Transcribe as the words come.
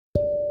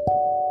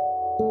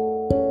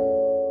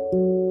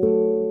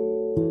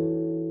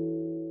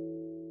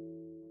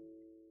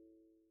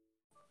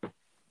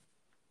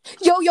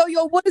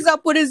Yo, what is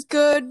up? What is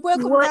good?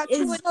 Welcome What back to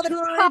is another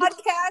good?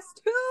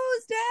 Podcast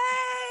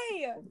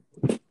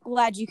Tuesday!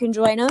 Glad you can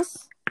join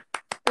us.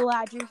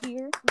 Glad you're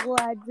here.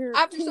 Glad you're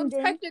After some tuned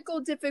in.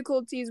 technical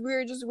difficulties, we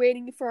were just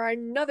waiting for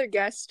another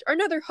guest, or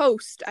another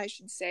host, I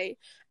should say.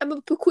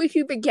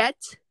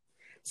 emabukukaandisus.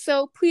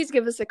 So please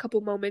give us a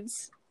couple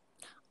moments.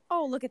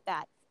 Oh, look at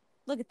that.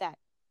 Look at that.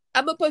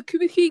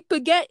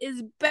 emabukukaandisus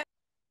is back.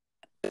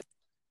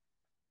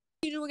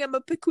 You doing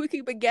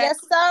emabukukaandisus? Yes,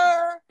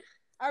 sir.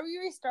 Are we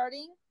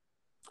restarting?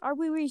 Are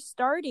we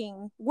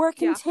restarting? We're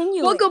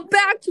continuing. Welcome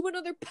back to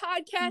another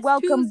Podcast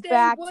Welcome Tuesday.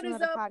 back What to is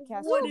another up?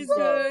 Podcast What is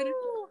Tuesday. good?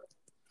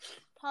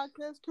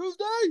 Podcast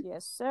Tuesday.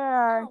 Yes,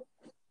 sir. Ow.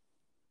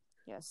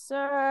 Yes,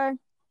 sir.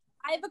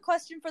 I have a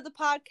question for the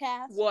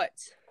podcast. What?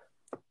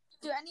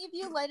 Do any of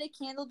you light a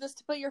candle just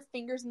to put your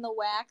fingers in the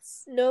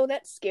wax? No,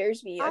 that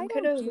scares me. I I'm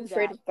kind don't of do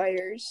afraid that. of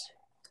fires.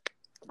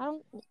 I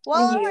don't.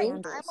 Well,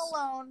 You? I'm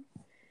alone.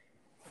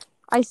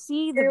 I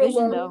see the You're vision,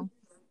 alone. though.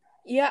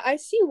 Yeah, I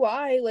see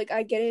why. Like,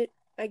 I get it.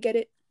 I get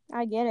it.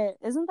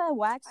 Isn't that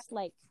wax,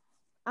 like,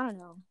 I don't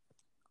know,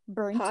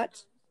 burnt?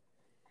 Hot.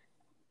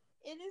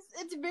 It is.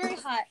 It's very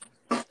hot.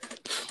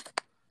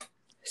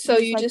 So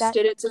you like just that?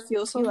 did it to feel Do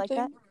you something? like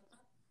that?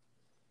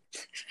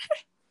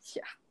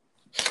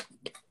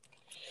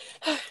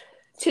 Yeah.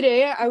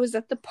 Today I was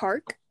at the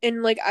park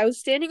and like I was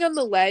standing on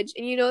the ledge,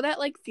 and you know that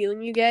like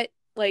feeling you get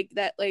like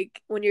that,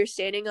 like when you're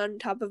standing on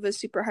top of a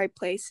super high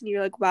place and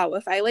you're like, wow,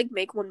 if I like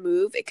make one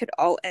move, it could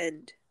all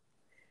end.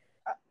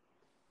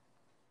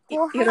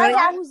 Well, You know how what I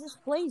high mean? was this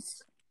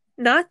place?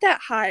 Not that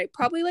high,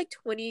 probably like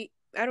 20.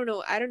 I don't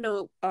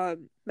know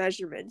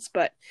measurements,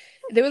 but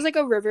there was like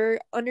a river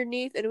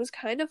underneath and it was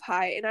kind of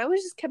high, and I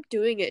was just kept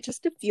doing it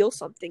just to feel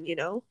something, you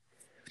know?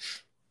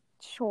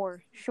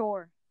 Sure.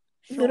 You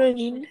know what I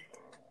mean?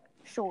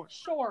 Sure.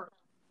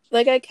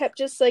 Like I kept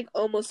just like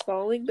almost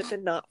falling, but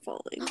then not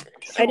falling.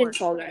 I didn't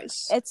fall,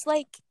 guys. It's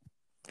like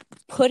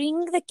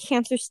putting the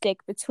cancer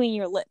stick between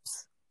your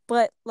lips,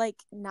 but like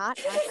not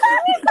actually.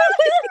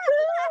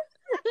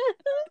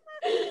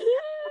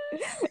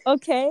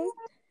 Okay.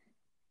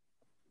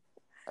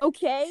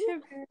 Okay.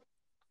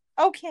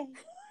 Okay.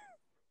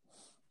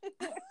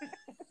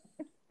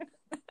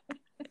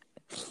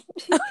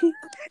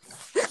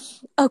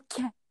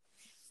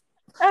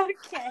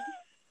 Okay.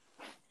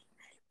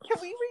 Can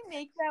we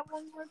remake that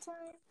one more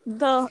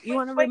time? You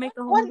want to remake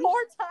the whole One movie?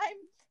 more time.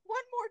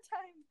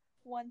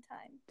 One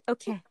time.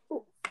 Okay.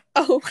 Oh,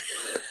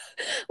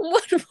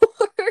 one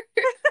more.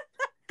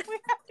 We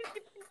haven't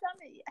even done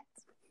it yet.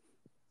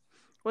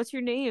 What's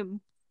your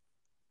name?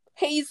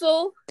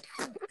 Hazel.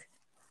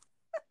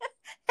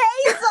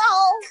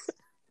 Hazel!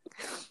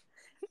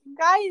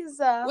 Guys,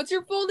 What's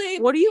your full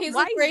name? What are you? Hazel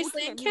Why are you Grace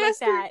looking at me like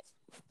Lancaster?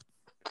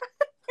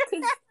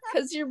 that?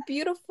 Because you're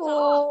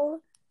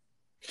beautiful.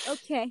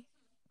 Okay.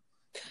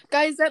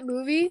 Guys, that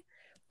movie,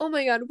 oh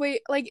my god,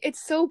 wait, like,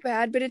 it's so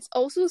bad, but it's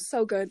also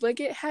so good. Like,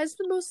 it has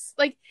the most,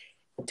 like,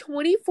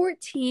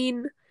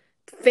 2014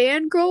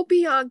 Fangirl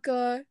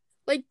Bianca.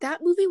 Like,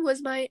 that movie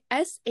was my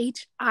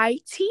SHIT.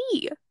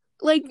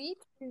 Like, me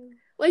too.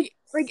 Like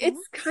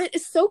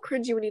it's so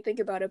cringy when you think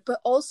about it, but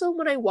also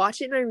when I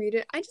watch it and I read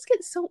it, I just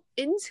get so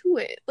into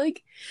it.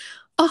 Like,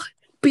 oh,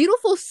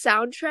 beautiful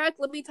soundtrack.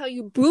 Let me tell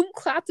you, boom,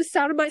 clap, the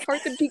sound of my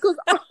heart, the beat goes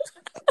on.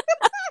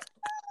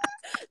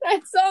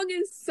 That song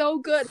is so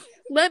good.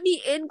 Let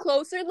me in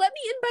closer. Let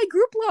me in by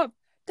Group Love.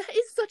 That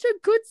is such a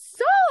good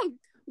song.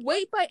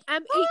 Wait by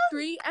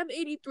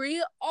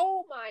M83.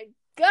 Oh my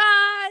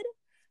god.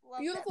 Love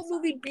Beautiful that song.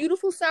 movie,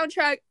 beautiful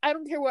soundtrack. I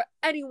don't care what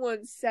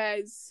anyone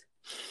says.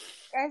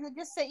 Guys, I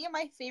just sent you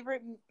my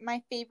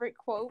favorite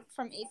quote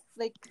from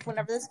like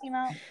whenever this came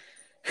out.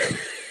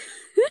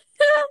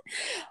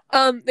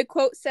 The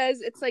quote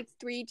says it's like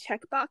 3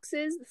 check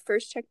boxes. The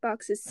first check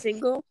box is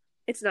single.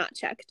 It's not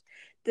checked.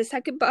 The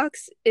second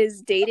box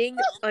is dating,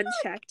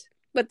 unchecked.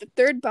 But the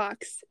third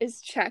box is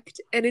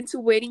checked, and it's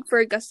waiting for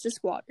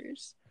Augustus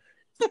Waters.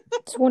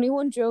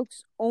 21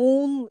 jokes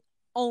only.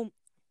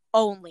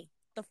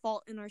 The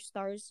Fault in Our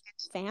Stars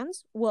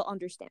fans will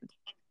understand.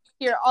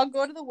 Here, I'll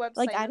go to the website.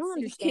 Like, I don't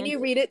understand. Can you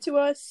read it to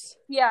us?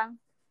 Yeah.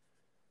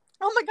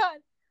 Oh my god.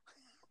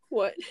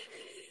 What?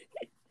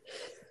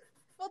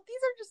 Well, these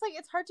are just like,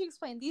 it's hard to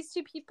explain. These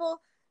two people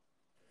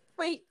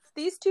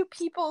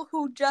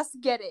who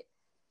just get it.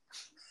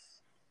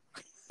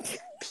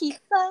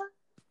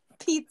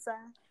 Pizza.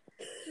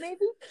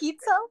 Maybe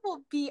pizza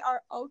will be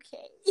our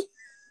okay.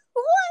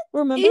 What?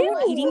 Remember Ew.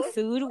 when eating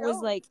food was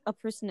No. like a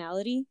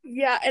personality?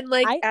 Yeah, and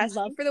like I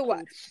asking love for the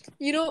what?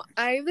 You know,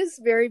 I have this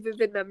very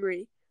vivid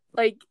memory.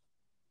 Like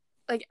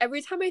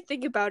every time I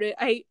think about it,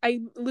 I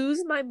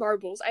lose my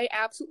marbles. I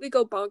absolutely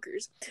go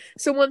bonkers.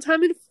 So one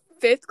time in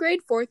 4th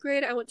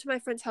grade, I went to my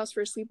friend's house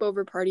for a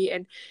sleepover party,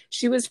 and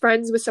she was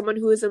friends with someone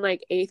who was in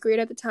like 8th grade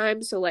at the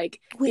time. So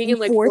like being in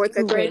like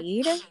 4th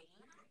grade.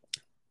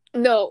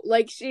 No,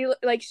 like she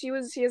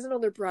has an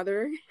older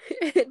brother,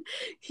 and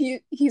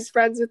he's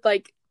friends with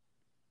like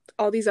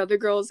all these other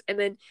girls, and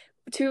then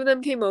 2 of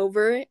them came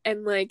over,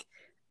 and like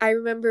I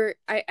remember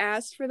I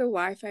asked for the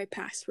Wi-Fi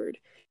password.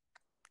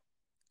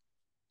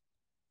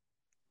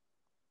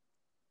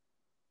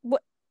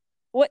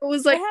 What It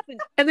was like, what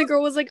happened? and the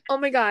girl was like, "Oh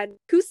my god,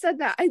 who said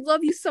that? I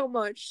love you so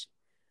much."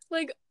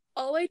 Like,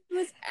 all I did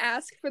was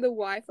ask for the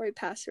Wi-Fi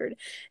password,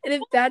 and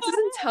if that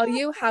doesn't tell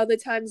you how the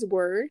times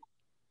were,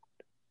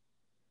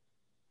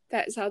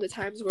 that is how the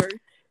times were.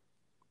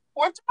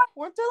 Weren't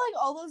there like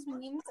all those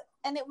memes?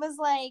 And it was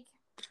like,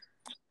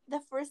 the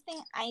first thing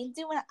I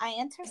do when I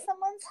enter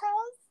someone's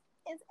house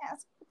is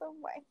ask for the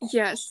Wi-Fi.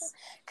 Yes.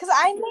 Because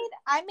I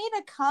made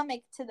a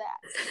comic to that.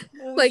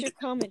 What was Like, your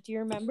comment? Do you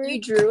remember?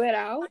 You drew it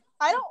out?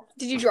 I don't.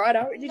 Did you draw it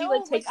out, or did you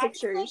like take I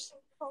just, pictures?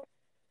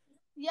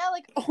 yeah,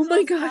 like. Oh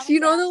my gosh, you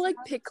know the like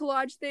pic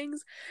collage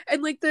things,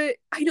 and like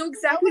I know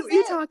exactly what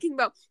you're talking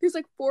about. There's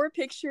like 4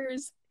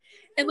 pictures,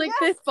 and like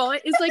the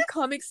font is like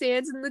Comic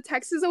Sans, and the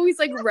text is always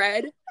like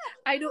red.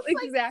 I know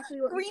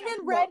exactly what green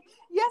and red.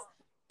 Yes,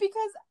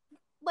 because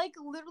like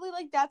literally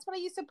like that's what I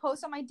used to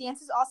post on my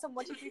Dance is Awesome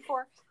 1 2 3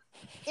 4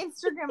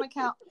 Instagram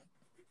account.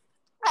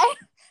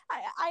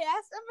 I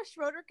asked Emma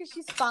Schroeder because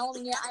she's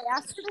following it. I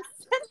asked her to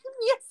send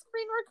me a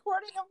screen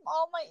recording of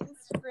all my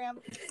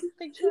Instagram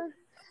pictures.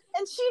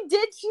 And she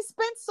did. She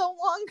spent so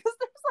long because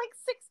there's like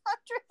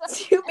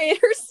 600. You made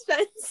her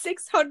spend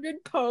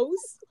 600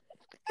 posts.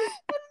 And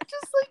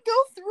just like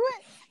go through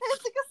it. And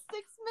it's like a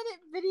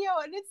 6-minute video.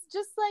 And it's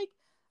just like,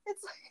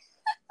 it's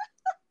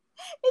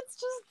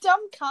just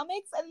dumb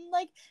comics. And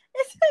like,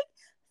 it's like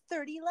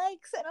 30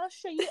 likes. And I'll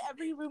show you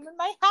every room in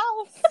my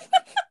house.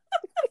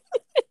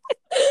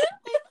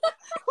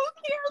 Who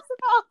cares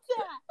about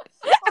that?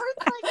 Or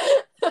it's like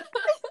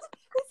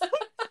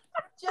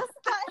just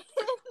got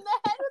hit in the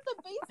head with a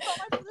baseball.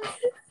 My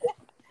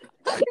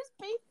brother's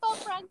baseball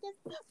practice.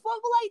 What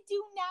will I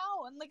do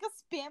now? And like a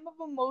spam of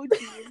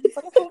emojis. It's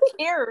like, who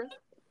cares?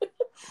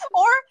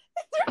 Or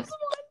there's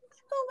one.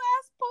 The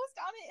last post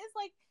on it is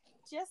like,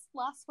 just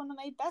lost one of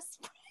my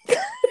best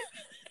friends.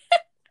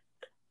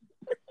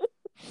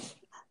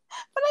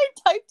 But I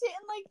typed it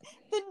in like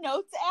the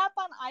notes app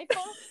on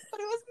iPhone, but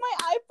it was my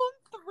iPhone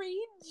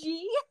 3G.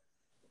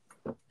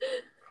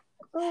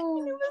 Oh.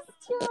 And it was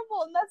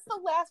terrible, and that's the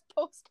last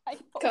post I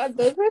posted. God,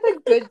 those were the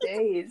good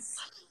days.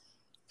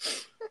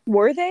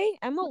 Were they?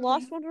 Emma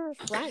lost one of her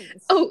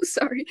friends. Oh,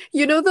 sorry.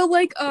 You know the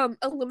like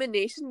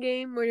elimination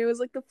game where it was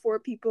like the 4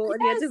 people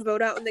and you had to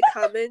vote out in the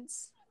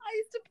comments? I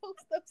used to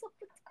post those all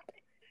the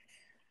time.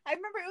 I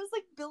remember it was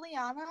like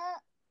Billiana.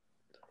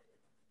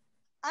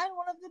 I'm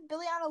one of the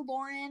Billiana,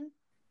 Lauren,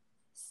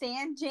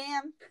 Sand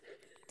Jam.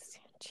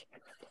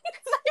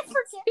 I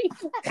forget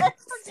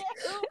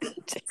who.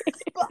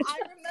 But I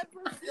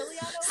remember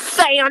Billiana.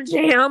 Sand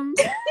Jam.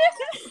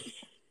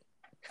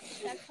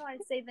 That's how I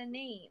say the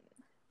name.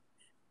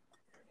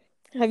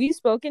 Have you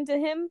spoken to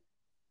him?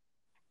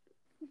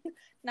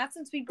 Not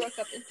since we broke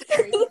up. It's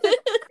scary.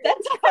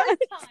 That's our time.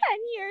 10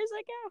 years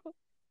ago.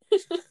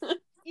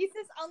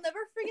 Ethan, I'll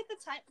never forget the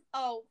time.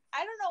 Oh,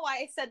 I don't know why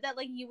I said that.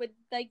 Like you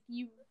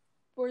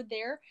were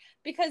there,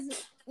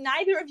 because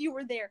neither of you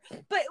were there.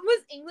 But it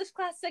was English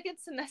class second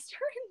semester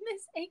in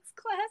Miss Ake's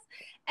class,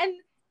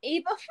 and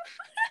Ava.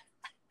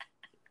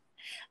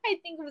 I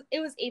think it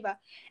was Ava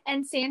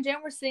and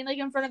Sanjam were sitting like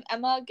in front of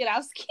Emma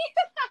Gadowski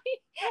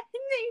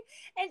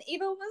and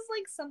Ava was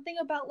like something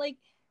about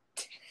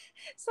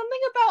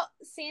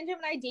Sanjam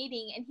and I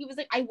dating, and he was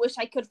like, I wish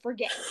I could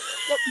forget.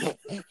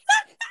 And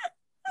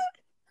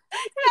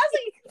I was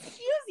like,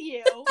 excuse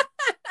you.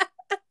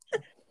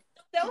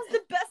 That was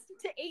the best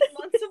 8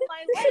 months of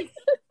my life.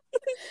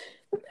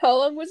 How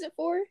long was it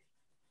for?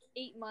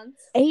 8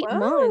 months. 8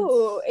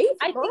 months. 8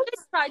 I months? think I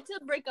tried to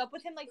break up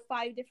with him like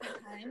 5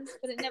 different times,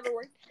 but it never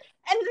worked.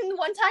 And then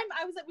one time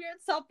we were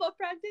at softball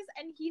practice,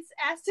 and he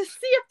asked to see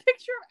a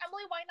picture of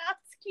Emily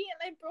Wynotsky,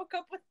 and I broke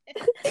up with him.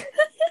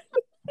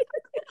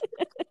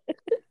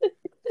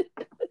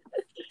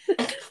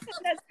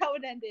 And that's how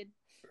it ended.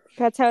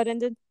 That's how it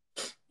ended?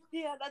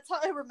 Yeah, that's how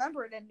I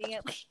remember it ending,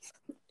 at least.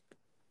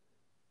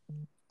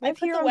 Maybe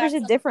he remembers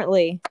it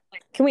differently.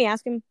 Can we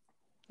ask him?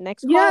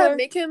 Next caller? Yeah,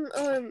 make him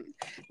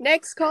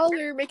next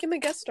caller, make him a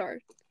guest star.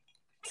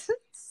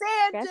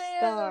 Santa. Guest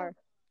star.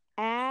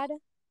 Add.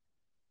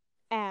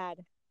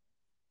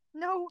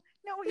 No,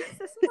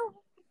 Isis,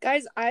 no.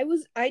 Guys, I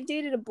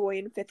dated a boy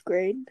in 5th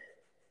grade.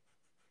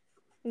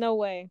 No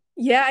way.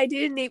 Yeah, I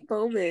dated Nate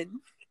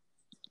Bowman.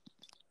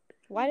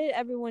 Why did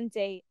everyone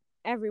date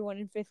everyone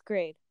in 5th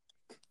grade?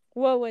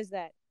 What was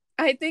that?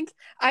 I think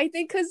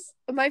because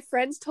my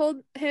friends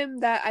told him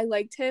that I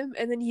liked him,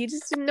 and then he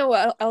just didn't know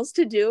what else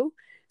to do,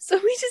 so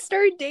we just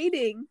started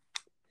dating.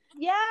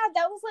 Yeah,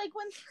 that was like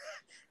when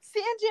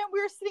Sanjam,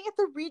 we were sitting at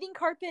the reading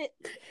carpet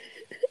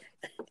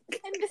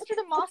in Mr.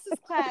 DeMoss's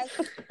class.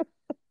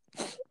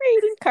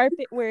 Reading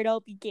carpet where it all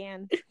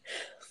began. And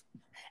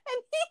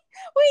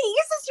wait,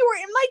 Isis, you were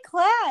in my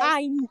class.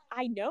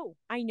 I know.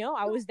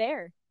 I was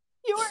there.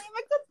 You were in my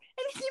class,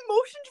 and he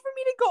motioned for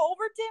me to go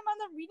over to him on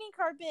the reading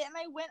carpet, and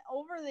I went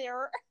over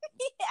there.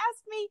 He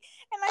asked me,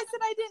 and I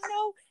said I didn't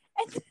know.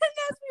 And then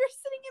as we were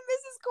sitting in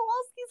Mrs.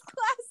 Kowalski's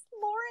class,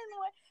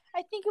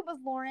 I think it was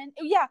Lauren.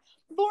 Yeah,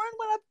 Lauren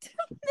went up to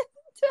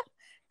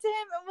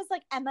him and was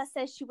like, Emma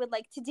says she would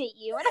like to date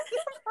you. And I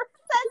never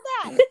said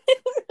that.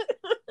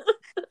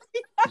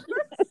 He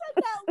never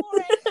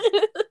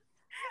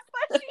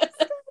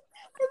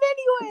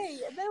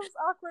was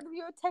awkward.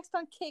 We would text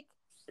on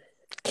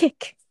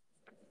Kick.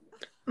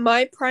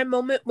 My prime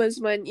moment was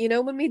when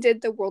we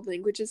did the world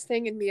languages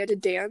thing and we had to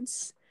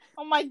dance.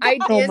 Oh my god. I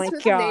Oh danced my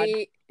with God.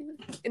 Nate,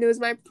 and it was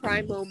my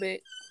prime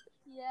moment.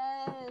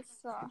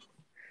 Yes.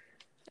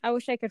 I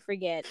wish I could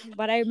forget,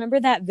 but I remember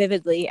that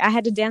vividly. I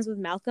had to dance with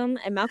Malcolm,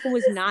 and Malcolm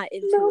was not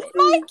into it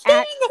My king!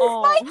 at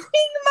all. My king,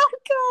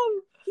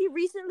 Malcolm! He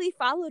recently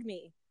followed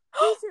me.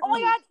 Oh my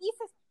god, he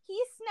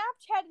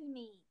Snapchatted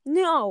me.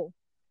 No.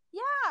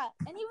 Yeah,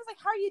 and he was like,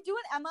 "How are you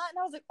doing, Emma?" And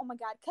I was like, "Oh my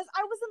god," because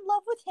I was in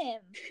love with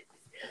him.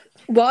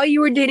 While you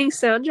were dating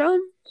Sanjom?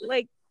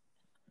 Like,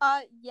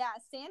 yeah,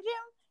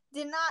 Sanjum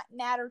did not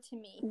matter to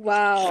me.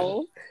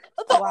 Wow.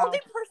 The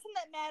only person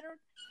that mattered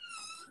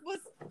was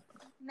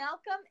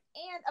Malcolm,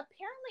 and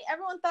apparently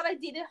everyone thought I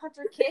dated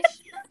Hunter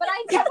Kish, but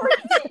I never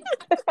did.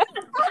 I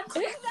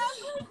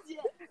never did.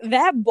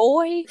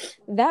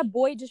 That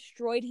boy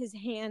destroyed his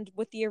hand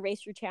with the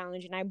eraser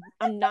challenge, and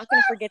I'm not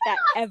gonna forget that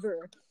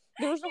ever.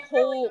 There was a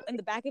hole in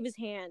the back of his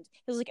hand.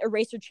 It was like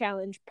eraser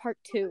challenge part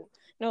 2.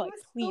 No, like,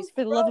 please,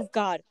 for the love of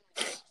God,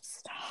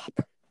 stop.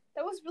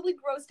 That was really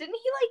gross. Didn't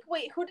he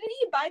wait? Who did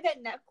he buy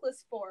that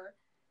necklace for?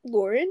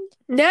 Lauren?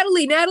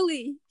 Natalie.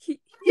 He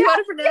got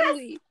it for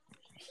Natalie.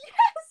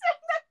 Yes.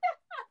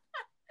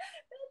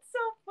 That's so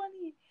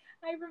funny.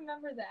 I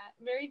remember that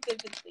very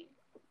vividly.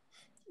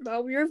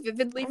 Wow, we are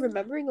vividly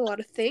remembering a lot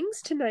of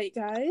things tonight,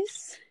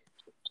 guys.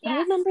 I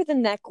remember the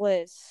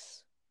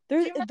necklace.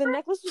 The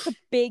necklace was a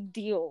big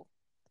deal.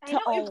 I know,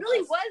 it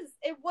really was.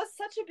 It was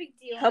such a big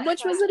deal. How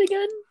much was it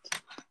again?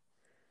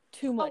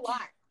 Too much. A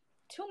lot.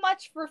 Too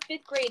much for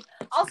 5th grade.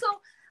 Also,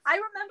 I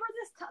remember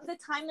the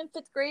time in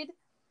 5th grade,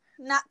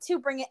 not to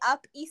bring it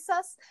up,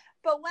 Isus,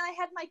 but when I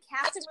had my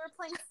cast and we were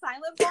playing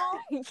Silent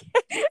Ball.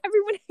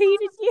 Everyone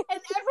hated you.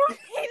 And everyone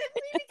hated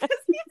me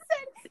because he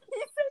said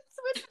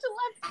switch to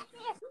left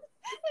hand.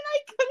 And I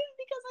couldn't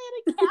because I had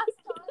a cast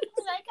on.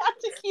 And I got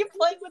to keep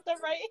playing with the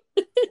right.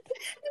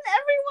 And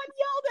everyone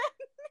yelled at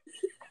me.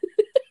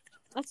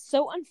 That's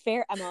so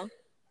unfair, Emma.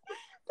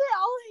 They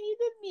all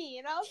hated me.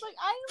 And I was like,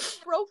 I am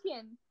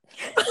broken.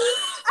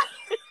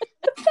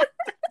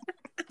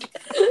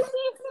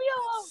 Leave me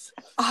alone.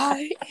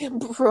 I am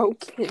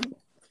broken.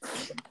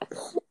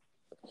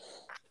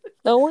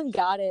 No one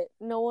got it.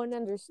 No one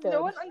understood.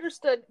 No one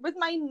understood. With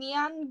my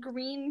neon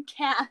green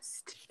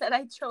cast that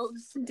I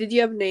chose. Did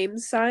you have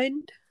names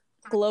signed?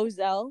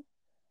 Glozell.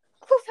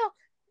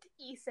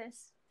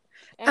 Isis.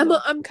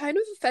 Emma, I'm kind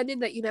of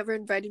offended that you never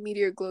invited me to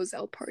your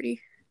Glozell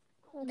party.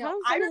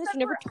 No, I remember you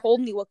never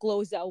told me what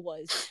Glozell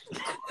was.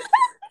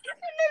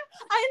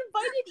 I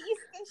invited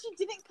Isis and she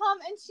didn't come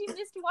and she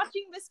missed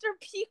watching Mr.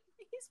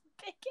 Pee-wee's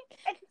Bacon.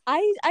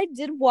 I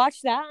did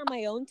watch that on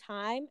my own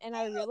time, and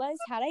I realized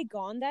had I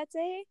gone that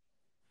day,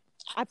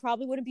 I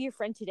probably wouldn't be your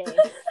friend today. No,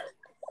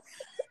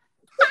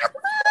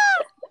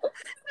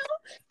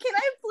 can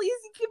I please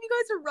give you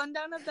guys a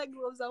rundown of that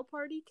Glozell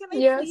party? Can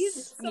I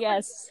please?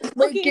 Yes.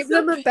 Like, give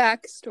them a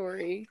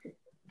backstory.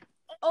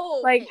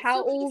 Oh, like,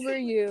 how old were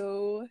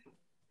you?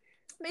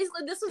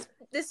 Basically, this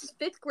is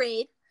 5th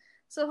grade,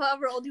 so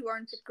however old you are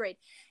in 5th grade,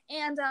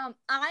 and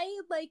I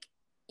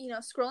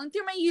scrolling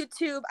through my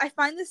YouTube, I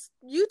find this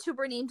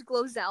YouTuber named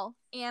Glozell,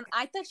 and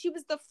I thought she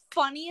was the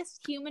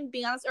funniest human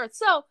being on this earth.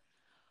 So,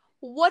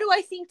 what do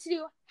I think to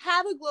do?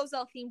 Have a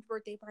Glozell themed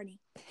birthday party.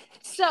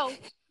 So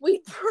we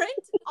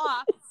print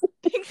off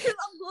pictures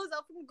of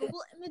Glozell from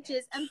Google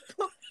Images and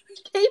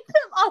tape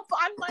them up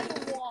on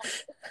my wall.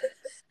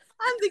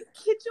 On the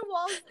kitchen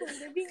walls, the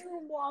living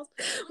room walls.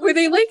 Were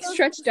they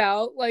stretched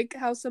out, like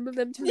how some of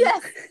them do?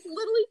 Yes,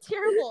 literally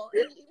terrible.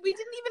 And we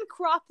didn't even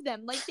crop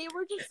them. Like they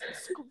were just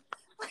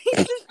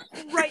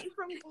right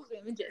from Google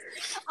Images.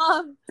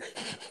 And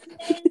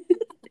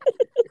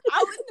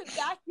out in the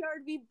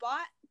backyard, we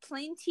bought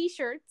plain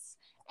T-shirts,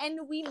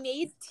 and we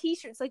made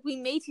T-shirts. Like we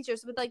made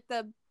T-shirts with like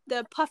the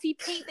puffy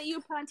paint that you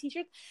would put on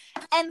T-shirts.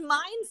 And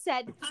mine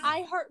said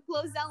 "I heart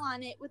Glozell"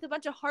 on it with a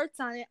bunch of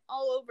hearts on it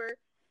all over.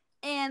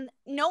 And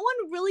no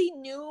one really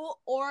knew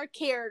or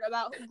cared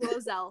about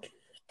Glozell.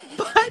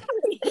 But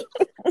me. And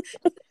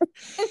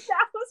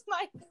that was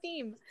my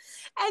theme.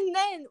 And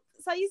then,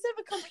 so I used to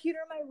have a computer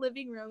in my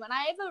living room, and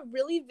I have a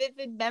really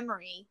vivid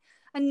memory.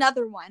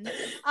 Another one.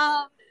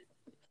 Of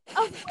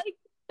like,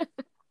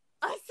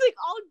 I was like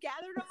all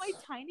gathered on my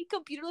tiny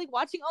computer, like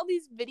watching all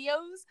these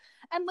videos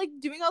and like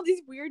doing all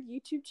these weird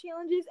YouTube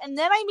challenges. And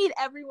then I made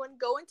everyone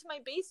go into my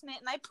basement,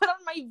 and I put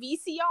on my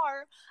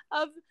VCR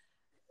of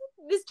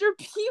Mr.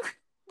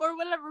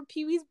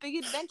 Pee-wee's Big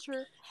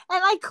Adventure,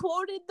 and I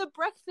quoted the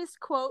breakfast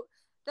quote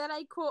that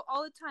I quote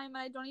all the time, and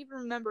I don't even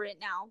remember it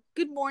now.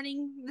 Good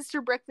morning,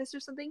 Mr. Breakfast, or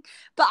something.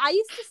 But I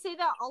used to say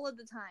that all of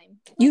the time.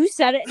 You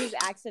said it in his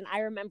accent. I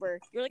remember.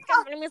 You're like,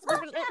 good morning, Mr.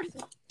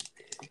 Breakfast.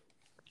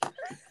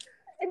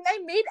 And I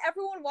made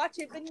everyone watch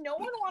it, but no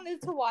one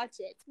wanted to watch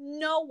it.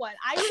 No one.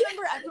 I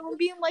remember everyone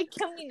being like,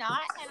 "Can we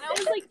not?" And I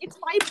was like, "It's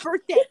my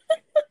birthday.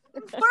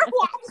 We're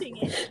watching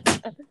it."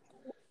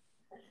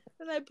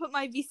 And I put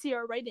my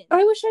VCR right in.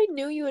 I wish I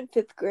knew you in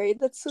 5th grade.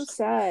 That's so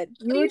sad.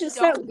 You were just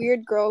that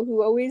weird girl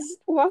who always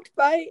walked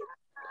by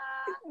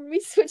when we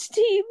switched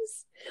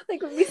teams,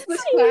 like when we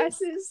switched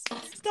classes.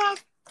 Stop.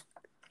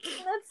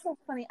 That's so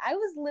funny. I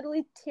was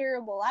literally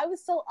terrible. I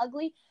was so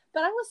ugly,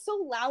 but I was so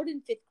loud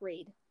in 5th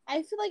grade.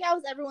 I feel like I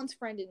was everyone's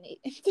friend in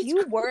 8th grade.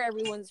 You were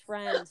everyone's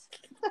friend.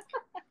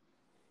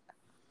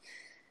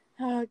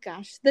 Oh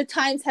gosh, the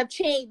times have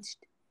changed,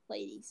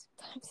 ladies.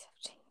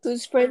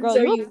 Whose friends Girl, are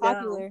you you were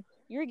popular. now?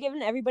 You were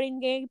giving everybody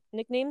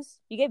nicknames.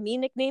 You gave me a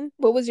nickname.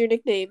 What was your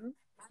nickname?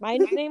 My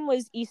nickname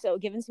was Iso,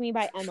 given to me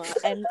by Emma,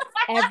 and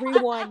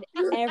everyone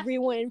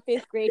in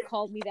 5th grade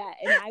called me that,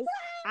 and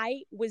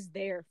I was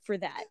there for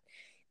that.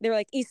 They were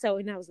like, Iso,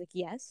 and I was like,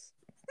 yes.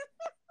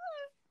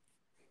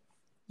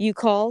 You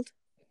called?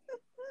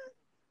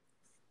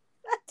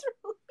 That's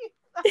really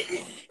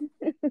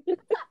funny.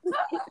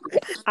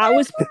 I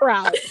was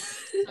proud.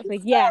 I was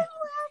like, yeah.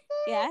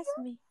 Yeah, that's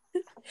me.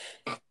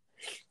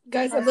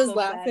 Guys, That's Emma's so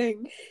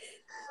laughing.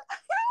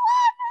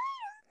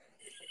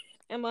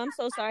 Emma, I'm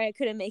so sorry I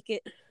couldn't make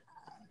it.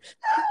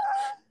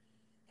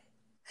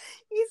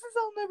 He says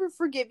I'll never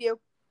forgive you.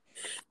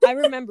 I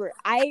remember,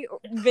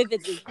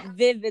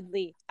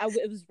 vividly.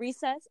 It was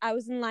recess. I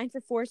was in line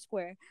for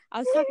Foursquare. I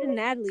was talking to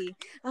Natalie.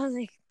 I was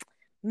like,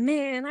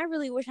 man, I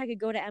really wish I could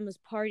go to Emma's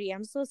party.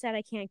 I'm so sad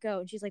I can't go.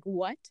 And she's like,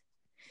 what?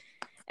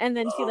 And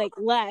then she like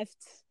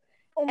left.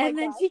 Oh my and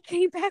then God. she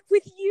came back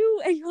with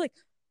you. And you're like,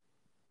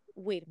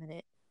 wait a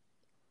minute.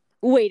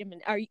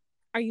 Are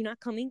you not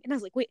coming? And I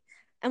was like, wait,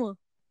 Emma,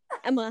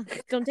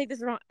 don't take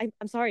this wrong.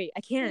 I'm sorry.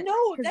 I can't.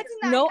 No, that's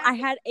not No, I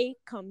happening. had a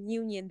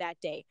communion that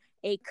day.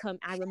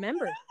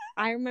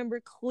 I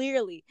remember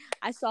clearly.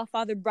 I saw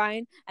Father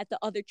Brian at the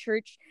other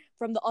church,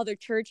 from the other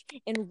church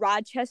in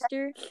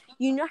Rochester.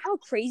 You know how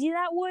crazy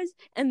that was?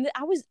 And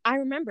I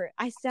remember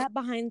I sat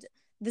behind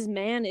this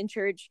man in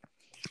church,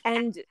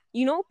 and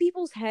you know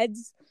people's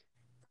heads,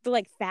 they're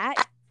like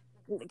fat.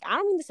 Like, I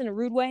don't mean this in a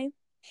rude way,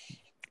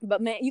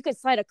 but man, you could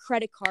slide a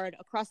credit card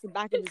across the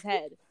back of his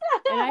head.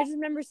 And I just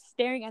remember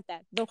staring at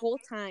that the whole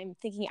time,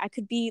 thinking I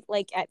could be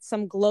like at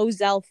some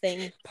Glozell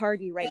thing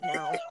party right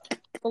now.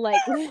 But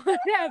like, whatever.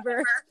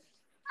 And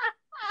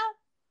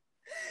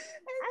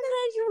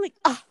then you were like,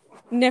 oh,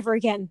 never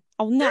again.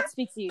 I'll not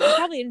speak to you. You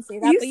probably didn't say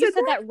that, but you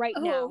said that right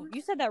now.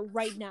 You said that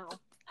right now.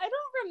 I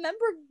don't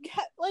remember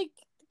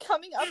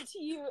coming up to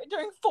you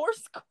during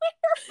Foursquare.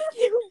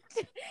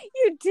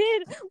 You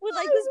did, with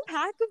like this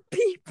pack of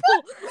people.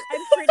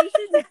 I'm pretty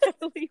sure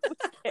Natalie was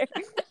there.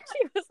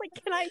 She was like,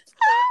 can I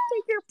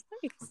take your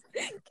place?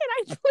 Can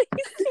I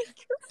please take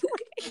your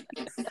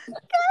place?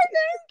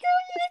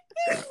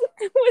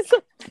 It was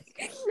a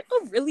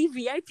really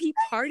VIP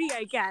party,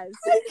 I guess.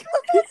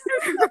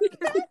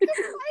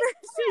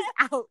 She's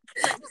out.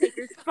 Can I take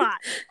your spot?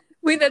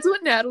 Wait, that's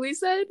what Natalie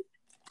said?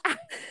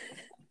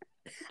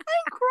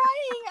 I'm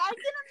crying. I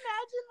can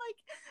imagine like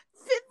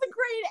 5th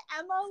grade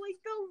Emma, like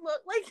the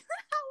look, like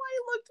how I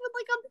looked with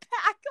like a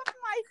pack of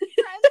my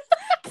friends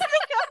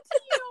coming up to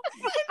you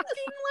and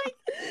being like,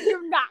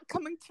 "You're not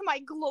coming to my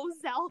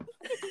Glozell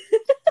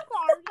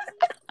party."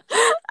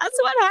 That's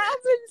what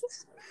happened.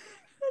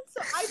 So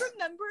I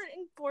remember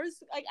in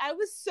Foursquare, like I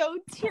was so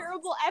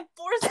terrible at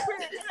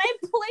Foursquare, and I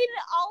played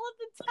it all of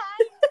the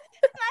time,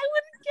 and I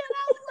wouldn't get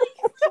out like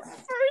the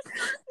first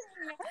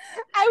thing.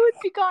 I would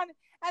be gone.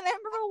 And I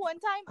remember one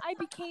time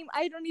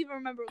I don't even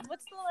remember,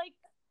 what's the like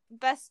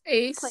best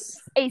Ace.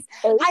 place? Ace.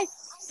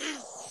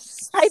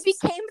 I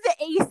became the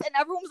ace, and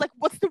everyone was like,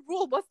 what's the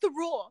rule?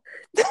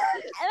 And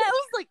I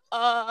was like,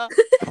 I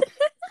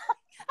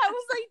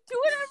was like, do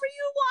whatever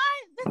you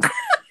want.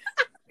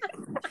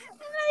 And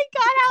I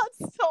got out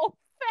so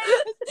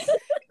fast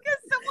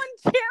because someone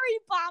cherry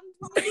bombed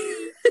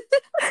me.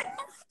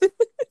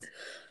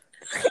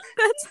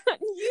 That's not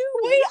you.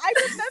 Wait, I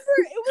remember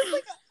it was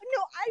like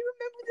I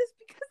remember this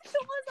because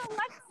it was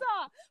Alexa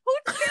who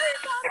cherry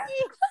bombed me.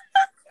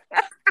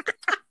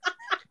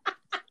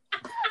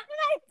 And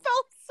I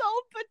felt so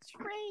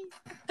betrayed.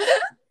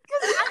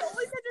 Because I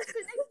always had to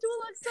sit next to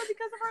Alexa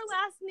because of our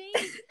last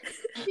name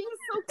being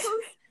so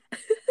close.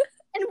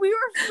 And we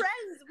were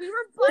friends. We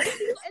were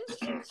buddies. And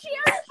she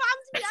cherry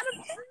bombed me out of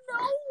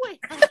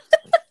nowhere.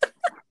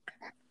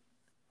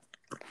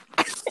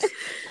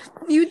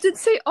 You did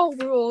say all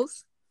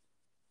rules.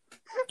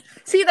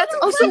 See, that's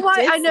also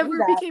why I never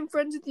that. became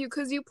friends with you,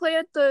 because you play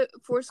at the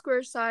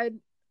Foursquare side.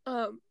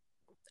 What?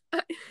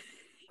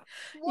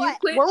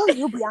 Where were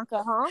you,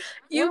 Bianca, huh?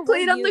 You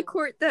played on the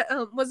court that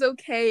was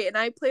okay, and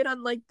I played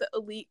on like the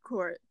elite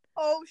court.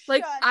 Oh,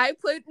 Like shut. I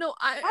played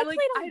I like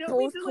played on I don't both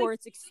mean to,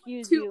 courts, like,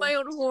 excuse toot you. my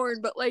own horn,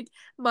 but like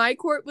my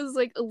court was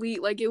like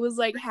elite, like it was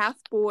like half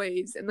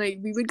boys, and like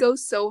we would go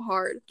so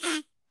hard.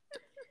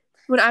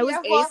 When I was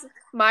ace,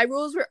 my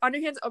rules were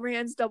underhands,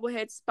 overhands, double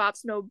hits,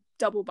 bops, no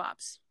double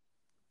bops.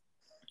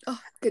 Oh,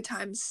 good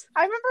times.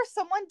 I remember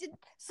someone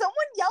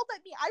yelled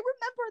at me. I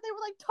remember they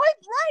were like,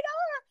 type right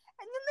on,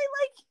 and then they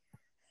like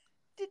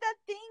did that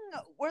thing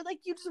where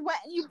like you just went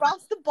and you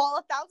bounced the ball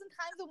 1,000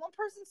 times in one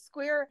person's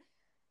square,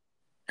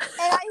 and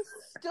I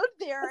stood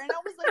there and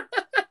I was like,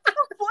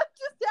 what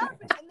just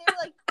happened? And they were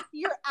like,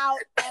 you're out,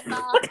 Emma.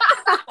 And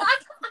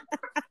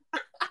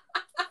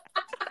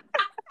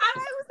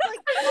I was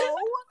like, oh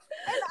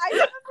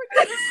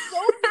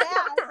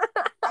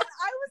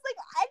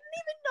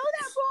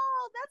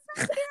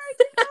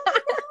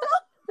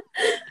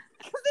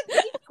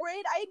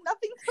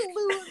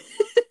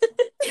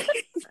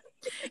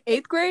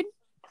grade?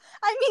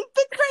 I mean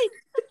 5th grade.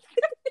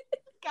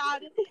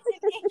 God, in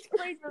 8th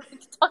grade we're going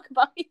to talk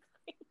about 8th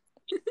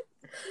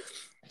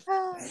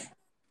grade.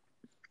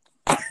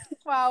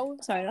 Wow.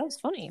 Sorry, that was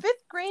funny.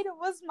 5th grade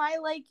was my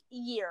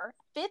year.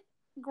 5th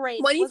grade.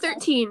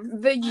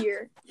 2013, the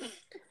year.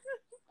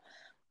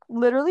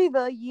 Literally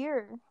the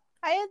year.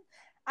 I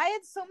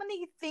had so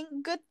many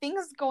good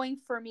things going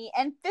for me,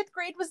 and 5th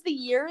grade was the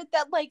year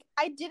that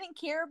I didn't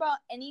care about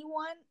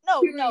anyone.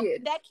 No,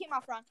 Period. that came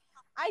off wrong.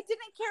 I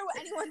didn't care what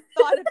anyone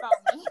thought about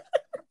me.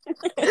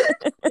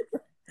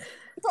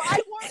 So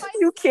I wore my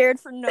You cared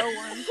for no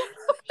one.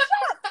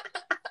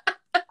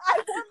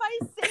 I wore my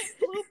same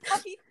blue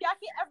puffy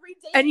jacket every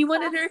day.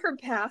 Anyone in her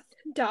path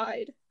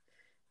died.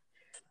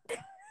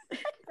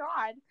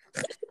 God.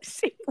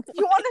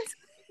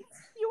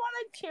 You want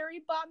to cherry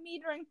bomb me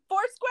during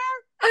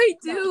Foursquare? I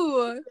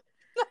do.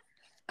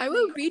 I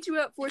will beat you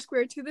at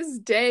Foursquare to this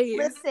day.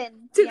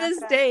 Listen, to this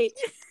day.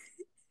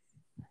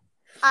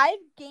 I've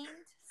gained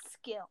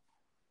skill.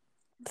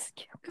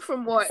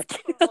 From what?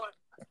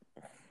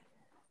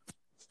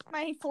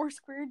 My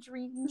Foursquare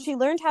dream. She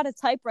learned how to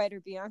typewriter,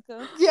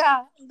 Bianca.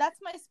 Yeah, that's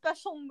my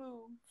special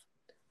move.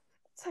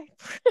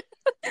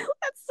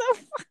 That's so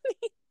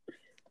funny.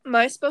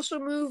 My special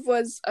move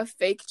was a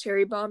fake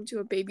cherry bomb to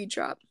a baby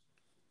drop.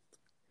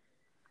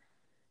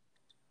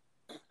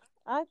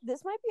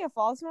 This might be a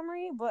false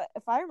memory, but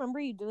if I remember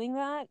you doing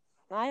that,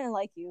 I didn't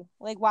like you.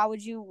 Why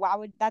would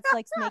that's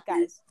like Snake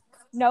Eyes.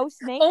 No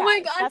Snake Eyes. Oh my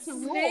god, that's a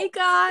rule. Snake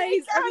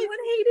Eyes! Everyone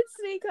hated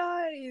Snake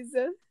Eyes.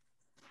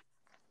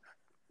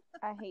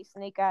 I hate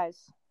Snake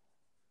Eyes.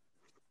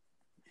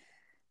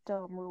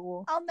 Dumb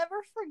rule. I'll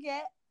never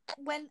forget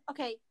when,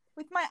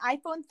 with my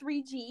iPhone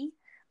 3G,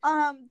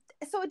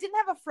 so it didn't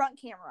have a front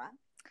camera.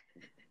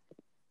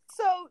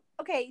 So,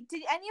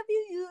 did any of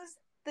you use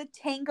the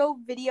Tango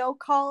video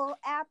call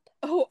app?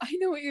 Oh, I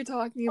know what you're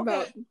talking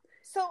about.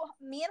 So,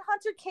 me and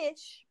Hunter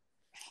Kish,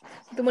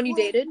 the one you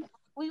dated?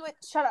 We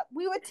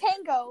would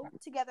Tango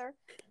together,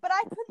 but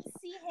I couldn't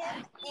see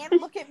him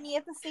and look at me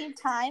at the same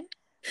time.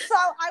 So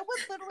I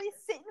would literally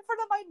sit in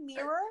front of my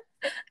mirror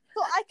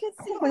so I could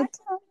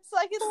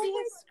see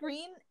his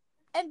screen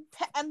and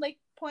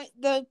point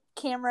the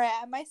camera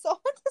at myself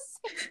at the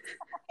same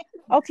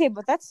time. Okay,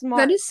 but that's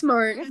smart. That is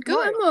smart.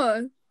 Go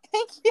Emma.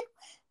 Thank you.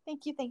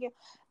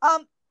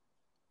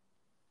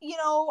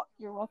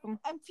 You're welcome.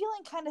 I'm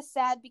feeling kind of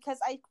sad because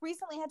I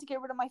recently had to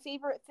get rid of my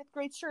favorite 5th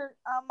grade shirt.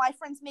 My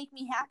friends make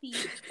me happy.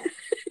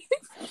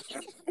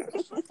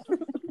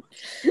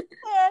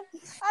 And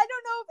I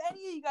don't know if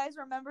any of you guys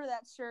remember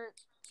that shirt.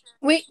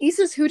 Wait,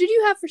 Isis, who did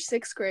you have for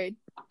 6th grade?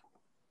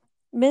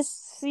 Miss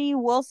C.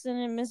 Wilson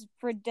and Miss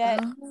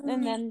Burdett,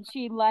 and then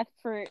she left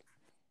for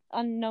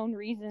unknown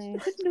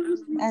reasons.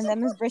 And then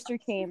Miss Brister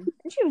came,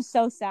 and she was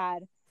so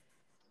sad.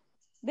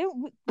 We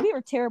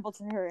were terrible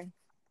to her.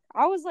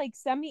 I was I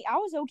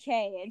was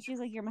okay, and she's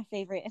like, "You're my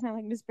favorite," and I'm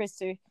like, "Miss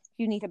Brister,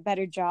 you need a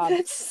better job."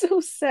 That's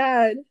so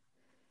sad.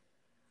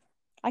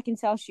 I can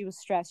tell she was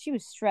stressed. She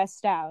was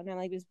stressed out, and I'm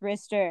like, "Miss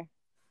Brister,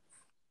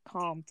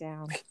 calm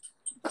down."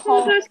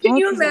 Can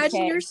you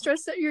imagine you're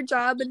stressed at your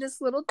job and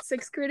this little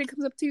 6th grader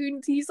comes up to you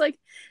and she's like,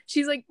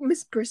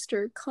 "Miss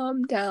Brister,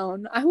 calm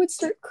down." I would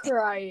start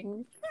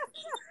crying.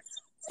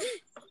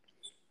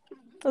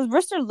 Miss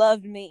Brister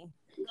loved me.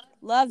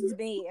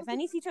 If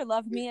any teacher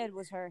loved me, it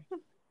was her.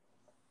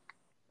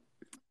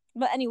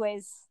 But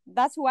anyways,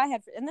 that's who I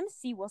had. And then Miss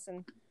C.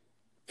 Wilson.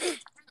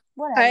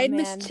 Whatever, I had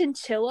man. Miss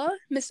Chinchilla,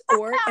 Miss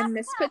Orr, and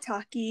Miss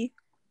Pataki.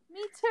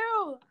 Me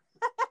too.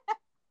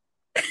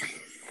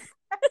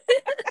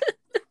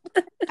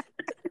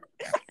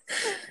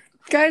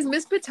 Guys,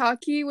 Miss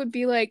Pataki would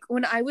be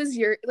when I was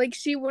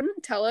she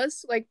wouldn't tell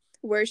us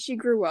where she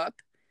grew up.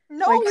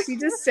 No,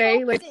 she'd just say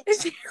she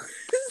was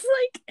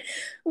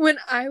when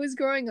I was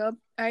growing up,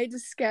 I had to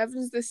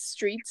scavenge the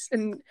streets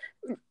and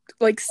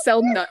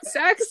sell nut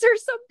sacks or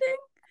something.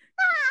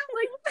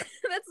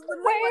 That's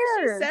literally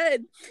what she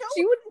said. No,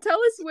 she wouldn't tell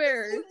us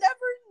where. You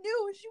never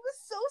knew. She was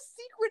so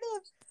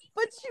secretive,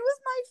 but she was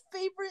my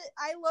favorite.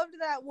 I loved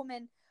that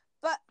woman.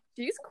 But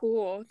she's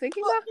cool.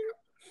 Thinking about her.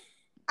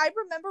 I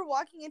remember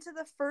walking into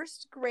the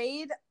 1st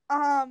grade.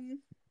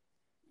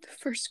 The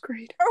 1st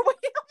grade. Oh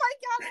wait! Oh my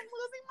god! I'm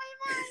losing my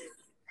mind.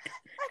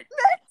 I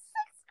meant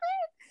 6th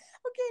grade.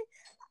 Okay,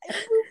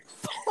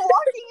 I'm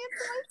walking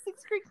into my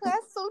 6th grade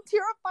class, so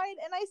terrified,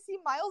 and I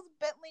see Miles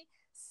Bentley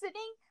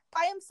sitting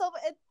by himself,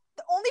 and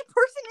the only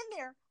person in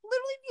there,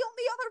 literally the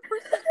only other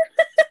person.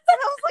 And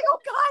I was like, "Oh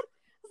god!"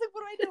 I was like,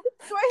 "What do I do?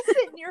 Do I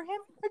sit near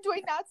him or do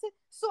I not sit?"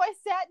 So I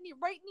sat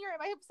right near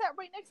him. I sat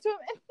right next to him,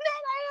 and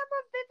then I have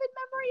a vivid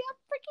memory of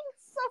freaking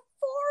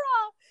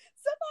Sephora,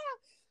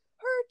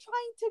 her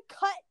trying to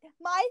cut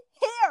my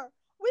hair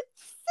with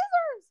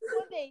scissors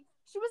one day.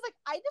 She was like,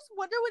 "I just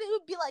wonder what it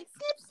would be like."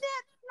 Snip,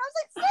 snip. And I was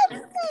like,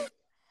 "Snip, snip."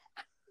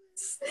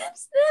 Snip,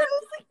 snip. I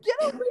was like,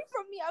 "Get away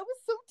from me." I was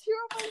so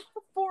terrified of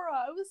Sephora.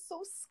 I was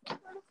so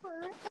scared of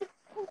her.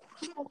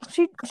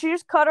 She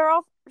just cut her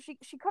off.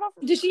 She cut off.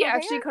 Did she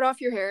actually cut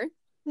off your hair?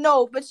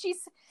 No, but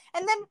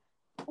and then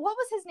what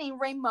was his name?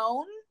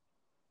 Ramon?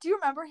 Do you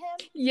remember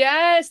him?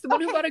 Yes, the one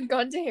who brought a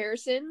gun to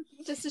Harrison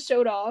just to show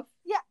it off.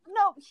 Yeah,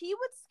 no, he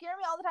would scare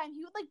me all the time.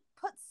 He would like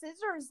put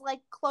scissors like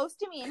close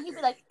to me, and he'd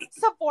be like,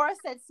 "Sephora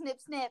said snip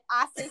snip.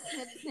 I say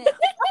snip snip."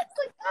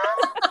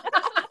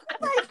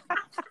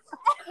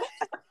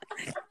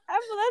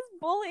 Emma, that's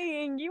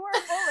bullying. You are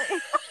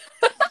bullying.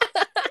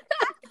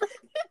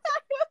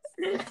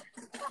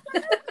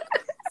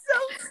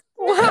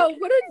 Wow,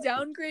 what a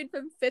downgrade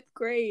from 5th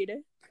grade.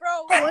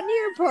 Bro, 1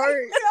 year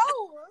apart.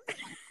 No.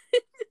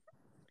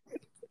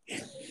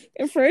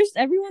 At first,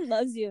 everyone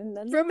loves you, and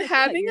then From they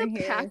having cut a your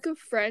hair. pack of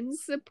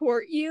friends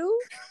support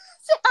you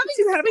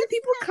to having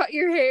people cut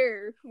your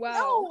hair. Wow.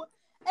 No.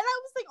 And I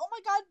was like, oh my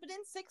god, but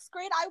in 6th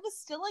grade, I was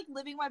still like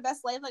living my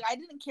best life. Like, I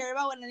didn't care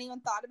about what anyone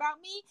thought about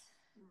me.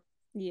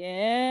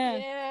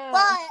 Yeah.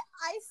 But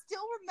I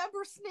still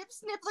remember Snip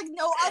Snip like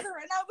no other,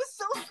 and I was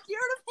so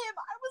scared of him.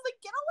 I was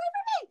like, get away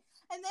from me.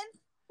 And then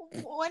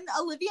when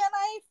Olivia and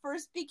I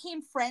first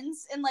became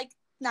friends in like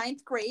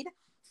 9th grade,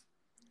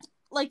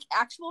 like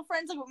actual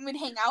friends, like when we'd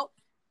hang out,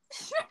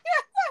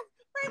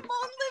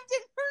 Ramon lived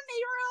in her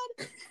neighborhood,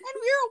 and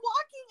we were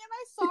walking, and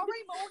I saw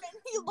Ramon,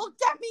 and he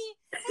looked at me,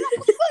 and I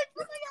was like,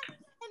 oh my god.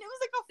 And it was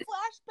like a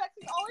flashback,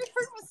 and all I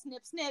heard was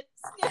snip, snip,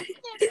 snip,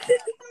 snip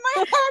in my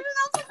head, and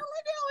I was like, oh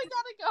my god, we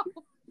gotta go.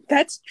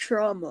 That's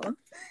trauma.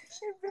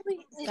 It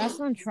really is. That's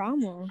not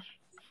trauma.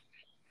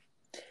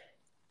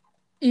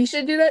 You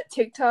should do that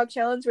TikTok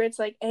challenge where it's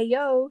like, hey,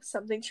 yo,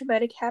 something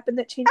traumatic happened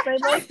that changed my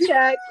life,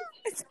 Jack.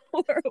 It's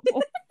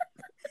horrible.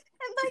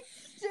 And like,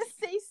 just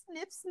say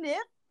snip,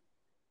 snip.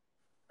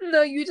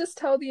 No, you just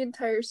tell the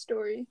entire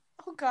story.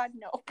 Oh god,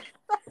 no.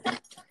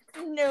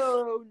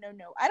 No.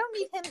 I don't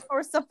need him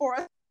or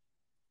Sephora.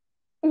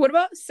 What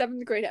about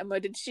 7th grade Emma?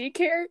 Did she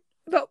care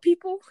about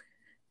people?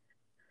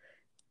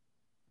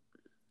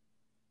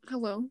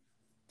 Hello?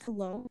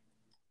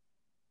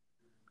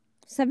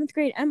 7th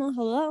grade Emma,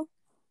 hello?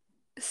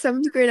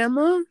 7th grade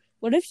Emma?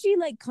 What if she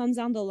like comes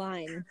on the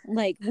line?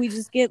 Like we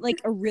just get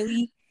like a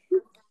really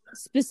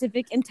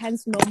specific,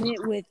 intense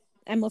moment with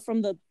Emma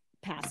from the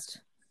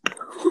past.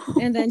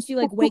 And then she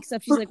like wakes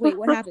up, she's like, wait,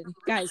 what happened?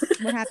 Guys,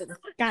 what happened?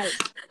 Guys.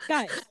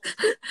 I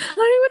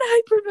would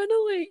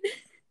hyperventilate.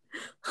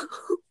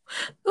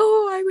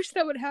 Oh, I wish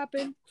that would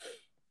happen.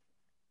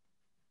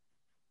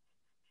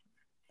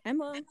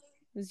 Emma,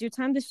 it's your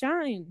time to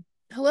shine.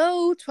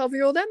 Hello,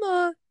 12-year-old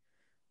Emma.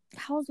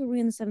 How old were we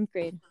in the 7th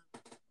grade?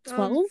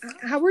 12?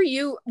 How were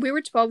you? We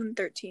were 12 and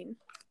 13.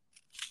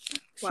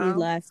 She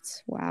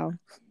left. Wow.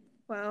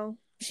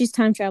 She's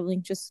time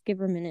traveling. Just give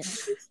her a minute.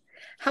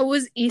 How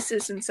was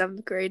Isis in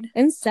 7th grade?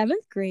 In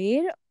 7th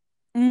grade?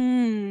 I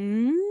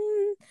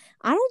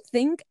don't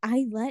think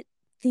I let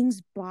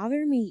things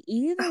bother me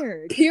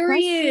either.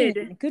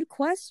 Period. Good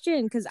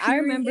question. Because I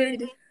remember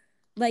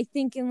like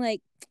thinking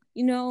like,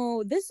 you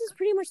know, this is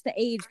pretty much the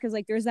age. Because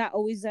like there's that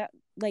always that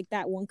like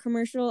that one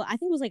commercial. I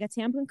think it was like a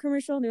tampon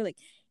commercial. And they're like,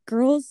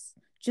 girls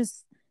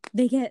just,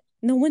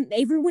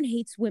 everyone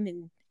hates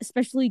women,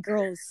 especially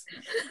girls,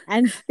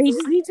 and they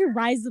just need to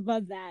rise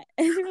above that.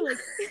 And they're like,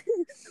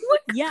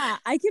 yeah,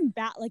 I can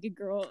bat like a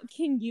girl,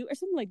 can you, or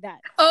something like that.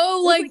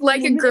 Oh,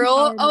 like a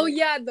girl. Oh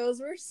yeah, those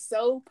were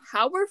so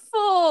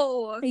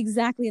powerful.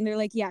 Exactly. And they're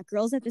like, yeah,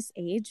 girls at this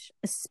age,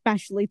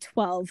 especially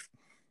 12,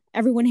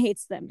 everyone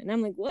hates them. And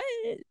I'm like, what?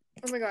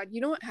 Oh my god,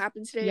 you know what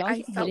happened today? Y'all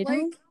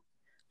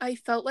I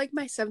felt like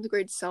my 7th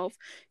grade self,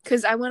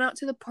 because I went out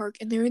to the park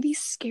and there were these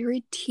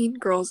scary teen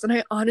girls, and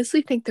I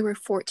honestly think they were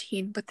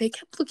 14, but they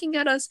kept looking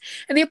at us,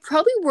 and they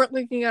probably weren't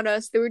looking at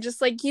us. They were just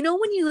like, you know,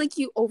 when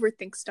you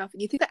overthink stuff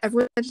and you think that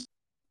everyone.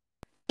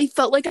 I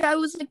felt like I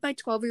was like my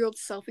 12-year-old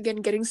self again,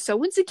 getting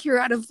so insecure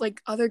out of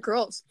like other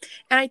girls,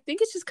 and I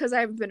think it's just because I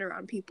haven't been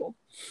around people.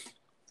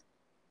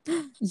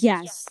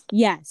 Yes.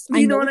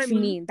 I know what you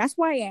mean. That's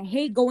why I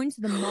hate going to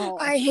the mall.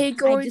 I hate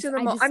going to the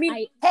mall.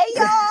 Hey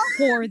y'all!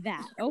 For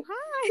that. Oh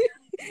hi.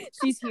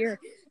 She's here.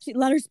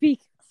 Let her speak.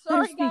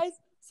 Sorry guys.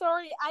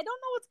 Sorry, I don't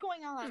know what's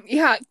going on.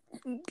 Yeah,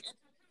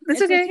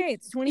 it's okay.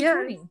 It's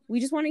 2020. Yeah. We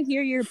just want to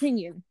hear your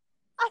opinion.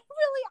 I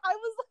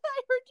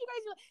heard you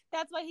guys.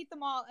 That's why I hate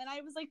them all, and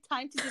I was like,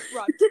 time to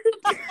disrupt.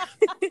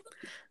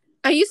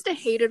 I used to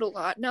hate it a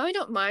lot. Now I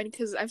don't mind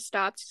because I've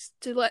stopped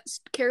to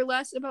care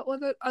less about what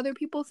other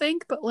people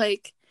think. But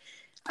like,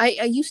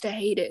 I used to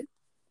hate it.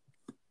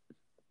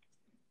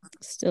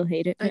 Still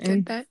hate it. I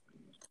get that.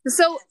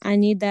 So I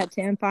need that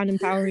tampon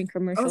empowering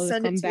commercial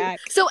to come back.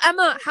 So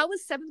Emma, how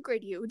was 7th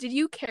grade you? Did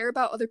you care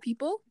about other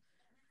people?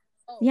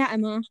 Yeah,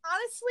 Emma.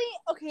 Honestly,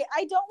 okay,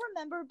 I don't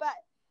remember, but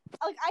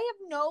like I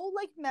have no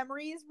like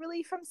memories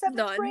really from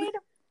 7th grade.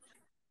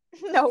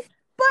 No,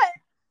 but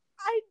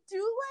I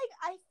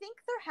think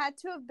there had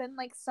to have been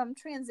like some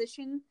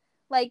transition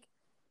like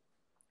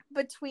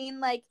between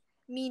like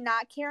me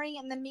not caring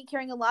and then me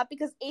caring a lot,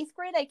 because 8th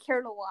grade I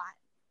cared a lot.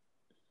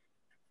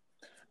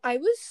 I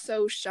was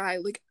so shy.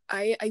 Like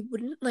I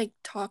wouldn't like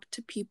talk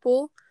to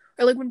people,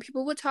 or like when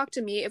people would talk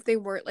to me, if they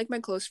weren't like my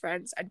close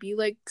friends, I'd be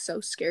like so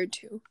scared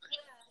too.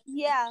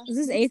 Yeah. Is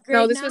this 8th grade?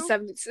 No, this was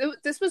 7th.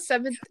 This was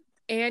 7th,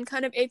 and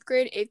kind of 8th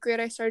grade. 8th grade,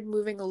 I started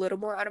moving a little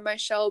more out of my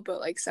shell, but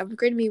like 7th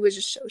grade me was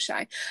just so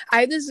shy.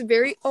 I had this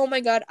vivid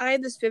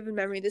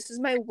memory. This is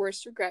my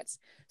worst regrets.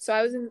 So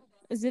I was in.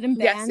 Is it in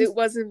band? Yes, it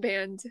was in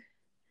band.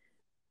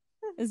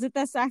 Is it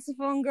that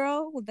saxophone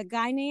girl with the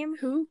guy name?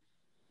 Who?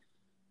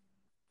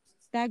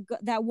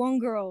 That one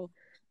girl.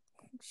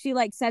 She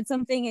like said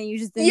something and you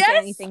just didn't say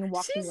anything and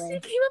walked away. She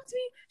came up to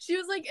me. She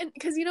was like,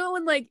 because you know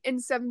when like in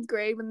 7th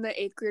grade when the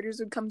 8th graders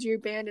would come to your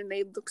band and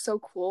they look so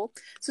cool.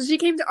 So she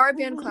came to our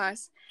band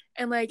class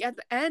and like at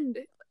the end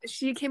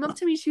she came up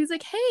to me. She was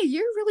like, "Hey,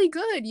 you're really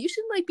good. You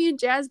should like be in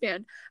jazz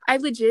band." I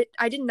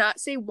did not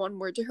say one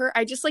word to her.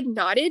 I just like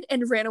nodded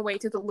and ran away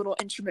to the little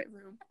instrument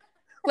room.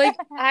 Like,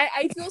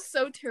 I feel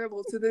so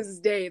terrible to this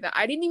day that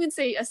I didn't even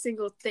say a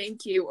single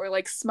thank you or,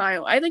 like,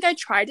 smile. I think I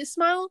tried to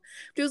smile,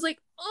 but it was like,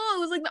 it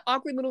was like the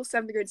awkward little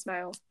 7th grade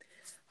smile.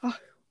 Oh.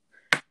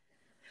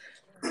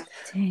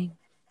 Dang.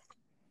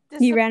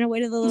 You ran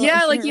away to the little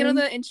instrument like, you room?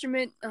 know, the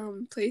instrument,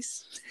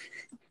 place.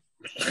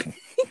 Tiny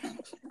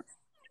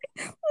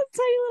little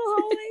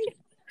hallway.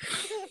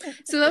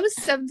 So that was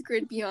 7th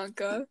grade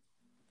Bianca.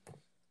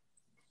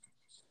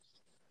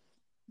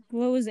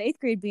 What was 8th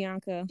grade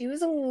Bianca? She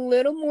was a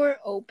little more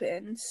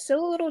open,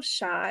 still a little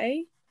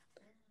shy,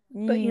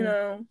 but you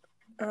know,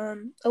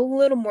 a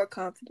little more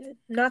confident.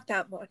 Not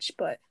that much,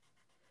 but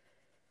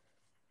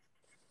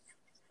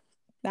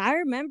I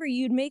remember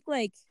you'd make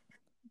like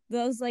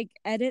those like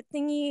edit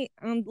thingy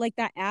on like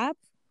that app.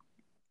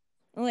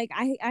 Like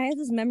I had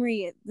this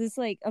memory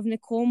like of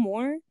Nicole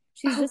Moore.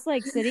 She's just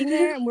like sitting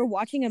there and we're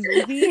watching a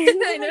movie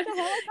and I know. like,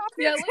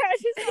 the helicopter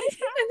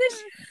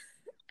crashes.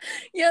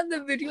 Yeah,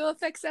 the video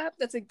effects app.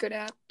 That's a good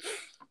app.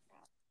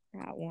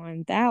 That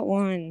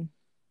one.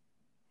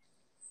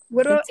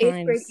 What about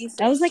 8th grade research?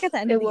 That was like at the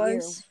end of the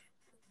year.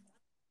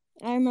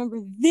 I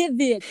remember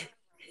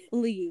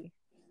vividly.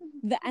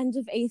 The end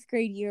of 8th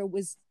grade year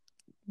was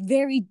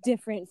very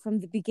different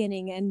from the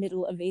beginning and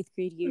middle of 8th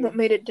grade year. What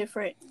made it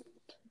different?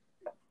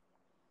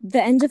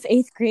 The end of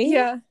 8th grade?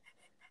 Yeah.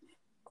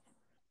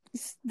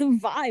 The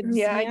vibes.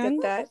 Yeah, man. I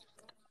get that.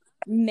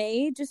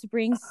 May just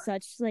brings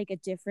such like a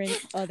different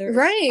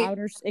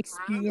outer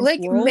experience. Like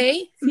world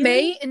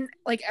May in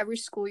like every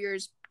school year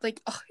is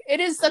like it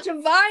is such a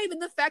vibe, and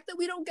the fact that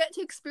we don't get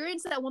to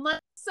experience that one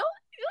last so.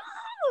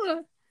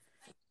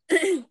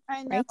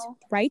 I know.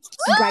 Right.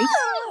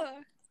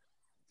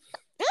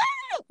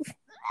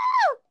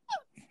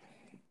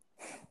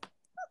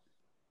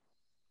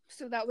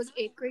 So that was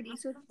 8th grade.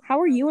 So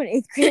how are you in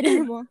 8th grade,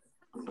 Emma?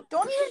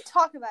 Don't even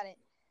talk about it.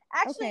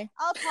 Actually, okay.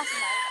 I'll talk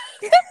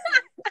about it.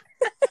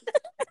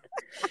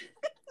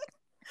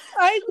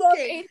 I love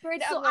 8th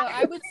grade Emma.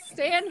 I would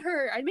stan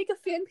her. I'd make a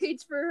fan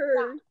page for her.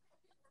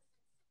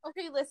 Yeah.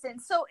 Okay, listen.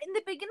 So in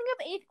the beginning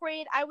of 8th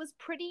grade, I was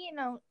pretty,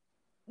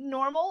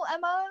 normal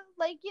Emma.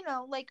 Like,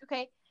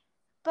 okay.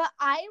 But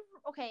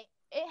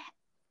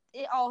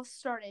it all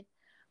started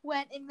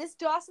when in Miss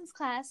Dawson's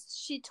class,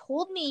 she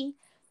told me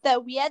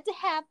that we had to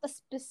have a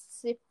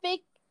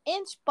specific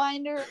inch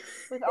binder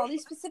with all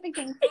these specific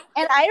things,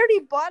 and I already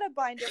bought a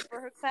binder for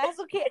her class.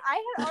 Okay,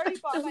 I had already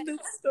bought a binder.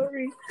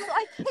 Story. So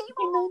I came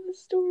home. I know the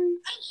story.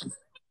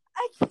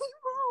 I came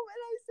home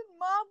and I said,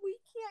 "Mom, we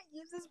can't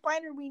use this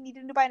binder. We need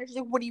a new binder." She's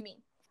like, "What do you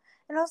mean?"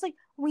 And I was like,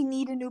 "We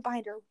need a new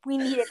binder. We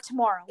need it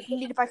tomorrow. We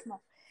need it by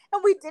tomorrow."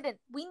 And we didn't.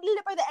 We needed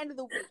it by the end of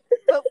the week.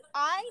 But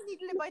I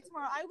needed it by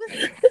tomorrow. I was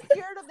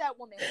scared of that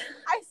woman.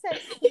 I said,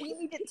 "We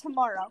need it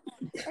tomorrow."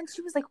 And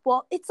she was like,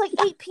 "Well, it's like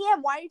 8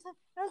 p.m. Why are you talking?"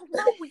 And I was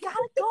like, "No, we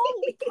gotta go.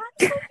 We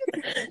gotta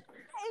go."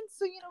 And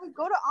so, we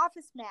go to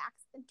Office Max,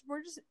 and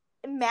we're just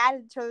mad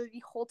at each other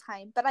the whole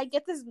time. But I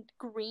get this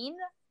green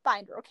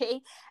binder,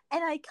 okay?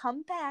 And I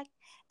come back,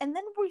 and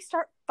then we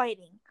start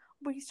fighting.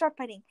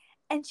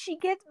 And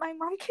my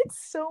mom gets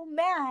so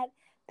mad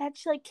that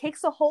she, like,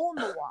 kicks a hole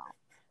in the wall.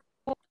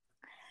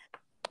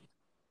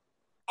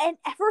 And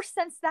ever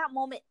since that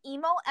moment,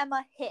 emo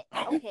Emma hit.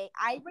 Okay,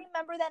 I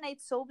remember that night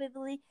so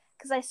vividly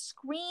because I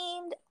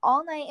screamed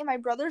all night, and my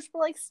brothers were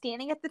like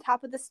standing at the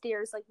top of the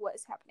stairs, like, what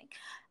is happening?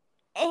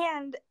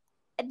 And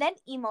then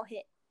emo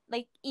hit,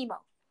 like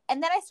emo.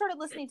 And then I started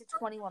listening to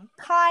 21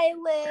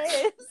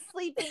 Pilots,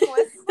 Sleeping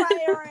with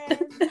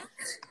Sirens,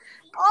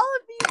 all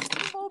of these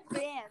emo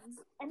bands,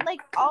 and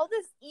like all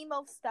this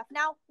emo stuff.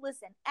 Now,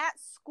 listen, at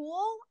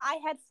school, I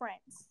had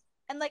friends.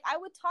 And, like, I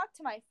would talk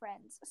to my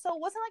friends. So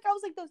it wasn't like I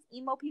was, like, those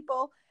emo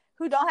people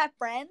who don't have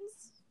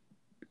friends.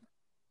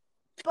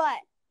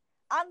 But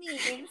on the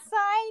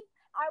inside,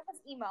 I was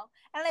emo.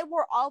 And I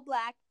wore all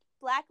black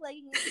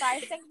leggings,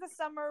 5 seconds of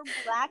summer,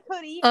 black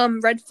hoodie.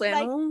 Red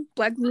flannel, like,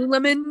 black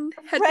Lululemon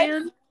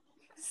headband.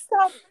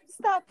 Stop.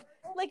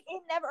 Like,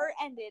 it never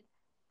ended.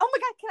 Oh, my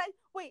God,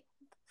 wait,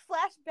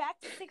 flash back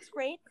to 6th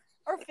grade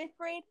or 5th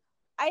grade?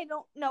 I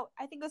don't know.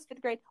 I think it was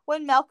 5th grade.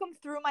 When Malcolm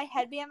threw my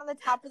headband on the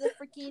top of the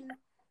freaking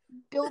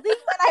building,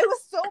 and I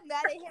was so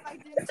mad at him I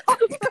didn't talk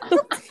to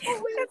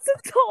him. That's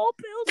a tall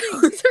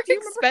building. Those are Do you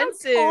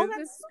expensive. Remember how tall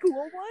that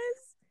school was?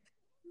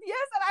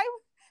 Yes, and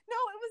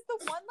it was the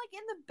one like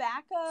in the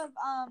back of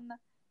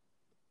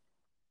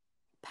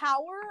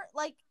power,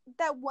 like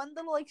that one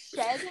little like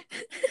shed,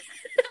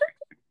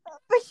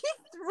 but he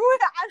threw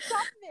it on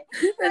top of it.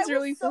 And That's I was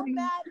really so funny.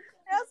 mad,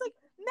 and I was like,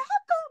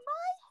 Mecca,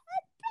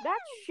 my That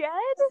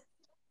shed?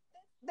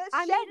 the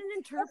I shed. made an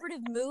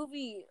interpretive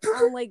movie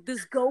on like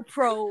this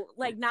GoPro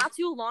like not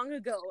too long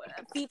ago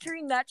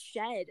featuring that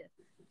shed.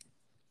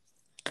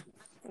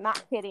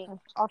 Not kidding.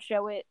 I'll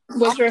show it.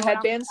 Was your I'll show it on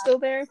headband the still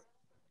there?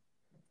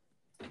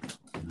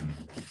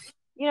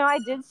 You know, I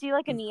did see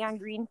like a neon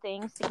green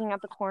thing sticking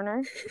out the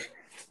corner,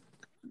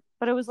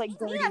 but it was like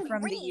dirty Neon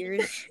from the green?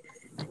 years.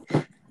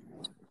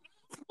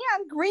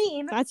 Neon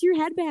green. That's your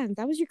headband.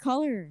 That was your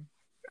color.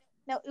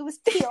 No, it was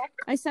teal.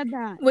 I said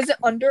that. Was it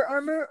Under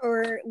Armour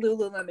or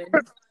Lululemon?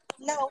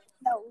 No,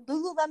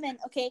 Lululemon.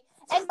 Okay,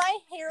 and my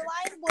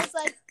hairline was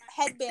like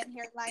headband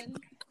hairline.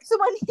 So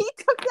when he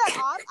took that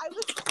off, I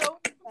was so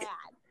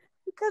mad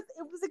because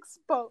it was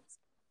exposed.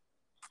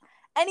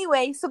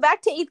 Anyway, so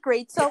back to 8th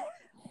grade. So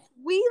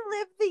we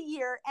lived the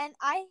year, and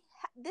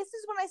this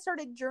is when I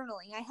started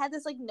journaling. I had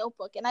this like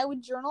notebook, and I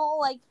would journal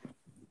like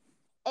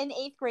in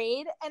 8th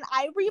grade, and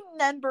I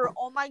remember,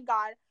 oh my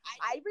god,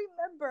 I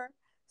remember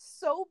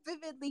so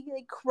vividly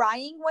like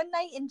crying one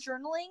night and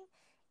journaling,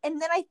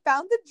 and then I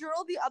found the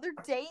journal the other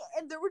day,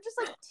 and there were just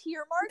like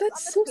tear marks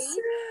That's on so the page.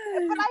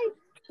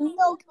 sad.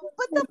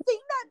 But the thing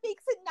that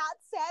makes it not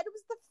sad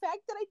was the fact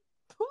that I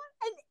put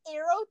an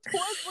arrow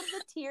towards one of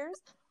the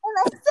tears, and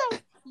I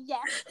said,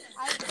 "Yes,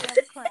 I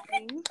am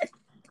crying."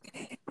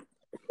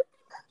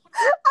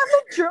 On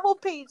the journal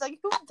page, like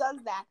who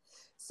does that?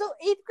 So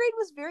 8th grade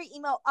was very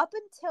emo up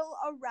until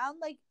around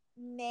like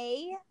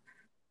May.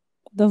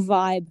 The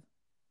vibe.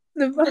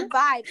 The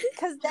vibe,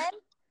 because then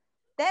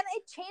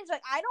it changed.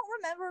 Like I don't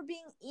remember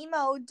being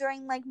emo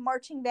during like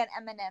marching band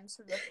M&Ms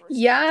for the first time.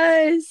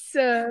 Yes.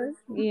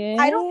 Yeah.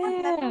 I don't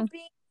remember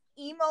being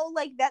emo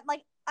like that.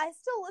 Like I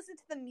still listen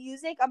to the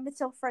music up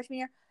until freshman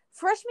year.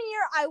 Freshman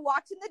year, I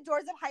walked in the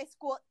doors of high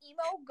school,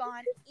 emo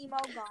gone,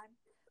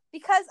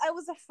 because I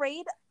was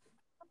afraid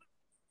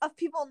of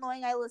people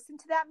knowing I listened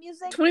to that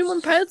music.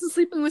 21 Pilots and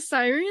Sleeping with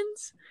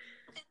Sirens.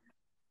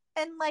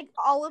 And like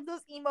all of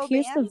those emo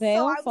Pierce bands. the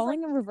Veil, so I was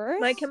Falling like, in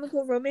Reverse. My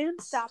Chemical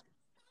Romance. Stop,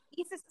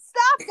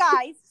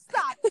 guys,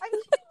 stop! I'm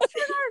getting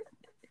triggered.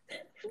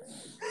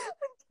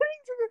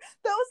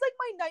 That was like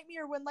my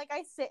nightmare when like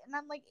I sit and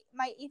I'm like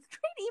my 8th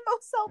grade emo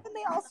self and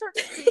they all start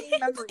screaming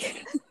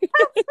memories.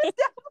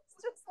 That was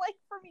just like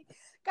for me,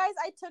 guys.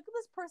 I took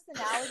this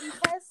personality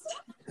test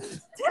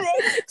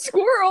today.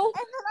 Squirrel.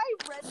 And then I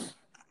read.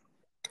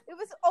 It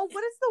was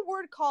what is the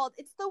word called?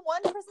 It's the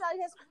one personality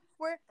test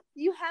where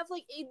you have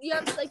like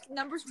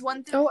numbers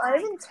 1 through 9. I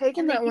haven't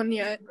taken that one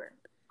yet.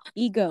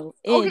 Ego.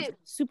 Okay.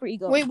 Super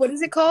ego. Wait, what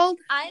is it called?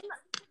 I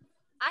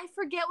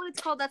forget what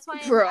it's called. That's why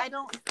I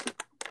don't.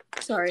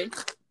 Sorry.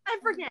 I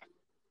forget.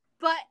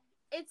 But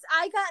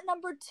I got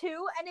number 2,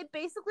 and it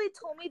basically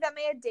told me that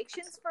my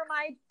addictions for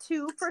my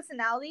 2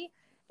 personality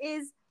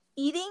is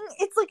eating.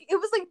 It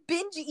was like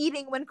binge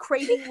eating when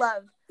craving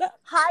love,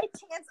 high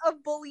chance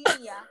of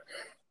bulimia,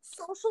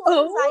 social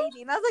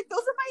anxiety, and I was like,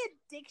 those are my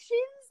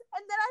addictions.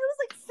 And then I was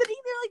like sitting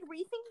there like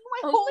rethinking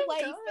my whole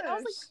life, and I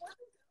was like,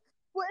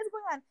 what is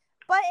going on?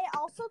 But it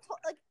also told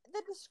like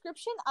the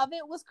description of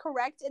it was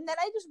correct, and then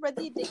I just read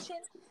the addiction,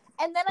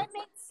 and then I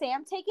made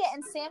Sam take it,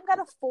 and Sam got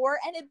a 4,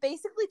 and it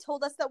basically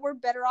told us that we're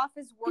better off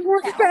as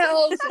work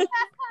pals.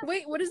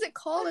 Wait, what is it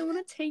called? I want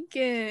to take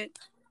it.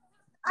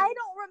 I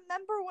don't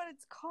remember what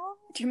it's called.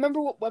 Do you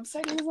remember what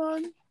website it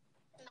was on?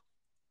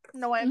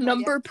 No, I have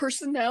Number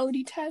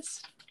personality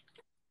test.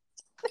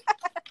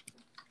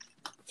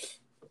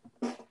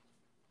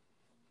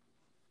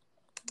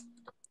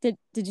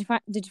 Did you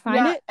find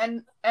it?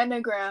 And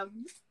Enneagram.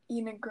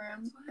 I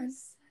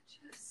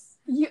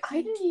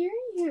didn't hear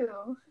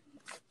you.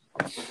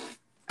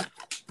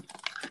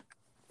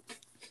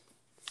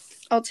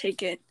 I'll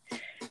take it.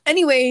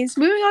 Anyways,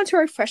 moving on to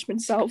our freshman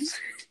selves.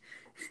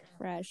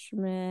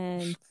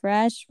 Freshman.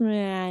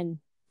 Freshman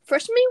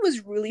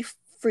was really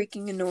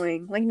freaking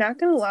annoying. Like, not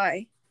gonna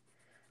lie.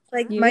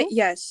 Like, you?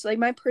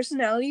 my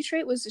personality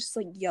trait was just,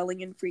 like,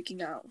 yelling and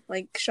freaking out.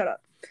 Like, shut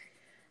up.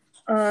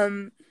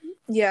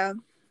 Yeah.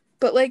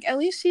 But, like, at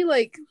least he,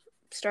 like,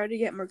 started to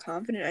get more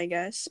confident, I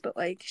guess. But,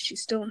 like,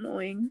 she's still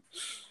annoying.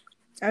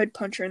 I would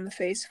punch her in the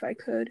face if I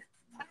could.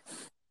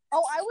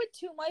 Oh, I would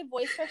too. My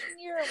voice freshman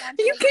year.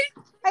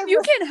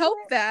 You can't help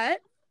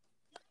that.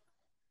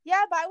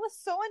 Yeah, but I was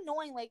so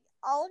annoying. Like,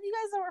 all of you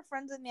guys that were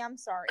friends with me, I'm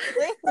sorry.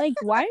 Like,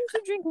 why didn't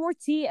you drink more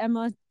tea,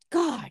 Emma?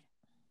 God.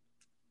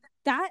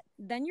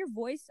 Then your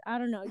voice, I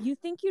don't know. You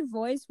think your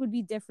voice would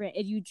be different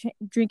if you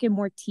drinking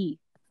more tea.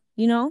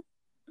 You know?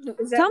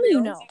 Tell me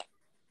you know.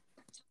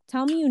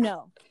 Tell me you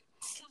know.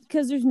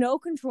 Because there's no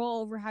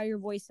control over how your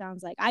voice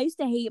sounds like. I used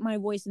to hate my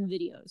voice in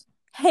videos.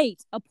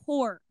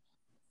 Abhor.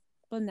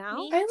 But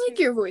now, I like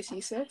your voice,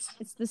 E6.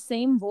 It's the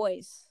same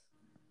voice.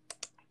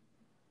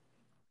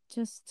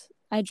 Just,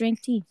 I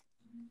drank tea.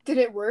 Did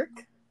it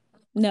work?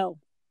 No.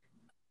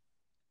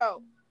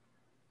 Oh.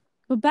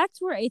 But back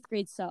to our 8th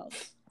grade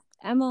selves.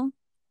 Emma,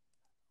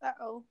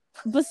 Uh-oh.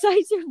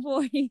 Besides your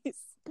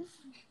voice.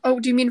 Oh,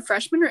 do you mean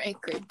freshman or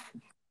 8th grade?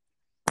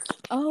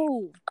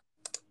 Oh.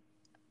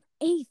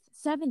 8th,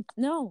 7th,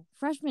 no,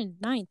 freshman,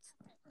 9th.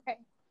 Okay.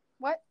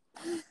 What?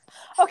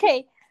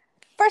 Okay.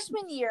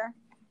 Freshman year.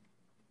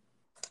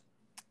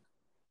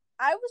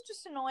 I was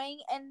just annoying,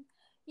 and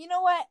you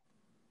know what?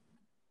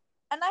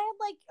 And I had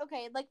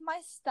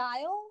my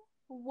style.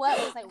 What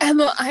was I wearing?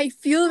 Emma, I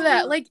feel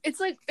that. Like it's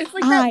like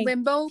that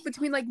limbo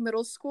between like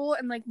middle school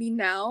and like me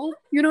now.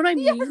 You know what I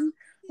mean? Yes.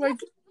 Like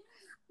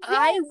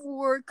I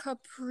wore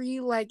capri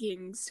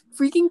leggings.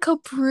 Freaking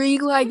capri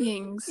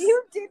leggings.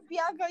 You did,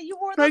 Bianca. You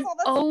wore those Like, all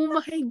the time. oh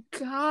my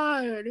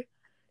god.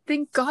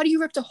 Thank God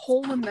you ripped a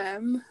hole in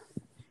them.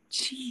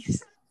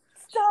 Jeez.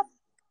 Stop.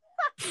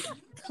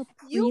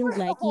 You ripped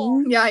the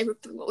hole. Yeah, I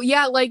ripped the hole.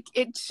 Yeah, like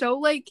it show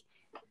like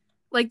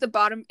the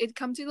bottom. It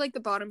comes to like the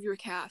bottom of your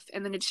calf,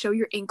 and then it show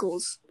your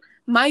ankles.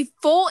 My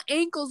full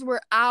ankles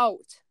were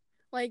out,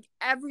 like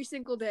every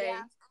single day.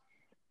 Yeah.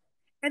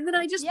 And then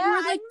I just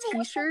wore like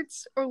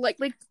t-shirts or like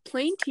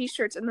plain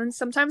t-shirts, and then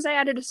sometimes I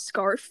added a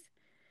scarf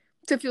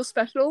to feel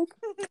special.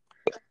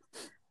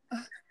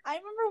 I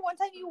remember one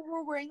time you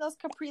were wearing those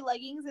capri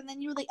leggings, and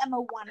then you were like, "Emma,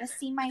 want to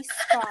see my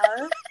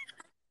scarf?"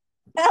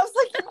 And I was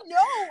like, "No."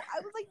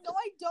 I was like, "No,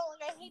 I don't.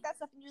 Like, I hate that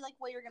stuff." And you're like,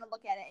 "Well, you're gonna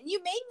look at it," and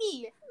you made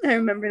me. I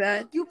remember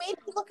that. You made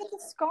me look at the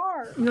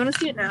scarf. You want to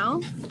see it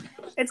now?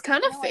 It's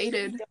kind of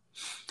faded.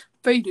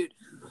 Faded.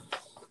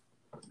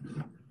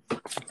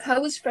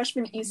 How was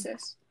freshman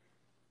ESIS?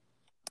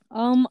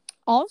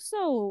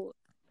 Also,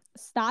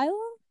 style.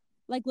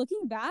 Like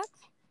looking back,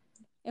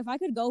 if I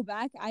could go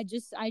back, I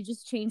just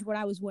changed what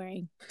I was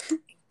wearing.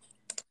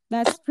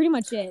 That's pretty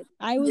much it.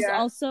 I was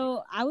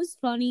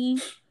funny.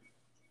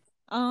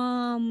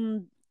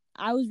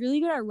 I was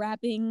really good at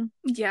rapping.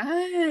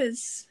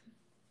 Yes.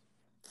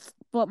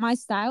 But my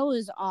style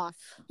is off.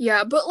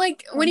 Yeah, but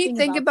like when you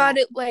think about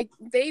it, like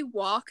they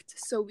walked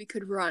so we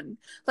could run.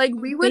 Like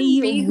we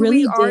wouldn't be who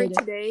we are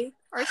today.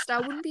 Our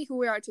style wouldn't be who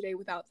we are today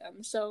without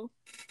them. So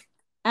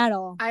at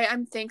all.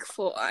 I'm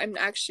thankful. I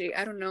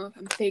don't know if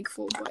I'm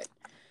thankful, but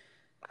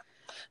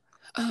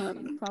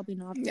probably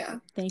not. Yeah.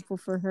 Thankful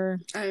for her.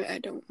 I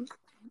don't.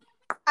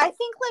 I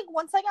think like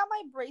once I got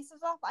my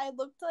braces off, I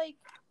looked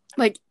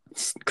like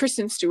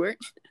Kristen Stewart.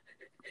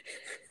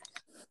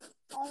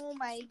 Oh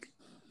my.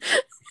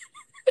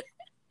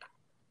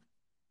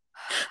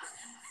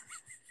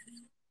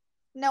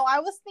 No, I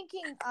was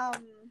thinking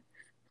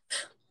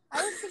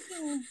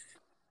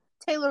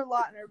Taylor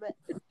Lautner, but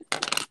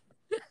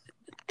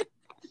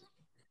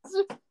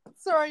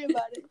sorry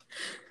about it.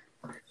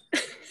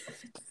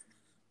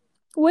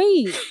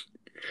 Wait.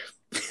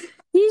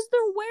 He's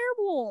the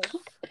werewolf.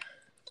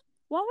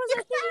 Why was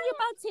I thinking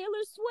about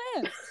Taylor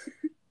Swift?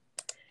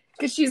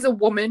 Because she's a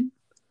woman.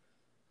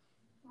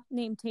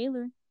 Named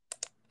Taylor.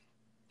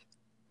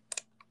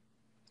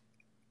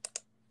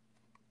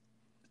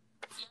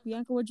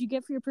 Bianca, what'd you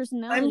get for your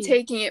personality? I'm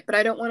taking it, but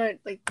I don't want to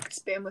like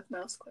spam with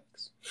mouse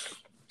clicks.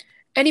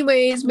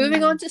 Anyways,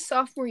 moving on to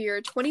sophomore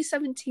year,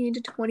 2017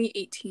 to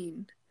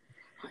 2018.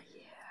 Oh,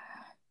 yeah.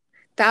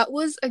 That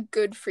was a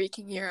good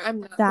freaking year.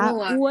 I'm not gonna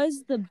lie. That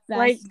was the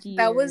best year.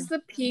 That was the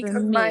peak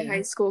of my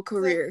high school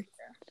career.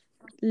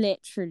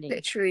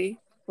 Literally.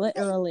 Like,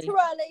 that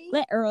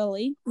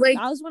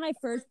was when I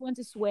first went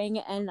to swing,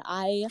 and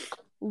I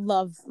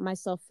love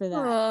myself for that.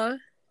 Aww.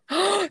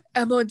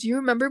 Emma, do you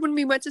remember when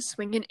we went to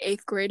swing in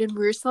 8th grade and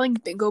we were selling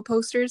bingo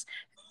posters?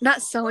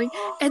 Not selling.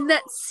 And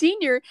that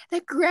senior,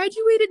 that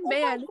graduated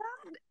man,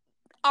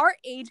 our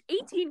age,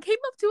 18, came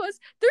up to us,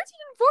 13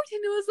 and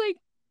 14, and was like,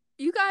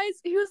 you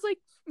guys, he was like,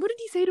 what did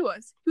he say to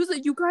us? He was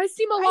like, you guys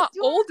seem a lot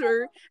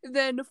older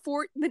than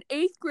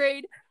 8th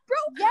grade. Bro,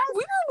 yes. I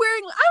was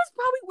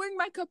probably wearing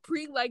my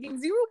capri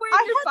leggings. You were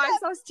wearing your 5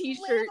 Sauce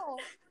t-shirt.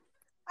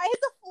 I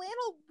had the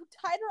flannel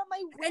tied around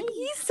my waist. And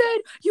he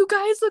said, you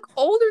guys look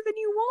older than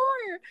you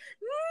are.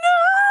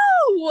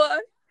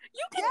 No!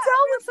 You can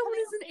tell when someone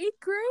is in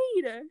 8th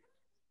grade.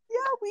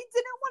 Yeah, we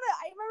didn't want to.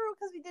 I remember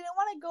because we didn't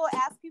want to go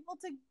ask people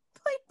to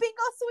play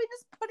bingo, so we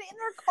just put it in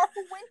our car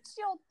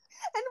windshield.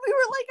 And we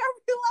were like, are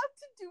we allowed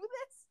to do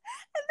this?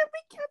 And then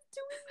we kept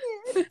doing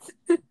it.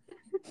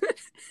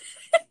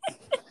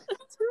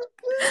 Too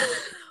good.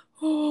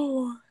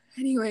 Oh,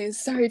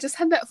 anyways, sorry, just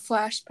had that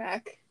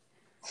flashback.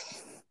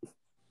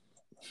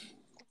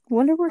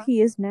 Wonder where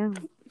he is now.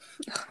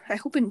 I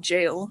hope in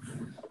jail.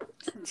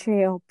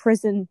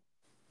 Prison.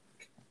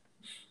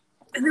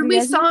 And then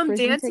we saw him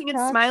dancing and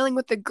smiling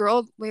with the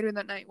girl later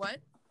that night.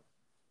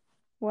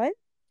 What?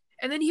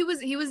 And then he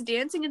was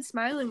dancing and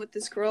smiling with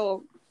this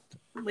girl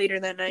later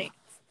that night.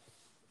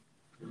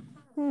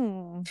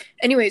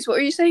 Anyways, what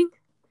were you saying?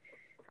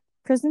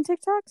 Prison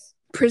TikToks?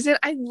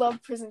 I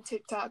love prison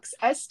TikToks.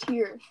 S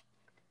tier.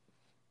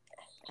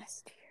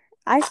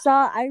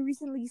 I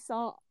recently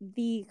saw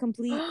the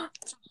complete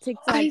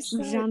TikTok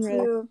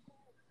genre.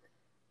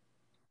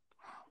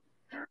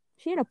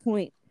 She had a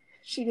point.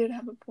 She did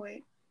have a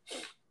point.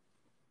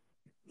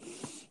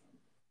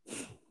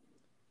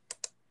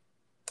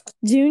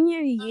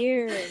 Junior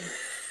year.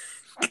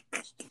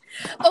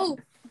 Oh,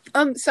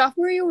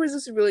 Sophomore year was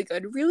just really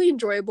good, really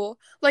enjoyable.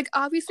 Like,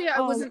 obviously,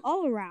 I wasn't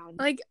all around.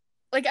 like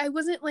I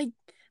wasn't like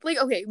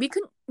okay, we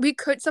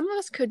could some of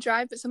us could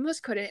drive, but some of us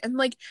couldn't, and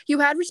like you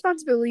had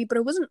responsibility, but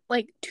it wasn't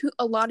like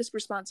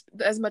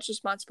as much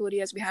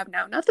responsibility as we have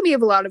now. Not that we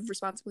have a lot of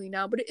responsibility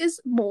now, but it is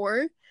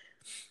more.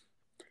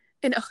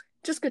 And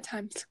just good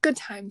times, good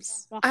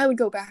times. I would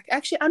go back.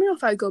 Actually, I don't know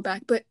if I would go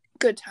back, but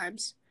good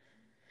times.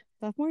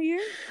 Sophomore year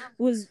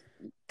was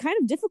kind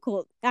of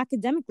difficult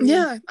academically.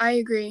 Yeah, I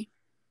agree.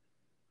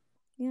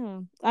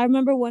 Yeah, I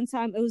remember one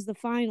time it was the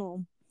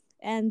final,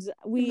 and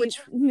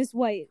Miss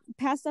White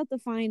passed out the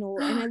final,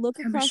 and I look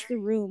across the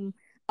room,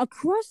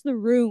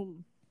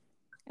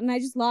 and I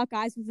just lock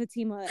eyes with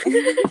Fatima, and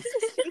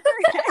shake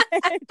her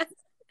head.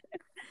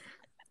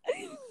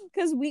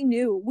 Because we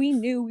knew we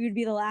would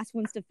be the last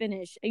ones to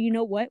finish, and you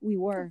know what? We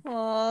were.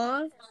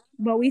 Aww.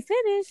 But we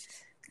finished.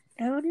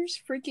 Honors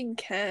freaking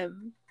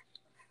chem.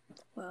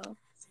 Wow.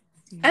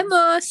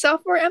 Emma,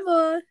 sophomore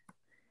Emma.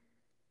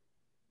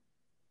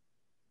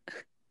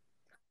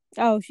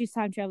 Oh, she's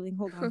time traveling.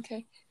 Hold on.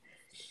 Okay.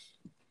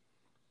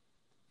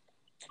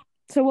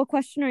 So what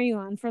question are you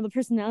on for the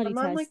personality test?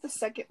 I'm on like the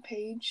second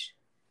page.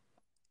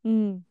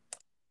 Oh.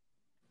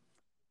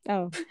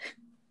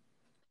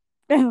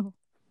 Oh.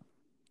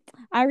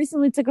 I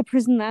recently took a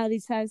personality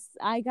test.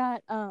 I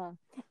got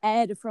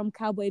Ed from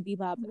Cowboy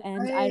Bebop,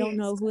 and I don't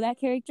know who that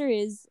character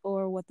is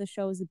or what the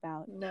show is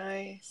about.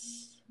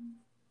 Nice.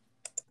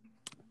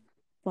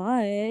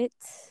 But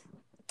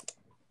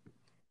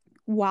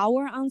while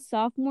we're on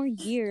sophomore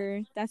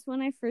year, that's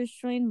when I first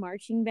joined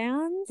marching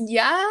bands.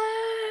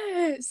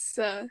 Yes.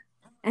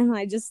 And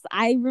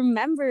I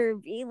remember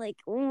being like,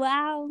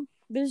 wow,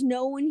 there's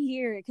no one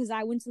here, because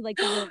I went to like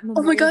the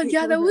oh my god,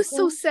 yeah, that was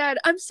so sad.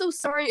 I'm so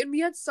sorry. And we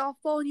had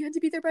softball and you had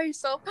to be there by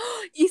yourself.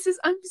 Isis,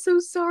 I'm so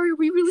sorry.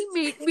 We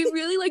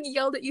really like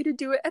yelled at you to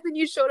do it, and then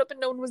you showed up and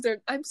no one was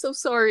there. I'm so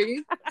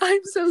sorry.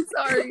 I'm so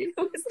sorry.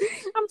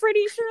 I'm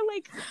pretty sure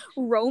like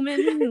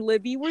Roman and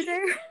Libby were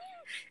there.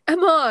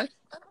 Emma.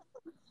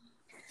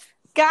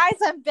 Guys,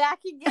 I'm back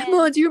again.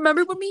 Emma, do you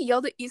remember when we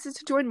yelled at Isis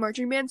to join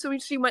marching band? So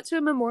she went to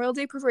a Memorial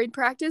Day parade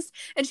practice,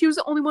 and she was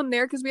the only one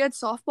there because we had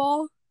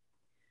softball.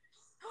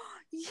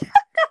 Yeah.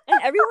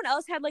 And everyone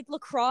else had like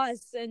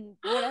lacrosse and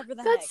whatever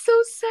the heck. That's so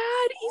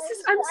sad,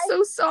 Isis. I'm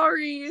so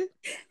sorry.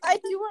 I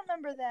do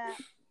remember that.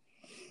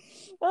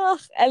 Ugh.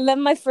 And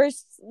then my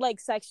first like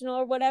sectional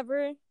or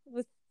whatever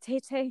with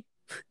Tay,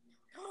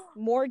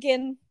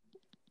 Morgan,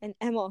 and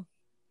Emma.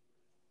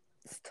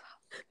 Stop.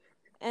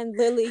 And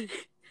Lily.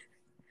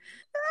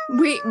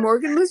 Wait,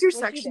 Morgan was your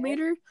section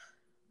leader?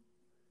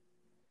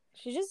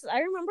 I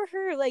remember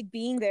her like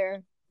being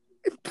there.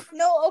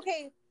 No,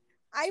 okay.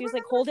 She was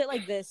like, hold it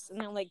like this.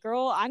 And I'm like,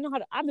 girl,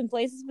 I've been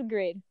playing since 5th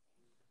grade.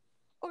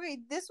 Okay,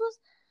 that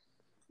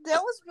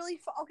was really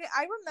fun. Okay,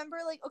 I remember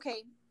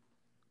okay,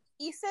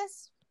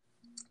 Isis,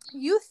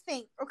 you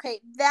think,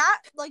 okay,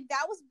 that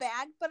was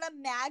bad, but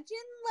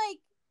imagine like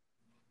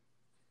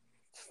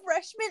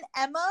freshman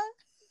Emma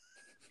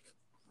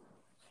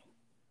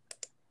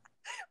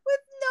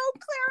with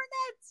no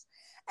clarinets.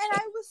 And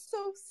I was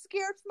so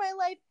scared for my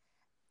life.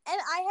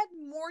 And I had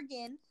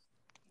Morgan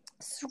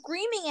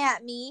screaming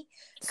at me.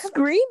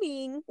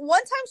 Screaming?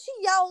 One time she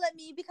yelled at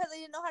me because I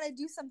didn't know how to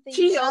do something.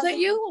 She yelled at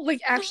you?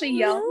 Like, actually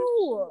yelled?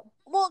 No.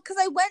 Well, because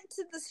I went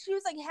to she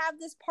was like, have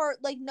this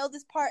part, like, know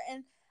this part,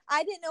 and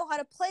I didn't know how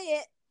to play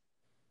it,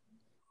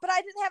 but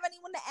I didn't have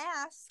anyone to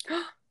ask.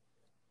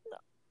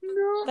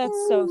 No.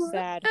 That's so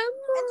sad. Emma.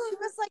 And she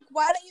was like,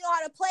 why don't you know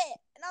how to play it?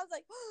 And I was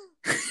like,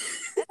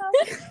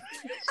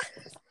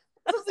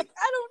 I was like,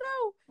 I don't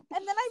know.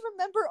 And then I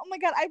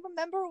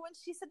remember when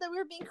she said that we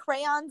were being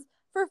crayons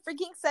for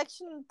freaking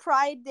section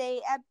pride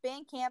day at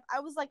band camp. I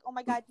was like, oh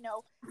my god,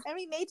 no. And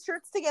we made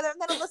shirts together, and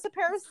then Alyssa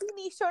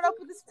Parasini showed up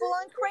with this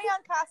full-on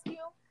crayon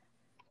costume.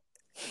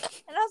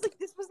 And I was like,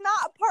 this was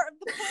not a part of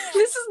the plan.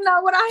 This is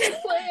not what I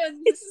had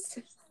planned.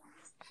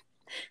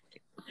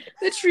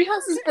 The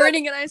treehouse is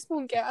burning and I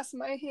spilled gas in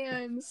my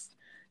hands.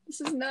 This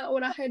is not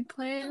what I had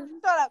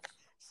planned. Shut up.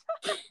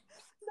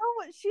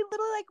 No, she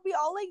literally, like, we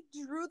all, like,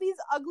 drew these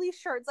ugly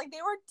shirts. Like,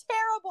 they were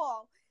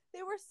terrible.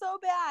 They were so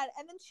bad.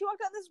 And then she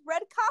walked out in this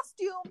red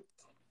costume.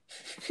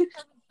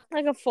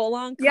 Like a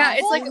full-on costume. Yeah,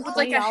 it's like with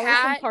like a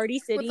hat. From Party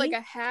City. With like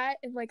a hat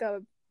and like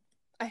a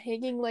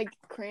hanging like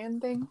crayon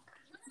thing.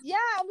 Yeah,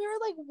 and we were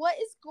like, what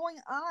is going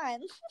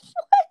on?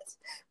 What?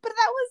 But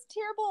that was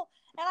terrible.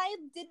 And I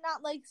did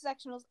not like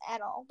sectionals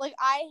at all. Like,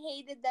 I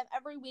hated them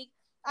every week.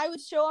 I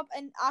would show up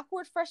and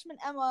awkward freshman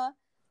Emma.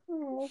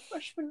 Oh,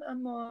 freshman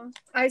Emma.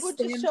 Would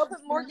just show up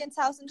at Morgan's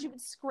house and she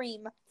would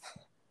scream.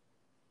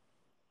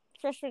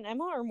 Freshman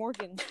Emma or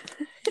Morgan?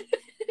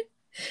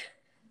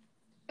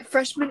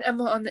 Freshman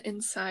Emma on the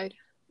inside.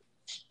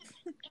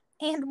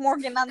 And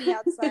Morgan on the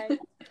outside.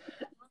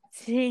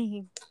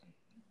 Dang.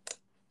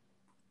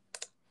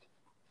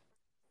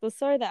 So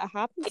sorry that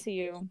happened to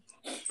you.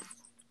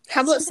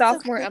 How about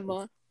sophomore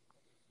Emma?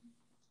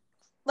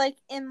 Like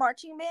in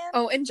marching band?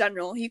 Oh, in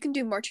general. You can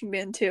do marching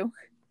band too.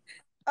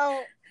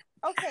 Oh,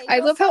 Okay. I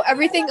so love how sophomore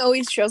everything year-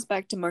 always trails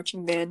back to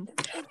marching band.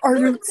 Our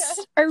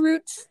roots. Our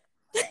roots.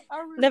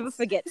 our roots. Never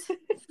forget.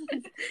 Sophomore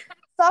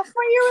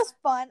year was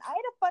fun. I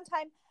had a fun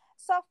time.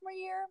 Sophomore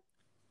year,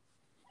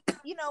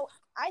 you know,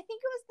 I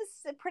think it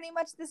was pretty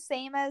much the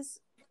same as,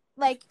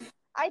 like,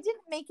 I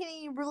didn't make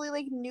any really,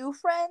 like, new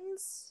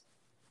friends,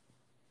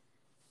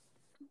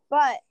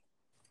 but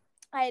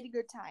I had a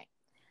good time.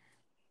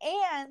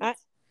 And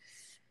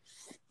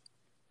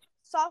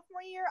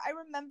sophomore year, I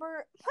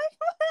remember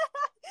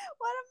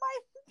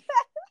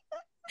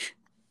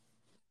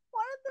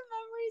one of the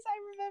memories I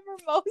remember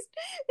most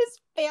is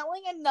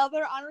failing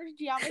another honors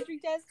geometry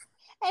test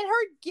and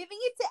her giving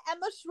it to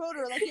Emma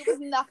Schroeder like it was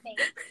nothing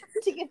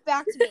to get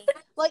back to me.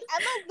 Like,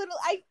 Emma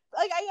literally,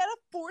 I got a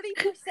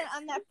 40%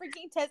 on that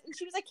freaking test, and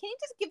she was like, "Can you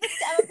just give this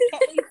to Emma?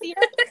 Can't we see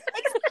her?"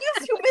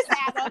 Excuse you, Miss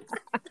Adams.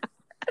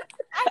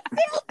 I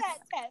failed that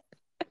test.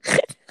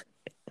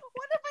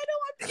 What if I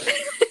don't want people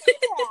to see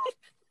that?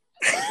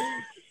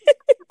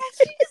 And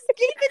she just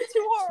gave it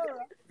to her.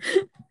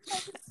 I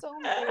was so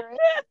embarrassed.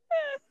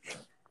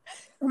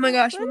 Oh my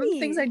gosh, one of the Funny.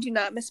 things I do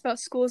not miss about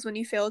school is when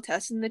you fail a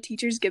test and the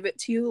teachers give it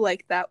to you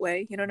like that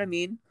way. You know what I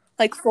mean?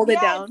 Like folded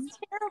down. It's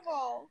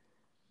terrible.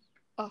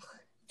 Ugh.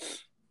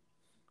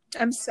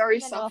 I'm sorry,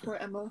 And then, sophomore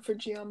Emma, for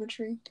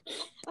geometry.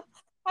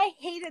 I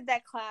hated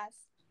that class.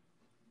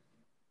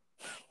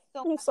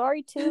 I'm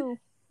sorry too.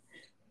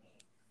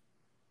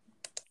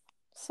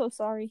 So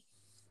sorry.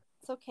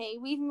 It's okay.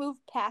 We've moved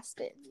past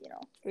it, you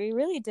know. We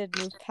really did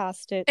move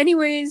past it.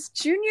 Anyways,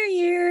 junior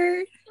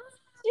year.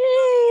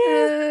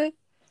 Yeah.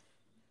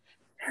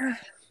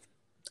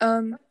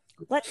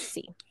 Let's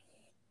see.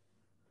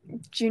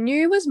 Junior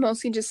year was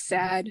mostly just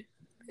sad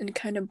and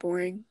kind of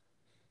boring.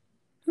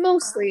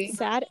 Mostly.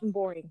 Sad and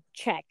boring.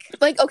 Check.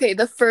 Like,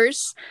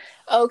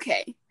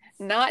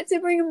 not to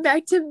bring him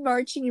back to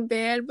marching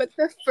band, but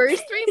the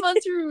first 3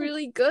 months were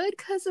really good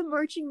because of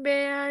marching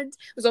band.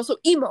 It was also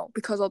emo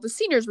because all the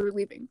seniors were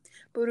leaving.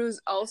 But it was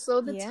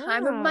also the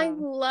time of my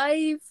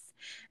life.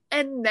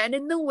 And then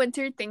in the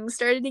winter, things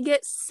started to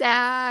get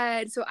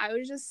sad. So I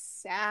was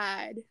just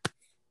sad.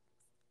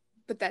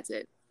 But that's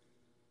it.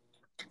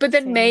 But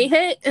then May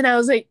hit, and I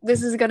was like,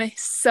 this is gonna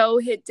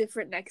hit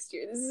different next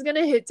year. This is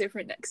gonna hit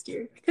different next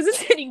year. Because it's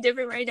hitting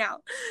different right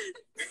now.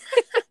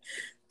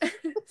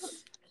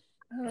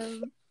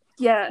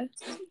 Yeah,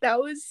 that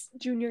was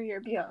junior year,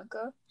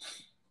 Bianca.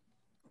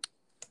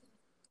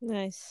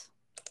 Nice.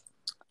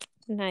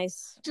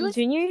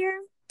 Junior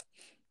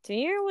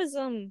year was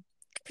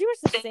pretty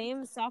much the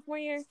same as sophomore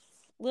year.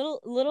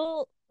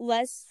 Little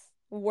less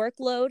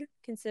workload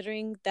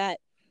considering that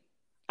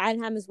I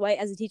didn't have Miss White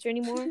as a teacher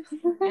anymore,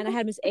 and I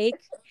had Miss Ake,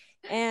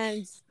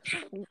 and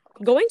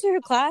going to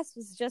her class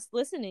was just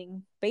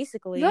listening,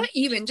 basically. Not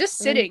even, just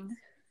sitting.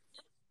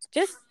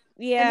 And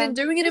then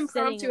doing it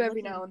impromptu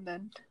every now and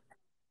then,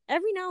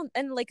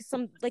 like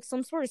some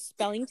sort of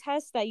spelling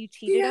test that you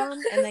cheated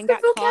on and then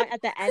got caught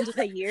at the end of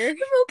the year. The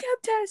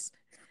vocab test.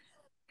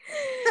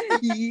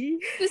 The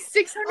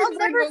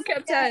 600 word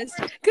vocab test.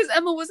 Because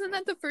Emma, wasn't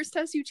that the first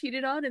test you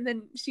cheated on, and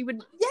then she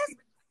would? Yes.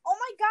 Oh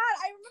my god,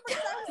 I remember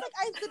because I was like,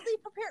 I literally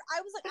prepared.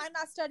 I was like, I'm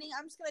not studying.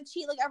 I'm just gonna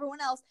cheat like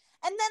everyone else.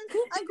 And then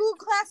on Google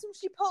Classroom,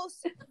 she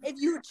posts, "If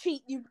you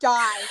cheat, you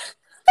die."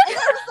 And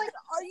I was like,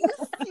 are you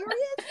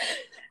serious?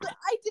 But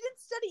I didn't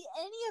study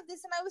any of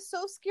this, and I was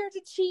so scared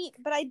to cheat.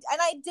 But I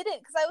didn't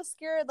because I was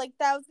scared like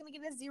that I was gonna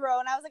get a 0,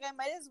 and I was like, I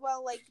might as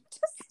well like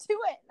just do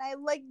it. And I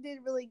like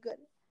did really good.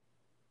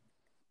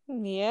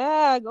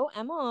 Yeah, go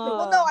Emma.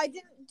 Well, no, I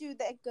didn't do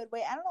that good.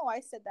 Wait, I don't know why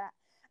I said that.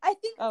 I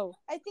think I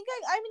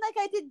mean, like,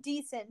 I did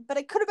decent, but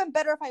it could have been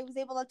better if I was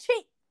able to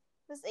cheat.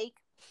 This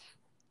ache.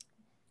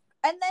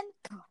 And then,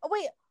 oh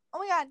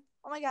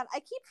my god, I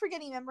keep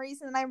forgetting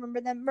memories, and then I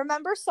remember them.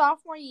 Remember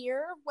sophomore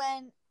year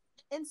when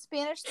in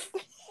Spanish,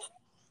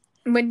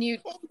 when you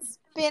in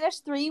Spanish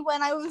 3,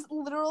 when I was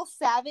literal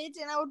savage,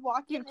 and I would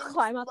walk in and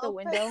climb out the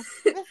window.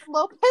 Miss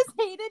Lopez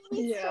hated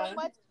me so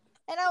much,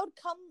 and I would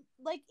come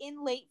like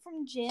in late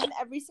from gym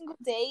every single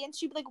day, and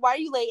she'd be like, "Why are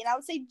you late?" And I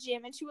would say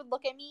gym, and she would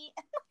look at me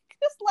and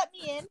just let me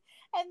in.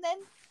 And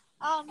then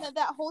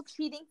that whole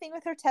cheating thing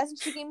with her test, and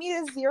she gave me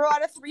a 0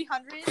 out of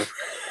 300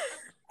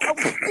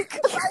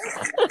 because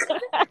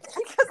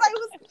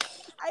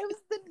I was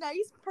the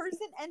nice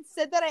person and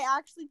said that I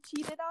actually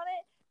cheated on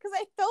it because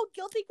I felt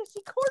guilty because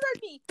she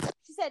cornered me.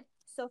 She said,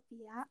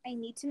 "Sophia, I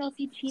need to know if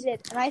you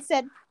cheated," and I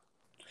said,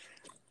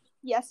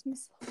 "Yes,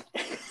 Miss."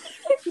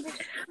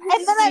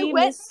 And then I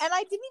went, and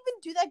I didn't even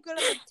do that good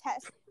on the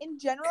test. In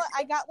general,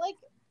 I got like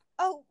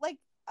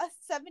a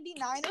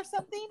 79 or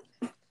something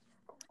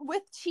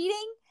with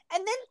cheating,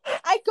 and then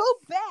I go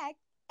back,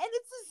 and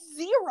it's a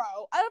 0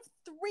 out of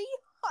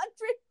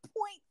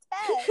 300-point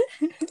test.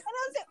 And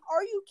I was like,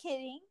 are you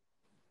kidding?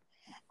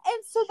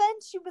 And so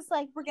then she was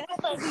like, we're going to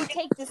have to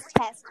retake this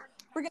test.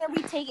 We're going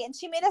to retake it. And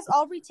she made us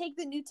all retake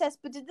the new test,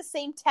 but did the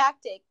same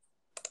tactic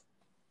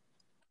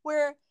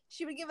where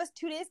she would give us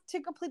 2 days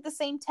to complete the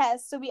same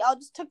test. So we all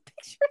just took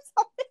pictures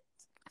of it.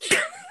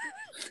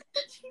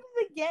 She was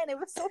like, again. It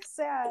was so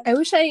sad. I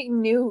wish I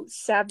knew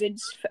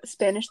Savage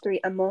Spanish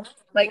 3 Emma.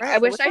 Like, Right, I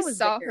wish I was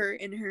saw there. her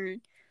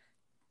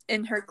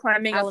in her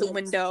climbing out the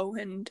Elements. window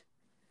and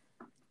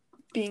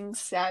being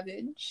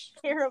savage.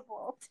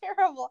 Terrible.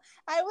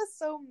 I was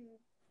so...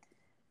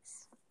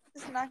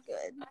 It's not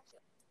good.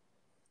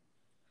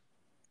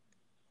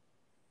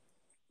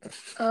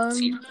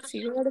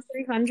 0 out of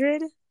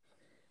 300.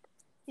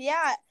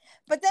 Yeah,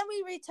 but then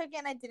we retook it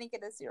and I didn't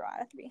get a 0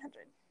 out of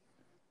 300.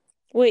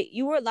 Wait,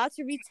 you were allowed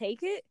to retake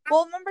it?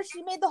 Well, remember,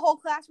 she made the whole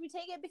class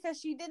retake it because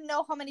she didn't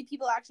know how many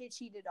people actually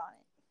cheated on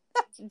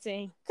it.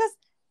 Dang. Because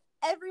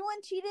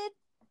everyone cheated,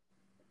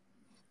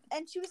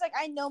 and she was like,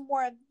 I know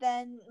more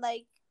than,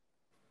 like,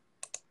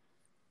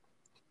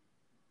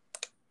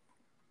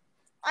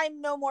 I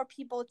know more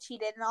people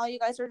cheated, and all you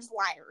guys are just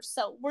liars.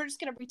 So we're just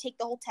gonna retake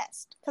the whole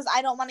test because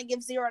I don't want to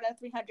give 0 out of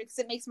 300 because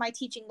it makes my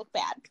teaching look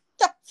bad.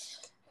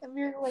 And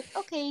we were like,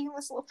 okay,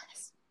 let's look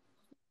this.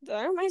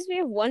 That reminds me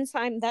of one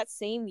time that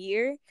same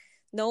year,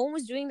 no one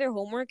was doing their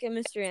homework in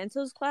Mr.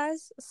 Anto's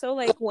class. So,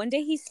 like, one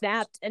day he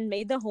snapped and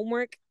made the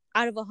homework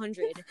out of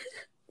 100.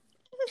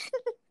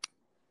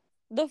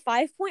 The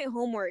 5-point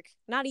homework,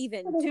 not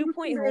even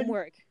 2-point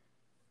homework,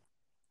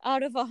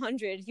 out of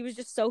 100. He was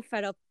just so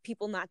fed up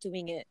people not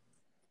doing it.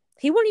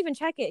 He wouldn't even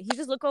check it. He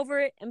just look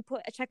over it and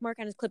put a check mark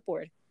on his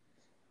clipboard.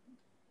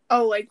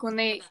 Oh, like when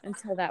they...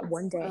 Until that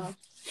one day.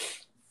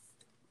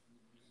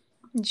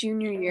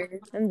 Junior year.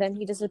 And then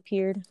he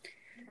disappeared.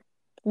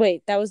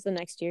 Wait, that was the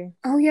next year.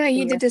 Oh, yeah, he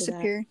year did after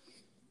disappear.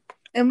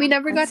 And we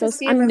never got to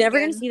see him I'm never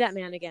again. going to see that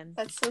man again.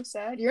 That's so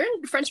sad. You're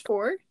in French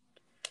 4?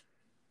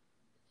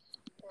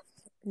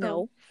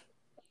 No.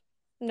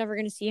 I'm never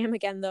going to see him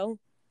again, though.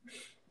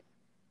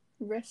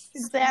 Rest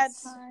in Sad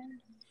peace.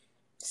 time.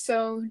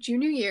 So,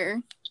 junior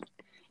year,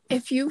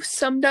 if you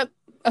summed up...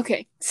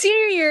 Okay,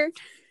 senior year.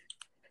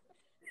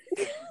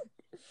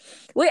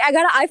 Wait, I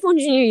got an iPhone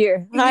junior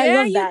year.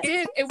 I love that. You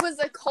did. It was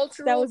a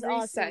cultural That was reset.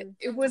 awesome.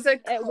 It was a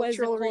It was a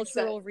cultural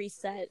cultural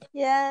reset. reset.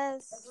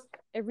 Yes.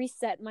 It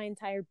reset my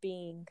entire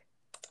being.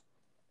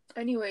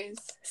 Anyways,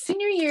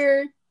 senior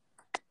year.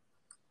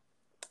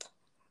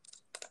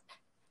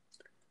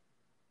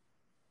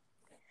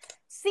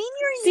 Senior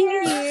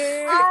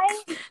year.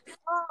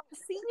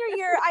 Senior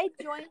year, I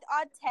joined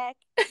Odd Tech,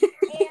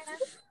 and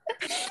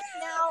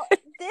now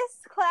this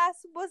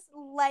class was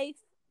life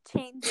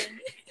changing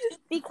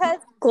because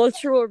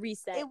Cultural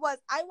reset. it was.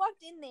 I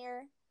walked in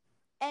there,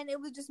 and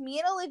it was just me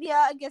and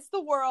Olivia against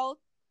the world,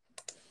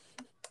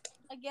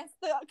 against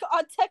the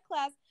Odd Tech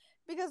class,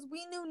 because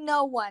we knew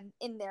no one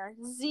in there,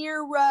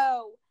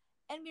 0.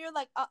 And we were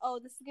like,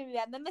 this is gonna be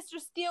bad. And then Mr.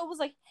 Steele was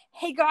like,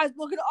 hey guys,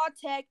 welcome to Odd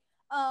Tech.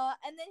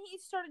 And then he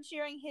started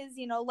sharing his,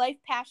 life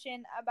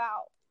passion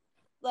about,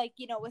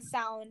 with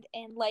sound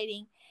and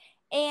lighting.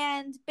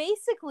 And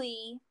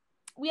basically,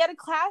 we had a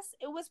class,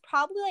 it was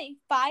probably like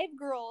 5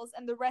 girls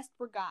and the rest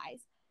were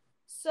guys.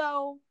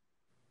 So,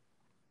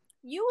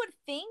 you would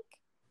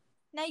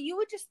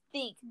just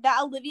think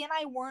that Olivia and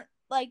I weren't,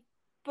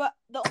 but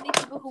the only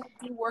people who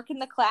would do work in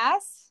the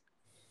class.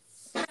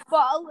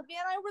 But Olivia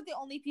and I were the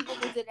only people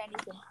who did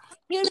anything.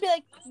 He would be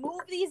like,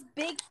 move these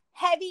big,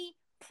 heavy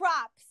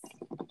props.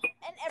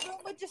 And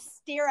everyone would just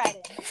stare at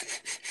him.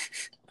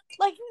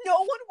 Like, no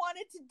one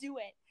wanted to do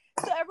it.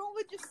 So everyone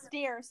would just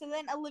stare. So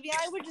then Olivia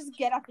and I would just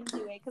get up and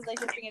do it. Because,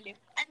 that's what we're going to do.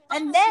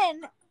 And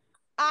then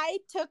I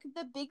took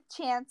the big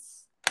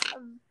chance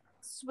of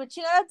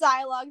switching out of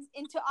dialogues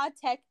into Odd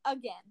Tech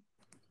again.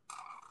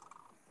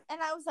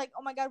 And I was like,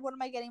 oh my god, what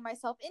am I getting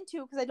myself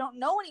into? Because I don't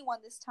know anyone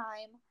this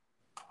time.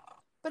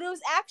 But it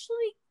was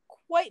actually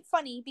quite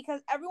funny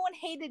because everyone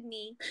hated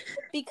me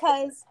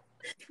because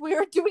we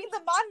were doing the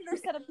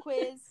monitor setup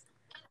quiz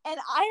and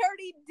I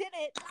already did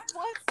it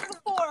once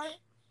before.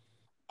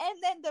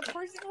 And then the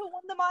person who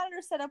won the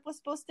monitor setup was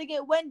supposed to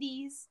get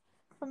Wendy's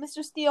from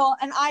Mr. Steele,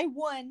 and I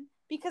won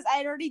because I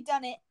had already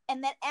done it.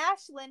 And then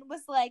Ashlyn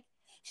was like,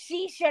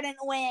 she shouldn't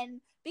win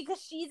because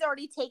she's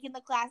already taken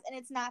the class and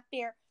it's not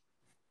fair.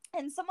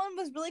 And someone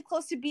was really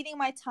close to beating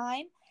my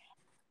time.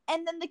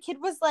 And then the kid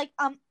was like,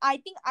 I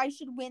think I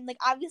should win. Like,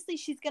 obviously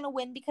she's going to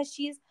win because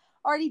she's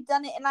already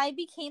done it. And I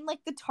became, like,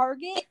 the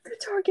target.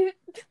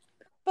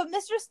 But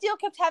Mr. Steele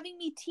kept having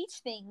me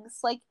teach things.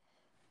 Like,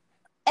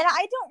 and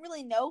I don't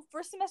really know.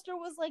 First semester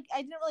was, like,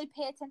 I didn't really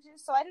pay attention.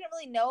 So I didn't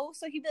really know.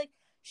 So he'd be like,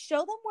 show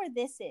them where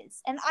this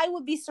is. And I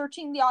would be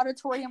searching the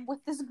auditorium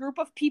with this group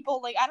of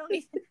people. Like, I don't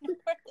even know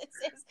where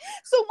this is.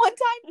 So one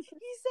time he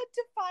said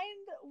to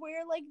find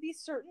where, like, these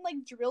certain,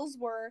 like, drills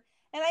were.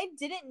 And I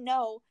didn't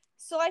know.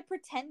 So I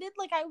pretended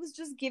like I was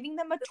just giving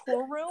them a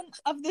tour room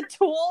of the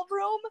tool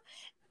room.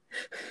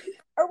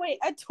 Or wait,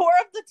 a tour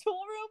of the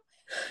tool room.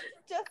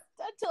 Just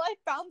until I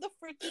found the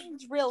freaking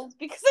drills.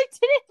 Because I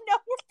didn't know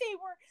where they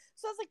were.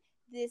 So I was like,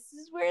 this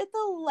is where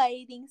the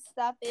lighting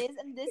stuff is.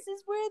 And this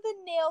is where the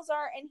nails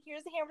are. And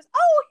here's the hammers.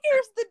 Oh,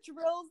 here's the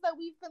drills that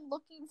we've been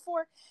looking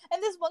for.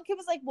 And this one kid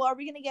was like, well, are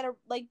we going to get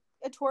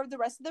a tour of the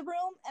rest of the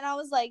room? And I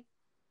was like,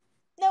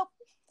 nope.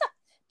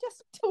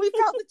 Just until we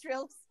found the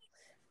drills.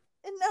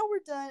 And now we're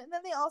done. And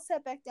then they all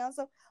sat back down.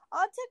 So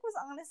Odd Tech was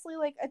honestly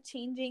like a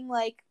changing,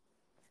 like,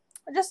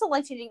 just a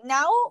life changing.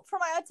 Now for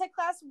my Odd Tech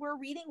class, we're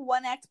reading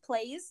one act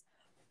plays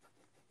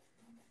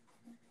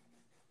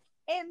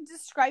and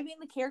describing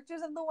the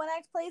characters of the one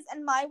act plays.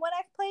 And my one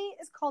act play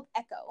is called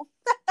Echo.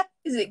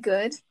 Is it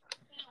good?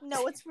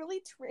 No, it's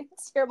really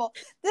terrible.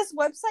 This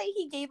website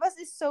he gave us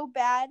is so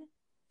bad.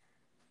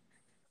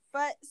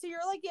 But so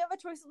you're like, you have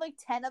a choice of like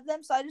 10 of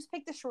them. So I just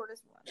picked the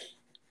shortest one.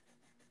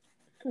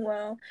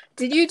 Wow.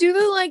 Did you do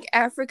the like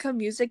Africa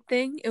music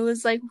thing? It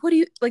was like, what do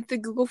you like the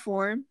Google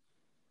form?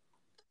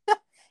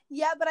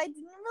 Yeah, but I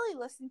didn't really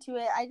listen to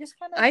it. I just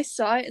kind of. I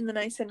saw it and then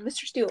I said,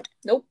 Mr. Steele,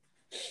 nope.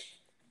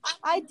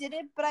 I did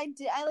it, but I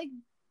like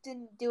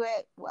didn't do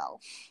it well.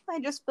 I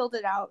just filled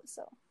it out,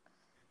 so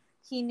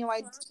he knew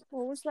I.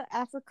 What was the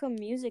Africa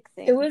music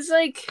thing? It was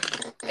like,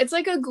 it's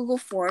like a Google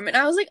form, and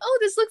I was like, oh,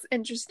 this looks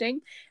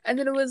interesting. And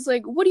then it was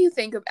like, what do you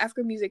think of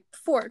Africa music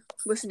before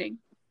listening?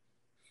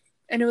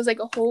 And it was like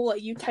a whole,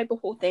 like, you type a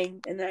whole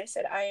thing, and then I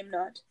said, I am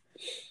not.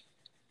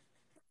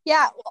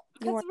 Yeah,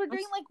 because we're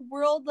doing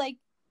like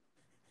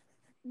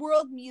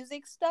world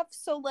music stuff.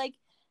 So like,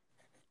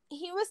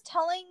 he was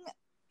telling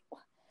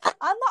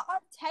on the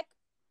Art Tech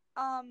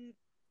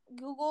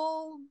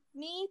Google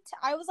Meet,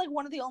 I was like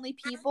one of the only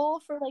people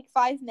for like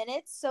 5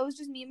 minutes. So it was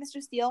just me and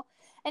Mr. Steele.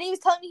 And he was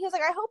telling me, he was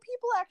like, I hope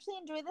people actually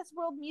enjoy this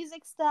world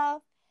music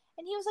stuff.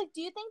 And he was like,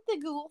 do you think the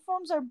Google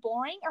Forms are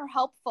boring or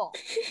helpful?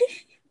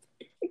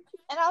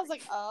 And I was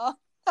like, I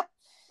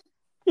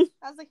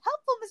was like,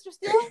 helpful, Mr.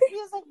 Steele? He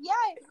was like,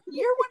 yeah,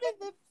 you're one of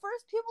the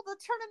first people to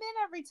turn them in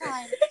every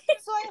time.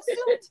 So I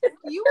assumed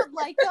you would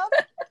like them.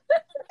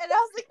 And I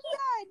was like,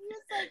 yeah. And he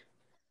was like,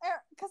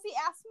 because he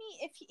asked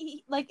me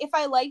if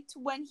I liked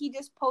when he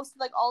just posted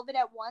like all of it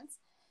at once.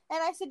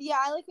 And I said, yeah,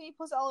 I like when he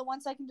posts it all at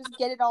once so I can just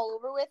get it all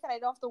over with and I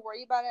don't have to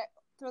worry about it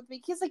throughout the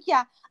week. He's like,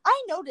 yeah,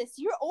 I noticed.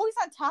 You're always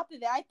on top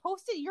of it. I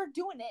posted, you're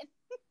doing it.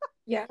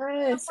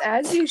 Yes,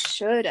 as you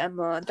should,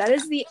 Emma. That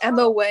is the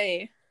Emma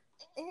way.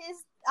 It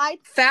is.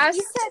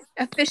 Fast,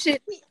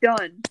 efficient,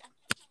 done.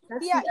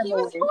 That's yeah, he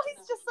was always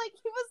just like,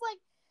 he was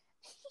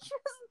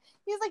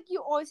like,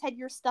 you always had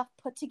your stuff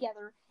put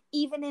together,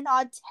 even in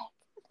Odd Tech.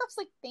 I was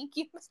like, thank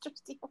you, Mr.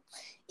 Steele.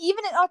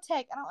 Even in Odd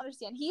Tech, I don't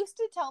understand. He used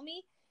to tell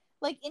me,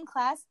 like, in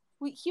class,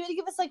 he would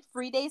give us, like,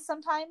 free days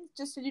sometimes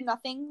just to do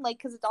nothing, like,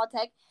 because it's Odd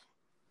Tech.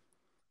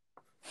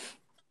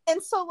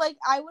 And so, like,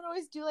 I would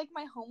always do, like,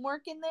 my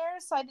homework in there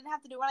so I didn't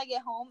have to do it when I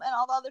get home, and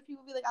all the other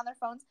people would be, like, on their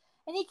phones.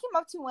 And he came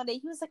up to me one day,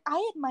 he was like,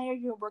 I admire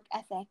your work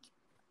ethic.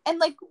 And,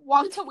 like,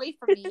 walked away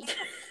from me.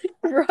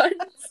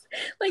 Runs.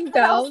 Like,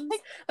 bounds.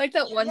 Like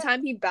that one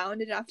time he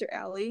bounded after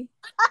Allie.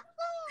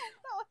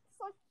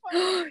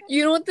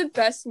 You know what the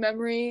best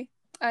memory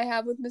I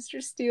have with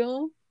Mr.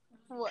 Steele?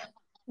 What?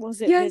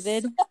 Was it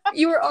vivid?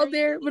 You were all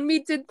there when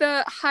we did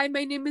the hi,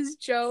 my name is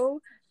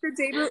Joe,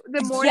 the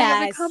morning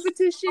of the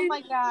competition. Oh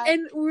my god.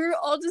 And we were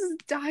all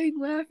just dying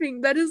laughing.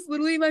 That is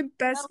literally my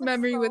best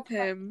memory with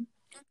him.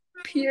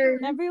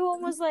 Period.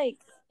 Everyone was like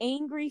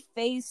angry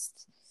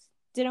faced,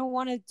 didn't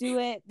want to do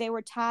it. They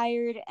were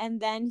tired,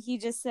 and then he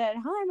just said,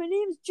 "Hi, my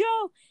name's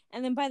Joe."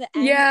 And then by the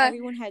end,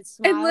 everyone had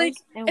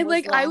smiles and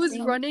was I was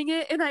running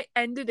it, and I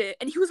ended it,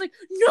 and he was like,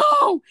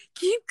 "No,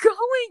 keep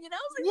going." And I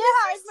was like,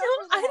 "Yeah,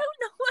 I don't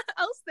know what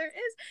else there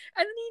is."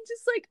 And then he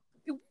just like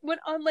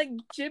went on like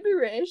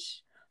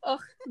gibberish. Oh,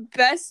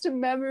 best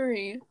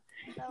memory.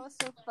 That was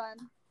so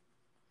fun.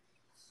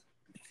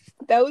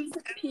 That was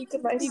the peak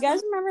of my. You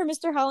guys remember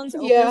Mr. Holland's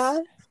opus? Yeah.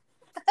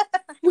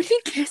 When he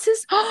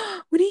kisses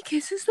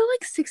the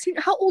like 16.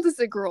 How old is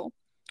the girl?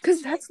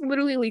 Because that's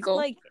literally illegal.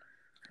 Like,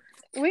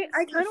 wait,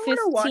 I kind of want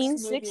to watch the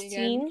movie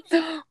 16.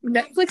 Again.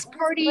 Netflix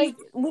party. Like,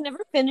 we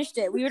never finished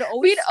it. We'd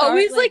always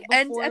like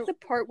end at the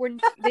part when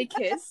they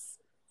kiss.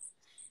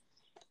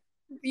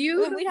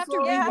 Beautiful. We'd have to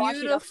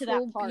rewatch it up to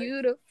that part.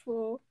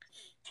 Beautiful.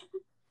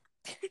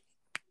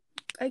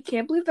 I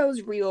can't believe that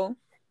was real.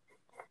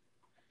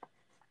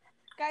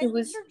 Guys,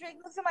 Mr. Drake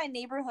lives in my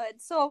neighborhood,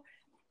 so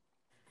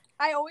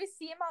I always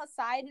see him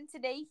outside, and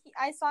today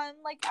I saw him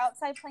like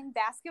outside playing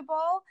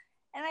basketball,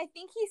 and I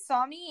think he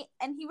saw me,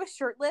 and he was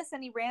shirtless,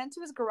 and he ran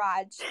into his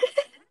garage.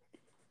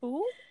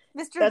 Who?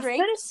 Mr. That's Drake.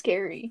 Kind of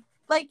scary.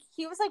 Like,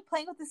 he was like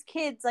playing with his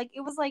kids, like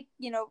it was like,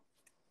 you know,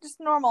 just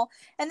normal.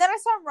 And then I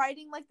saw him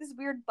riding like this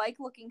weird bike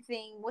looking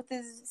thing with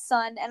his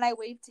son, and I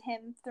waved to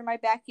him through my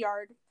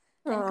backyard.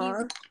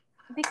 And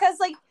because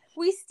like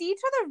we see each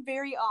other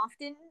very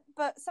often,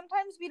 but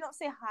sometimes we don't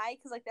say hi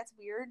because like that's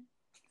weird.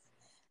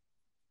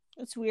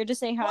 It's weird to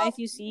say hi if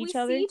you see each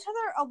other. We see each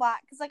other a lot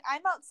because like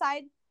I'm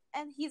outside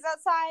and he's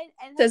outside.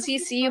 And does he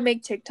see you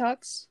make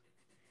TikToks?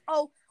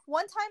 Oh,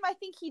 one time I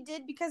think he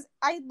did because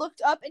I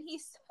looked up and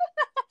he's.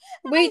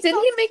 Wait,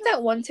 didn't he make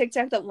that one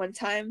TikTok that one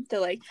time? They're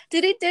like,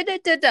 did it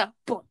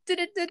boom, did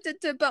it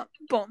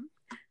boom.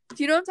 Do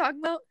you know what I'm talking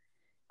about?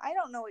 I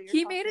don't know what you're.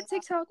 He made a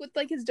TikTok with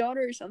like his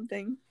daughter or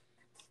something.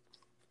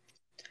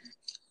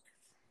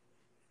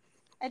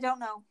 I don't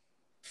know.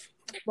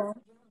 Well,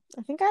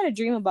 I think I had a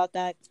dream about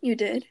that. You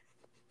did.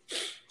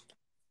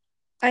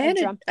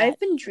 I've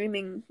been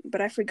dreaming,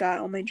 but I forgot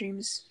all my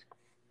dreams.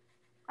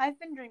 I've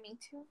been dreaming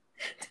too.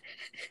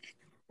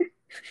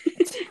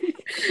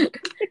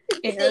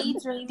 And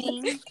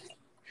Daydreaming.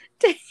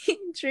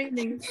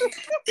 daydreaming.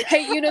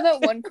 Hey, you know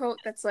that one quote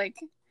that's like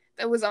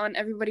that was on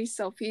everybody's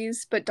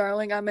selfies, but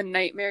darling, I'm a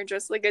nightmare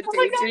just like a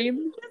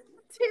daydream.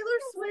 Taylor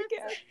Swift.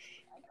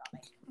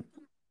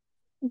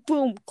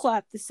 Boom,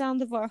 clap, the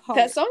sound of our heart.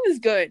 That song is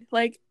good.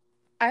 Like,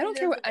 I don't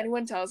care what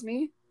anyone tells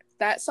me.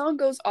 That song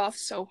goes off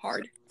so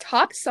hard.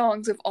 Top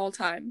songs of all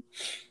time.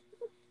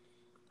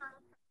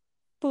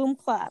 Boom,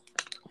 clap.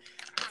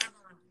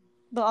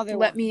 The other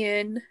Let one. Me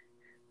In.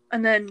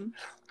 And then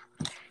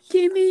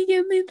give me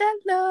that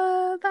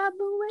love I've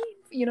been waiting.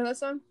 You know that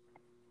song?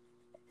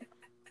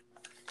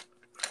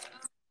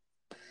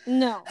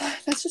 No.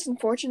 That's just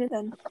unfortunate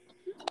then.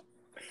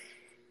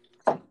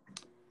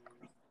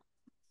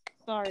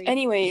 Sorry.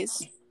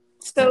 Anyways,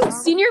 so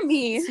senior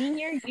me.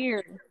 Senior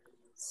year.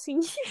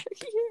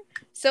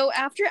 So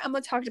after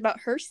Emma talked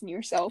about her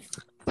senior self,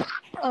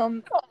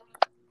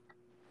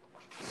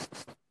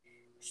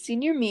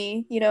 senior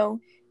me, you know,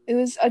 it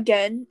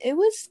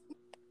was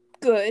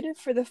good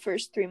for the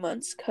first 3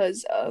 months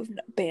because of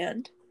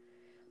band.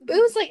 But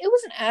it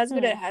wasn't as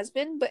good as it has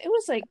been, but it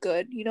was like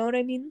good, you know what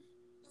I mean?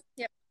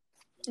 Yep.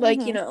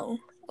 Like, you know,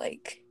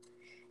 like,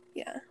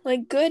 yeah,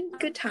 like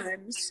good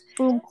times.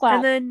 Boom,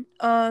 clap. And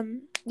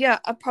then,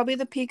 probably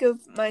the peak of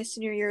my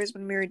senior year is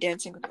when we were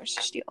dancing with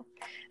Mr. Steele.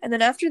 And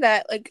then after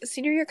that, like,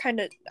 senior year kind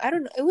of, I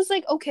don't know, it was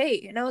like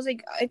okay. And I was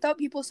like, I thought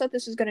people said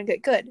this was gonna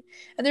get good.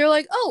 And they were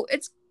like, oh,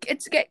 it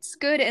gets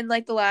good in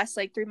like the last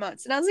like 3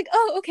 months. And I was like,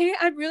 oh, okay,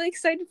 I'm really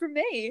excited for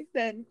May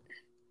then.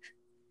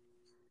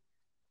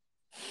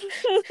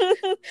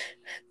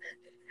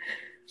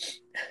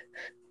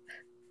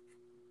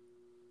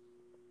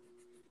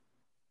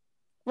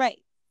 Right.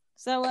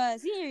 So,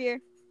 senior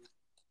year.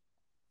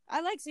 I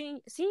like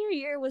senior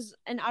year was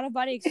an out of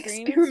body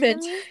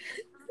experiment.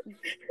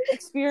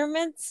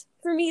 Experiments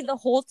for me the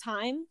whole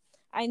time.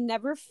 I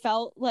never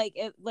felt like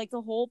it. Like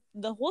the whole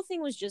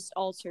thing was just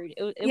altered.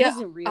 It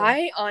wasn't real.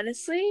 I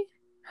honestly,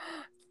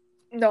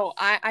 no,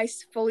 I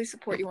fully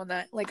support you on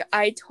that. Like,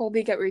 I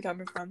totally get where you're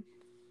coming from.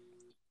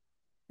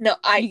 No,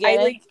 I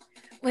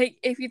like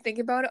if you think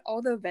about it,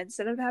 all the events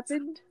that have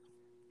happened,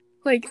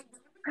 like,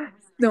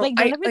 no, like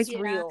none of it's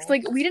real.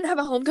 Like, we didn't have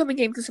a homecoming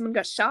game because someone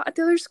got shot at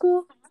the other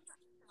school.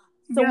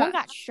 Someone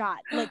got shot,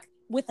 like,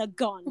 with a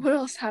gun. What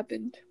else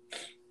happened?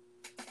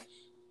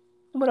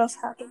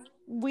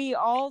 We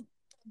all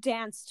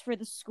danced for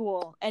the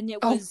school, and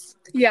it was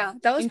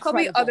that was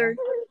incredible. Probably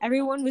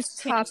everyone was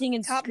chanting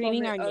and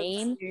screaming our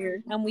name,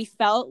 and we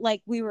felt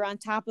like we were on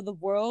top of the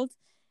world.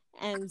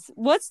 And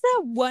what's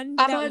that one?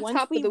 I'm on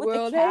top of the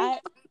world, the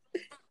cat.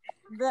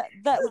 The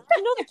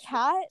you know the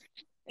cat,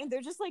 and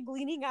they're just like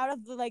leaning out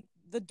of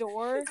the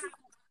door.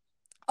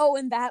 Oh,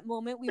 in that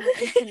moment we were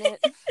infinite.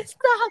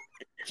 Stop.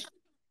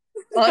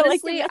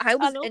 Honestly, I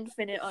was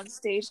infinite on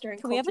stage during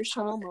Can we have a Culture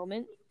tunnel Shock.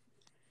 moment?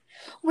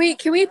 Wait,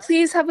 can we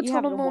please have a You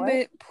tunnel have a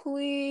moment,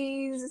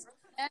 please?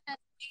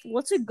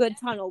 What's a good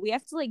tunnel? We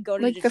have to like go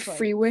to like Detroit. the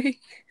freeway.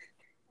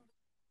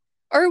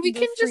 Or we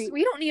can just,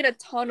 we don't need a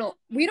tunnel.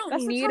 We don't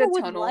That's need a tunnel a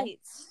with tunnel.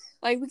 Lights.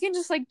 Like, we can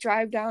just like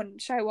drive down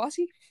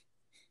Shiawassee.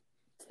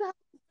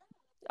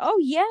 Oh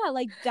yeah,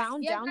 like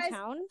downtown.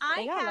 Guys,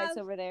 they got lights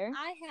over there.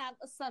 I have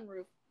a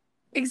sunroof.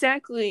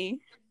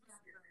 Exactly.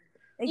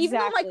 Even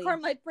though my car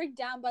might break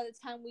down by the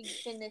time we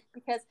finish,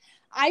 because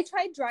I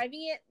tried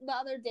driving it the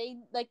other day,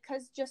 like,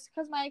 because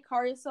my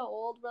car is so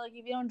old, where like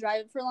if you don't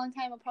drive it for a long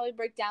time, it'll probably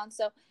break down.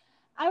 So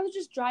I was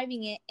just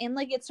driving it, and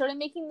like it started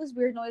making this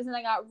weird noise, and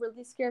I got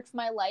really scared for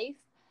my life.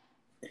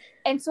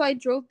 And so I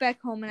drove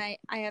back home, and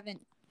I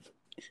haven't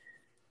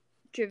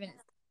driven it.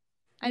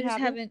 I just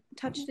haven't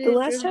touched it. The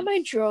last time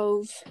I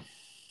drove,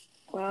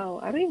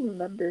 wow, I don't even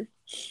remember.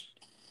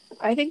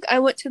 I think I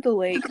went to the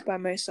lake by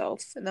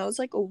myself, and that was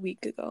like a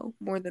week ago,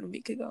 more than a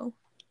week ago.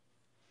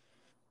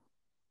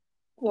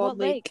 Walled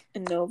Lake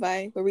in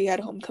Novi, where we had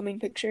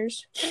homecoming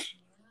pictures.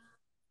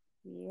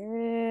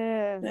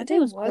 Yeah, that day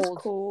was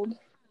cold.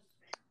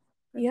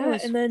 Yeah,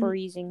 and then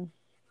freezing.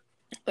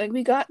 Like,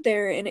 we got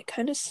there and it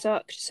kind of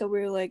sucked, so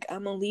we were like,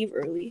 I'm gonna leave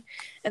early.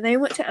 And then I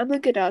went to Emma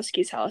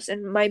Godowski's house,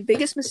 and my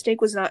biggest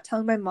mistake was not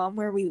telling my mom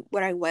where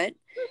I went.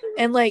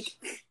 And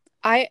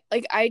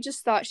I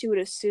just thought she would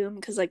assume,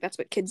 because like that's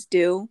what kids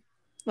do,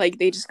 like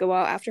they just go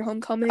out after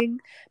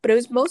homecoming. But it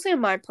was mostly on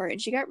my part, and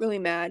she got really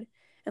mad.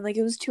 And like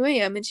it was 2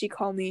 a.m. and she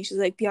called me. She's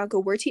like, Bianca,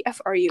 where TF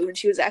are you? And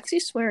she was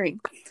actually swearing.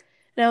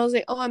 And I was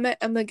like, oh, I'm at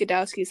Emma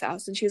Godowski's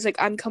house. And she was like,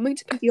 I'm coming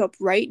to pick you up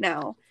right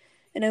now.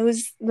 And I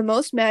was the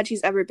most mad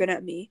she's ever been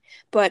at me.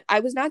 But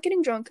I was not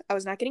getting drunk. I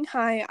was not getting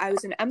high. I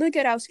was in Emma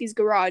Godowski's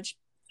garage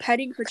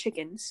petting her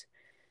chickens.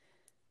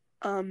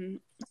 So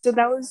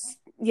that was,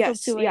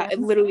 yes, yeah,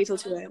 literally till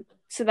 2 a.m.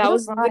 So that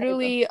was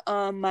literally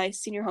my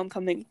senior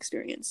homecoming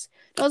experience.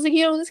 And I was like,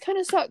 this kind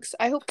of sucks.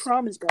 I hope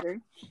prom is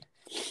better.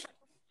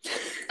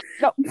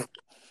 No.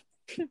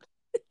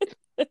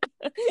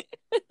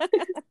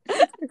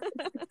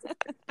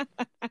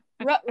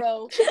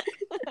 Ruh-roh.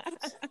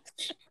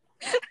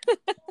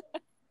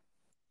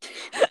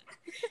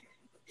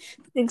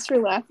 Thanks for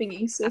laughing,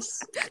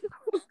 Isis.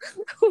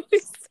 Who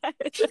said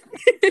it?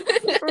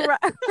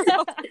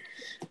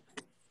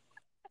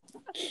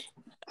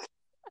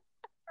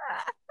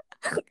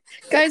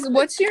 Guys,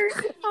 what's your...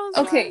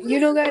 Okay, you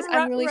know, guys,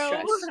 I'm really Ruh-roh.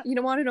 stressed. You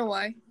don't want to know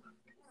why?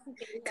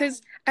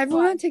 Because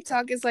everyone on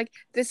TikTok is like,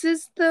 this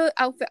is the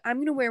outfit I'm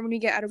going to wear when we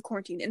get out of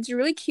quarantine. And it's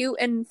really cute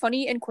and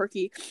funny and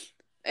quirky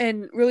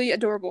and really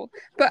adorable.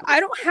 But I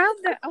don't have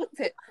that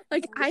outfit.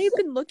 Like, I've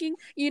been looking,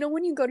 you know,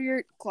 when you go to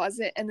your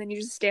closet and then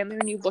you just stand there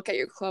and you look at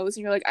your clothes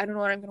and you're like, I don't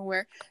know what I'm going to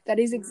wear. That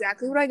is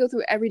exactly what I go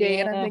through every day.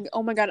 Yeah. And I'm thinking,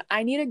 oh my God,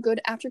 I need a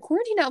good after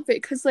quarantine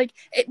outfit. Because, like,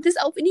 this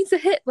outfit needs to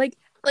hit. Like,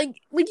 you know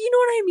what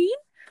I mean?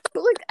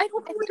 But, like, I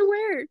don't know what to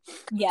wear.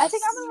 Yes. I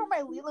think I'm gonna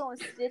wear my Lilo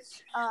and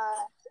Stitch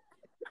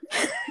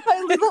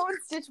my Lilo and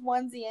Stitch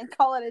onesie and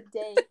call it a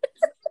day.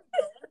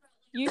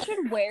 You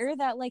should wear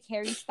that like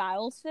Harry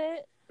Styles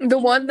fit. The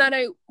one that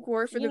I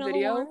wore for You the know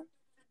video.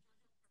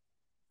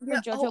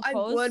 For JoJo I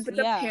Pose? would, but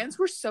the Yeah. pants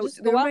were so... Just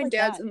They go were out my like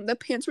dad's, that. and the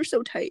pants were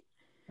so tight.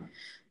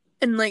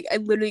 And, like, I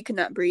literally could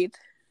not breathe.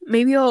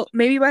 Maybe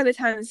by the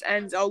time this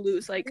ends, I'll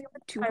lose, like,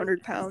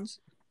 200 pounds.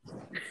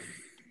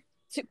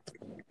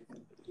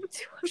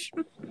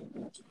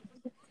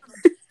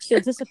 She'll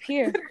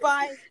disappear.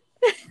 Bye.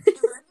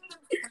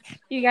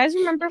 You guys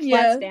remember Flat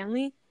Yeah.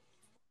 Stanley?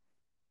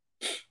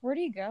 Where'd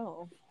he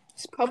go?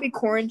 It's probably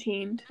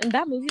quarantined. And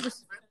that movie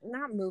was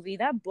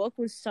that book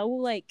was so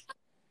like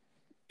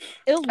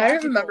illogical. I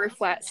don't remember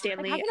Flat Like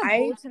Stanley. having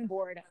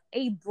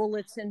a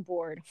bulletin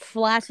board,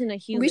 flatten a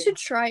human. We should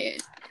try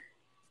it.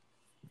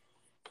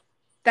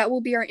 That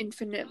will be our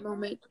infinite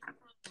moment.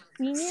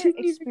 Senior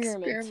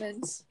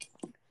experiments.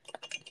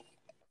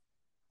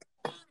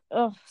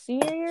 Oh,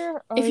 senior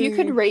year? If you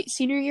could rate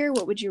senior year,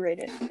 what would you rate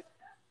it?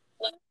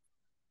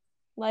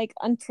 Like,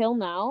 until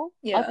now?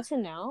 Yeah. Up to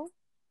now?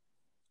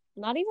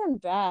 Not even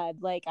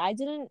bad. Like, I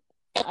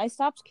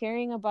stopped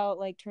caring about,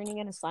 like, turning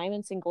in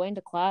assignments and going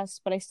to class,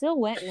 but I still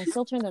went and I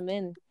still turned them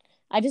in.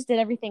 I just did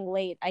everything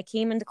late. I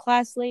came into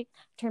class late,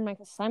 turned my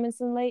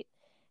assignments in late,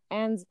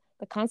 and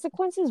the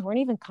consequences weren't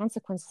even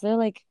consequences. They're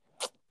like,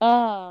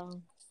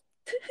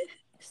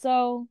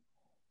 so...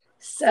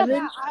 7?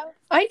 Yeah,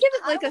 I'd give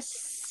it like a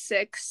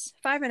 6,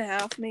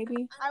 5.5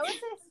 maybe. I would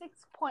say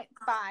 6.5.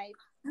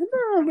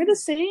 No, we're the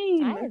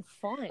same. I had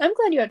fun. I'm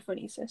glad you had fun,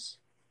 Isis.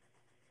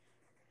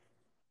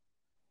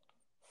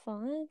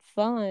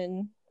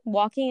 Fun.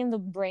 Marching in the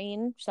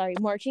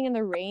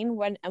rain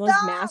when Emma's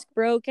mask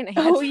broke and I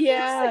had Oh,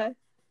 yeah.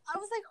 I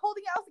was like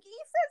holding it. I was like, he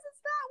says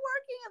it's not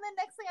working. And then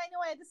next thing I know,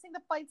 I had to sing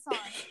the fight song.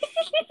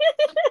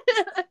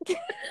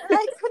 And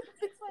I couldn't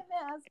fix my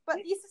mask, but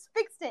Isis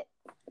fixed it.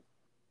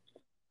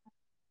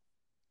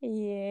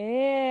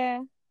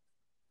 Yeah.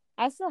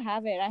 I still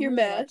have it. Your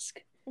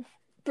mask.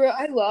 Bro,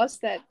 I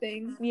lost that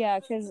thing. Yeah,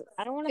 because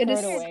I don't want to throw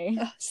it away.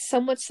 So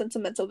much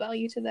sentimental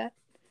value to that.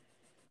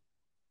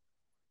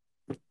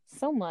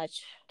 So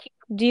much.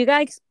 Do you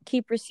guys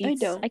keep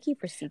receipts? I don't. I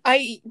keep receipts.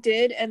 I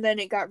did, and then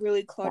it got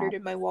really cluttered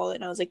in my wallet,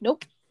 and I was like,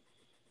 nope.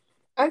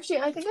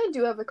 Actually, I think I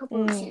do have a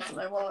couple of receipts in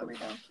my wallet right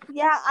now.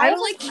 Yeah, I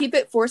don't, like, keep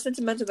it for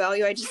sentimental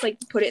value. I just, like,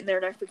 put it in there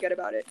and I forget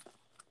about it.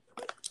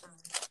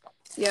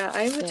 Yeah,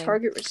 I have a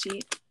Target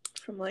receipt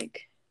from,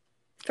 like,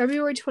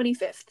 February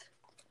 25th.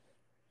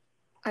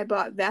 I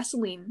bought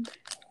Vaseline.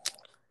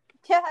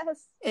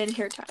 Yes. And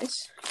hair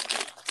ties.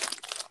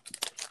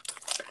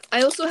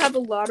 I also have a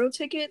lotto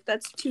ticket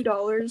that's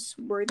 $2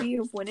 worthy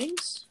of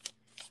winnings.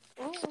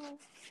 Oh.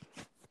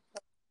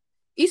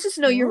 Isis,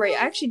 no, you're right.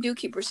 I actually do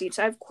keep receipts.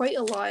 I have quite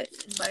a lot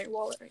in my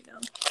wallet right now.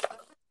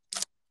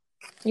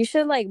 You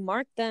should, like,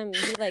 mark them and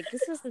be like,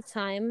 this is the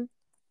time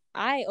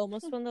I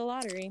almost won the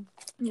lottery.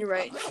 You're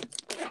right.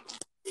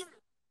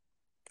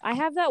 I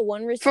have that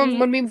one receipt from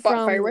when we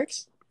bought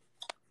fireworks.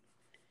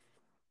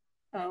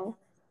 Oh.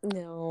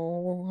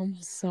 No,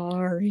 I'm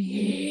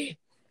sorry.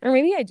 Or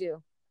maybe I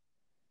do.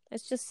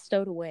 It's just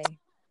stowed away.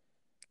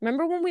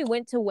 Remember when we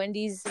went to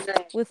Wendy's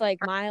with, like,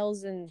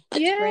 Miles and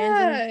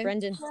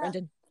Brendan?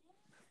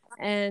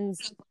 And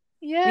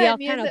we all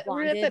kind of bonded. We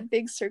were at that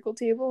big circle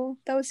table.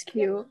 That was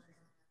cute.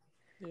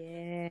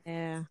 Yeah.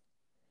 And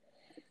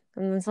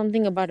then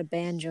something about a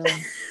banjo.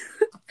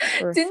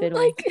 Or a fiddle.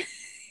 Like...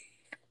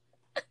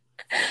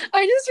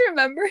 I just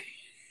remember...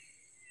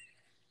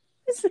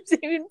 This is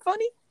even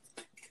funny.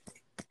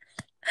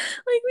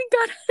 Like, we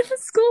got out of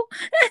school,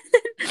 and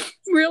then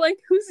we're like,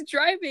 who's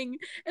driving?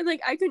 And,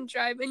 like, I couldn't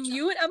drive, and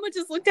you and Emma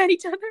just looked at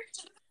each other.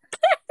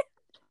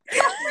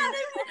 You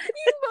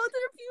both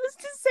refused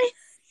to say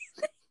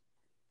anything.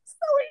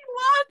 So we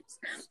walked.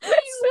 Wait,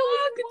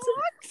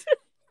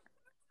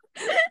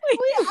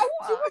 I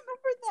do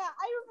remember that.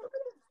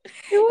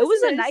 It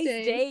was a nice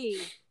day.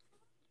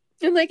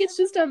 And, like, it's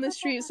just down the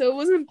street, so it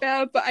wasn't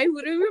bad, but I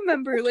literally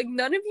remember, like,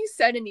 none of you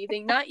said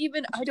anything. Not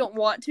even, I don't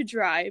want to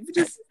drive.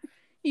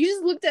 You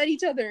just looked at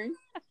each other.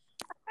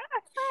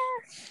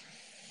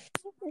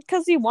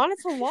 Because we wanted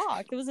to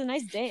walk. It was a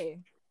nice day.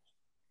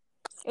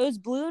 It was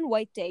blue and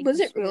white day. Was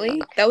it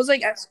really? That was,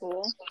 like, at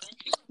school?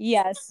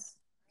 Yes.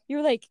 You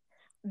were like,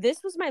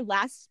 this was my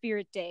last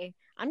spirit day.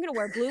 I'm going to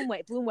wear blue and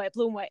white.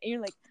 And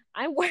you're like,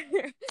 I wear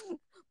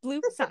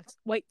blue socks,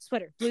 white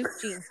sweater, blue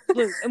jeans,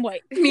 blue and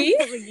white. Me?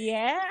 I was like,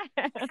 yeah.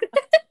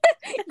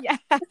 Yeah.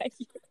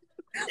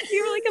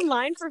 You were like in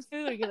line for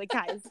food. You're like,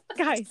 guys.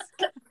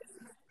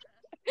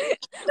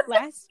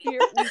 Last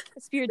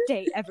spirit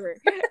day ever.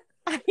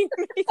 I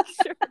make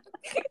sure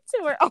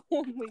to wear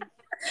only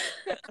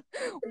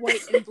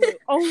white and blue.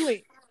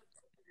 Only.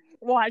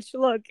 Watch,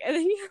 look. And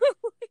then you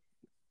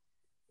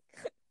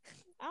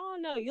I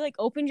don't know. You like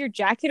opened your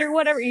jacket or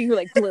whatever. And you were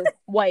like blue,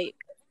 white,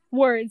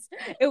 words.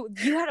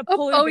 You had a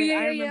polar bear. Yeah,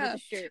 I remember yeah. the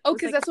shirt. Oh,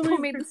 because that's when we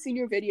made the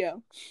senior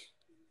video.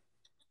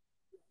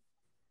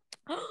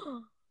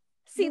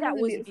 See, that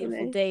was a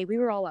beautiful day. We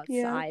were all outside.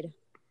 Yeah.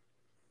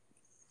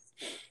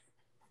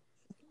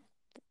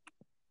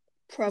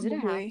 Probably. Was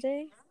it a half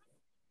day?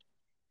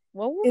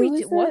 What were we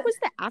doing? What was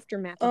the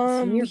aftermath of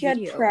the senior video?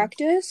 We had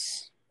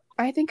practice.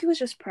 I think it was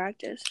just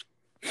practice.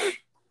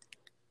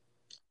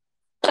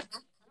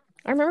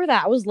 I remember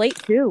that. I was late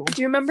too.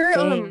 Do you remember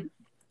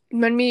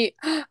when we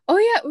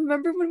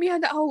remember when we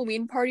had that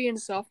Halloween party in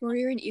sophomore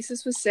year and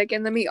Isis was sick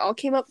and then we all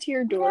came up to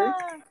your door?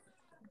 Yeah.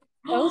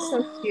 That was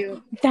so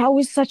cute. That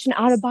was such an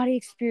out of body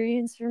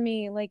experience for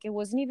me. Like, it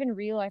wasn't even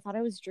real. I thought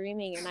I was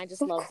dreaming, and I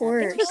just loved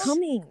that. Thanks for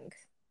coming.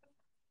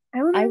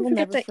 I will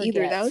never forget that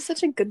either. That was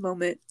such a good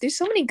moment. There's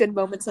so many good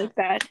moments like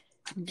that.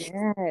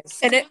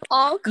 Yes. And it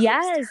all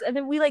Yes. And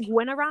then we like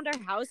went around our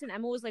house and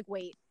Emma was like,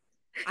 wait,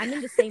 I'm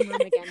in the same room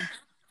again.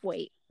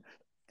 Wait.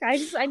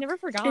 I never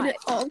forgot. And it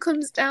all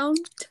comes down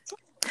to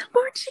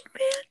marching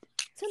band.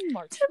 To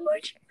marching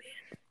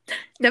band.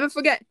 Never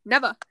forget.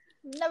 Never.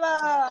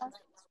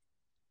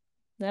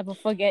 Never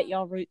forget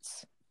your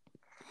roots.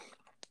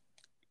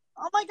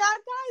 Oh my god,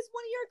 guys,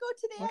 1 year ago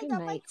today What I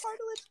got my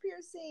cartilage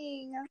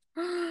piercing.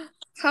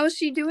 How's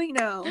she doing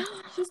now?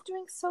 She's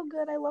doing so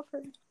good. I love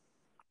her.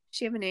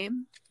 She have a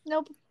name?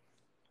 Nope.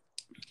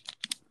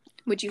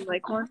 Would you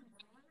like one?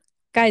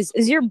 Guys,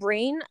 is your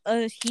brain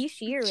a he,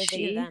 she, or is it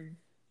a them?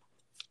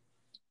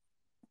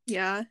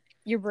 Yeah.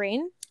 Your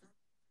brain?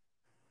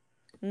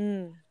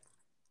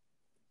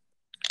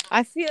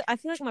 I feel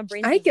like my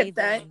brain's I get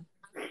that. Them.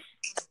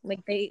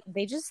 Like they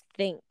just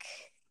think.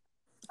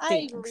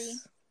 I agree.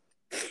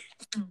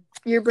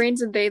 Your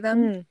brain's a they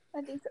them?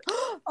 I think so.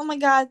 Oh my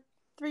god.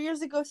 3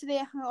 years ago today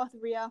I hung out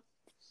with Rhea.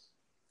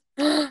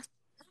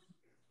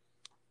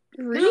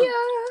 Rhea.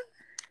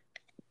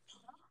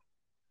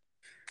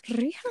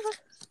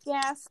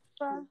 Yes.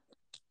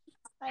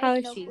 How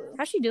is she?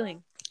 How's she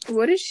doing?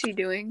 What is she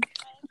doing?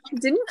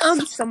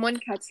 Didn't someone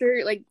catch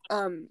her like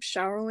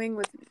showering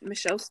with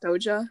Michelle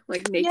Stoja,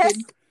 like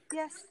naked?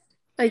 Yes.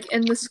 Like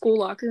in the school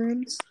locker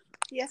rooms?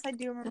 Yes, I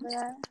do remember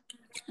that.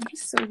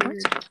 That's so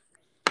weird.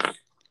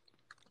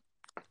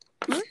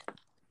 What?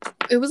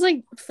 It was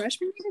like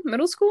freshman year,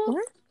 middle school?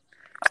 What?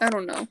 I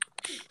don't know.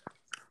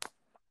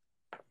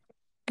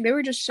 They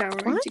were just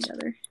showering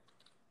together.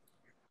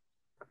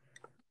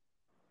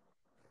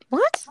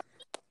 What?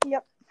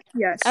 Yep.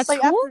 Yes. That's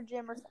like cool? after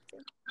gym or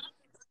something.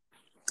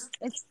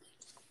 It's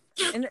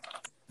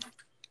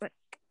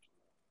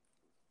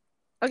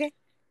okay.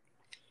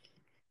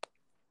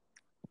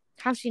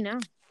 How's she now?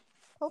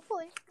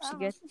 Hopefully. She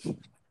good?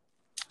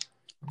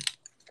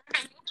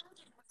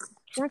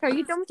 Jack, are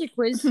you done with your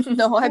quiz?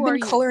 No, I've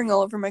been coloring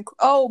all over my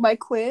my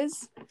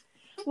quiz.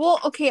 Well,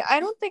 okay, I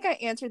don't think I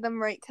answered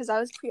them right because I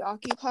was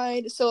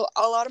preoccupied. So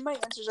a lot of my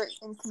answers are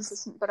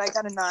inconsistent, but I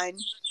got a 9.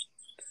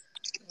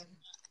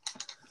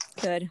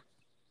 Good.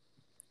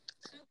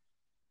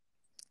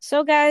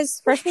 So, guys,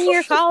 freshman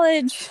year of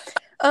college.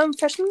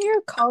 Freshman year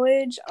of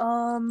college,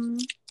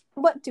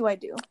 what do I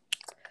do?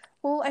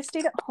 Well, I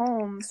stayed at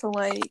home, so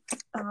like,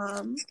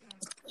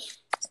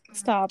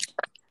 Stop.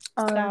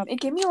 It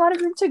gave me a lot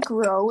of room to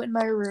grow in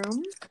my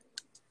room.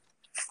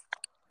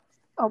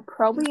 I'll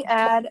probably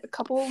add a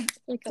couple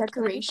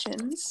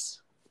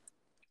decorations.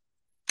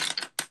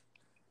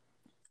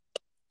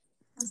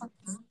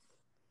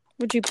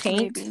 Would you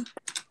paint?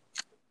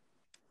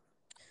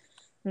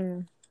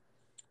 Maybe.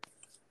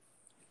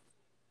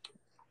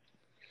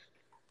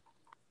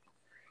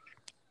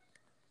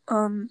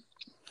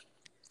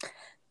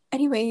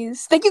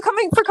 Anyways, thank you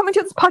for coming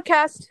to this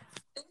podcast.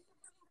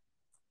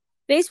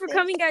 Thanks for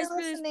coming, guys,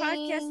 for this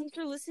podcast. Thanks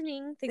for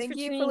listening. Thank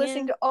you for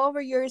listening to all of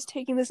our years,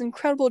 taking this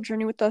incredible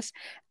journey with us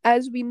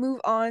as we move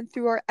on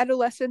through our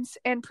adolescence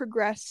and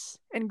progress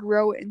and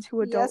grow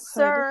into adulthood. Yes,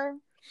 sir.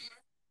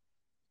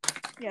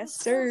 Yes,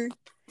 sir.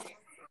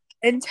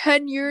 In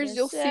 10 years,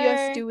 you'll see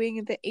us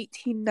doing the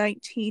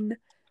 18-19.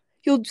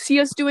 You'll see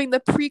us doing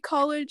the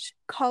pre-college,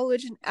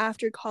 college, and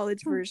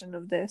after-college version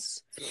of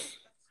this.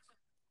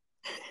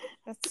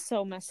 That's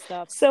so messed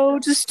up. So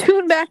just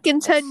tune back in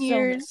 10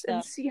 years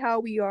and see how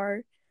we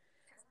are.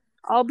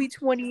 I'll be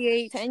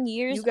 28. 10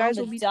 years. You guys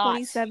will be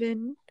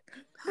 27.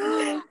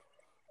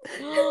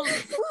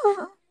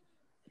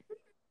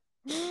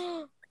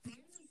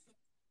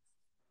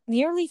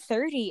 Nearly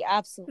 30.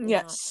 Absolutely.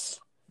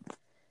 Yes.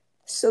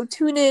 So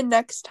tune in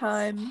next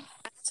time.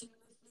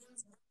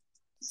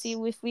 See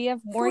if we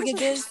have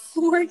mortgages.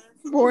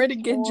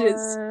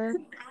 Mortgages.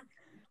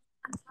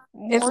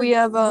 if we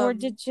have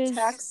mortgages,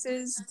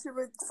 taxes to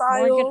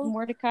file.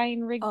 Mordecai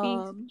and Rigby.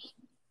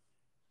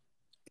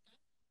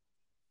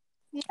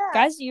 Yeah.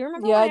 Guys, do you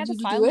remember when I had to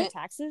did you file do my it?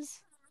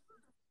 taxes?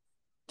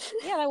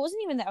 Yeah, that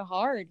wasn't even that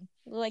hard.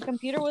 Like,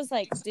 computer was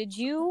like, did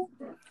you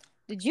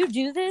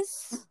do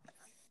this?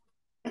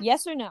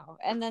 Yes or no?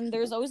 And then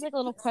there's always like a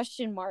little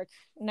question mark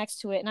next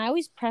to it, and I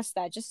always press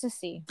that just to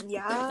see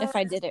if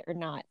I did it or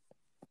not.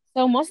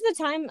 So most of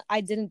the time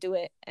I didn't do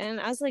it, and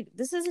I was like,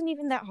 this isn't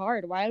even that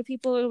hard. Why do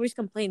people always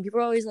complain? People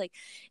are always like,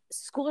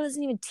 school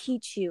doesn't even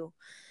teach you,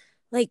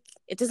 like,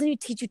 it doesn't even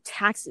teach you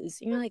taxes.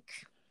 And you're like,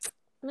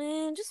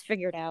 man, just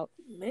figure it out.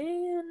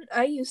 Man,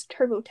 I used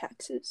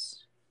TurboTaxes.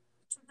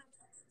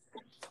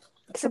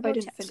 Except I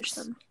didn't finish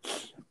them.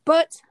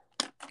 But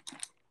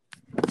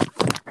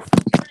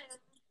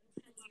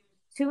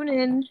tune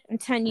in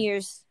 10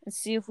 years and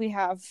see if we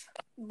have.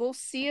 We'll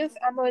see if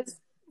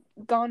Emma's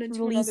gone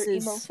into another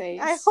Releases. emo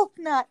phase. I hope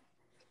not.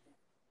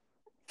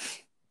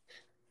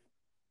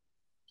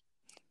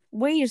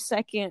 Wait a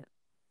second.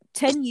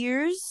 10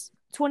 years?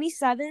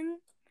 27?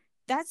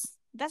 That's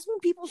when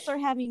people start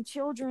having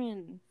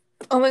children.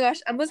 Oh my gosh,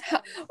 Emma's.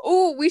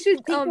 We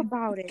should think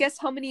about it. Guess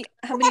how many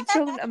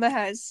children Emma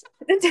has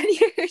in 10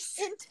 years.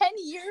 In 10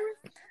 years?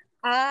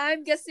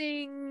 I'm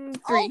guessing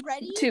 3.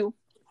 Already? 2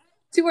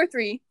 or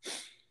 3.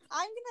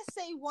 I'm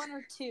gonna say 1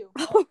 or 2.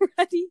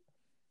 Already?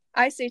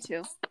 I say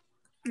 2.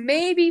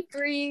 Maybe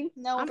 3.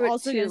 No, I'm but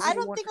also 2. gonna say I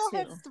don't 1 think or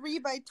I'll 2. have 3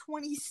 by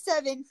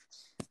 27.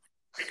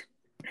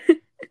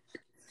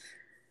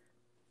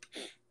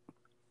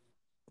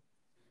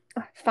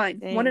 Fine.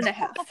 Dang.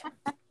 1.5.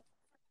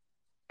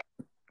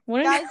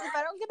 Guys, if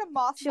I don't get a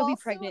moth she'll ball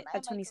be pregnant soon,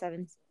 at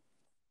 27.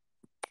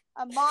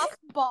 A moth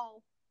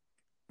ball.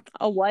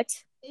 A what?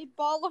 A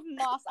ball of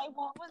moss. I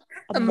want one.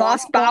 A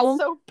moss ball?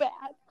 So bad.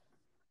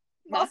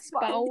 Moss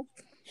ball.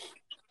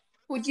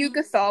 Would you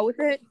guffaw with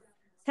it?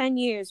 10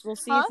 years. We'll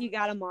see if you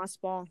got a moss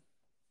ball.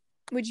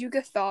 Would you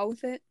guffaw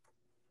with it?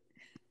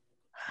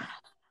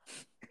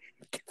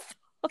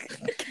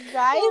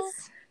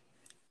 Guys,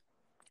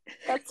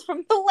 that's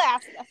from the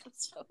last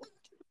episode.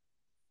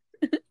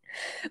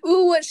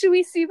 Ooh, what should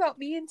we see about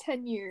me in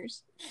 10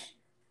 years?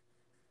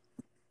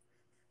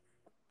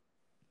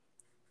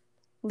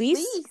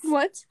 Lease?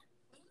 What?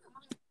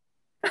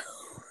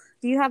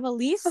 Do you have a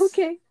lease?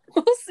 Okay.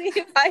 We'll see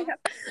if I have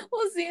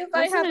That's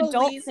I have an a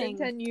adult lease thing. in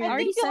 10 years. I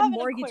already think you'll said have an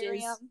mortgages.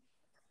 aquarium.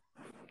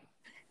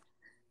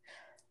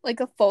 Like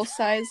a full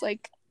size,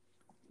 like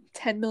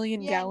 10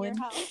 million Yeah, gallon. in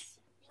your house.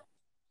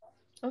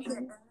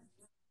 Okay.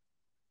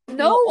 You'll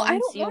No, own I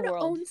don't want to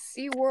SeaWorld. own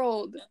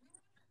SeaWorld.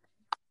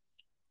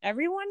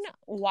 Everyone,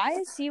 why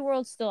is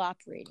SeaWorld still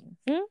operating?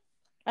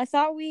 I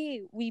thought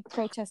we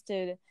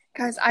protested.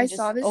 Guys, I just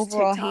saw this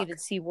overall TikTok. hated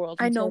SeaWorld.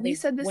 I know until we they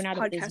said this went out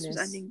of podcast was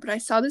business. ending, but I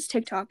saw this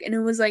TikTok and it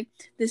was like,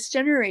 this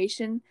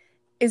generation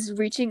is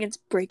reaching its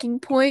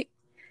breaking point.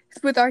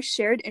 With our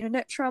shared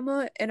internet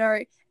trauma and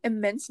our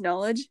immense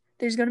knowledge,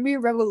 there's going to be a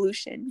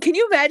revolution. Can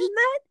you imagine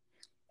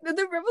that?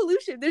 The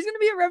revolution. There's going to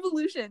be a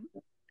revolution.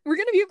 We're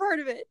going to be a part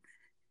of it.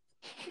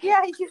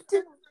 Yeah, you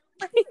do.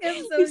 I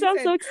am so You sound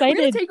so excited.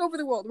 We're going to take over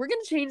the world. We're going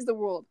to change the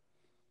world.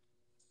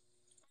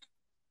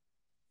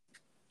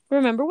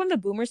 Remember when the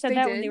boomers said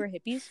that when did. they were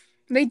hippies?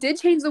 They did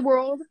change the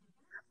world.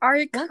 Our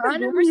Weren't the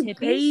economy, boomers hippies?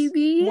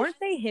 baby. Weren't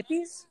they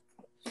hippies?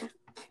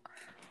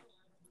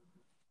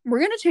 We're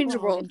going to change the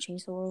We're all world. gonna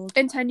change the world.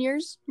 In 10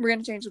 years, we're going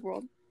to change the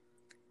world.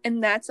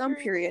 And that's on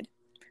period.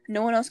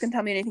 No one else can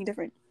tell me anything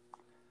different.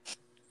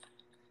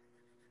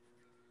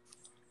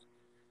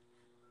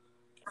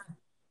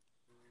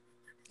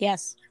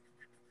 Yes.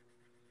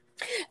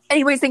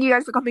 Anyways, thank you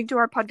guys for coming to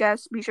our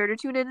podcast. Be sure to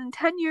tune in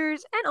 10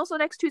 years and also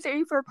next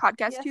Tuesday for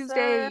Podcast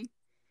Tuesday. Sir.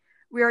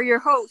 We are your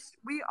hosts.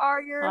 We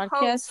are your Podcast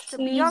hosts,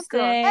 Bianca.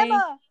 Tuesday.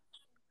 Emma.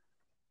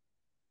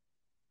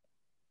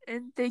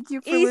 And thank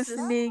you for Isis.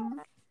 listening.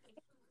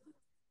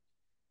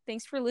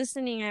 Thanks for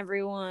listening,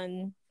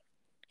 everyone.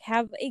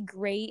 Have a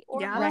great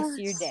rest of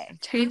your day.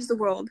 Change the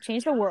world.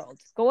 Change the world.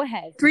 Go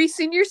ahead. 3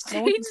 seniors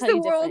No one change can tell the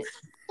you world.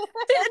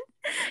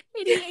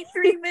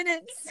 3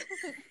 minutes.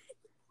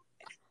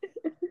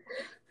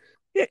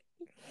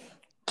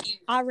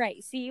 All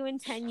right. See you in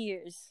 10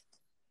 years.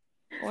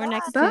 Or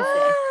next Bye.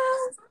 Tuesday.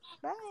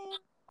 Bye.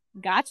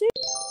 Gotcha.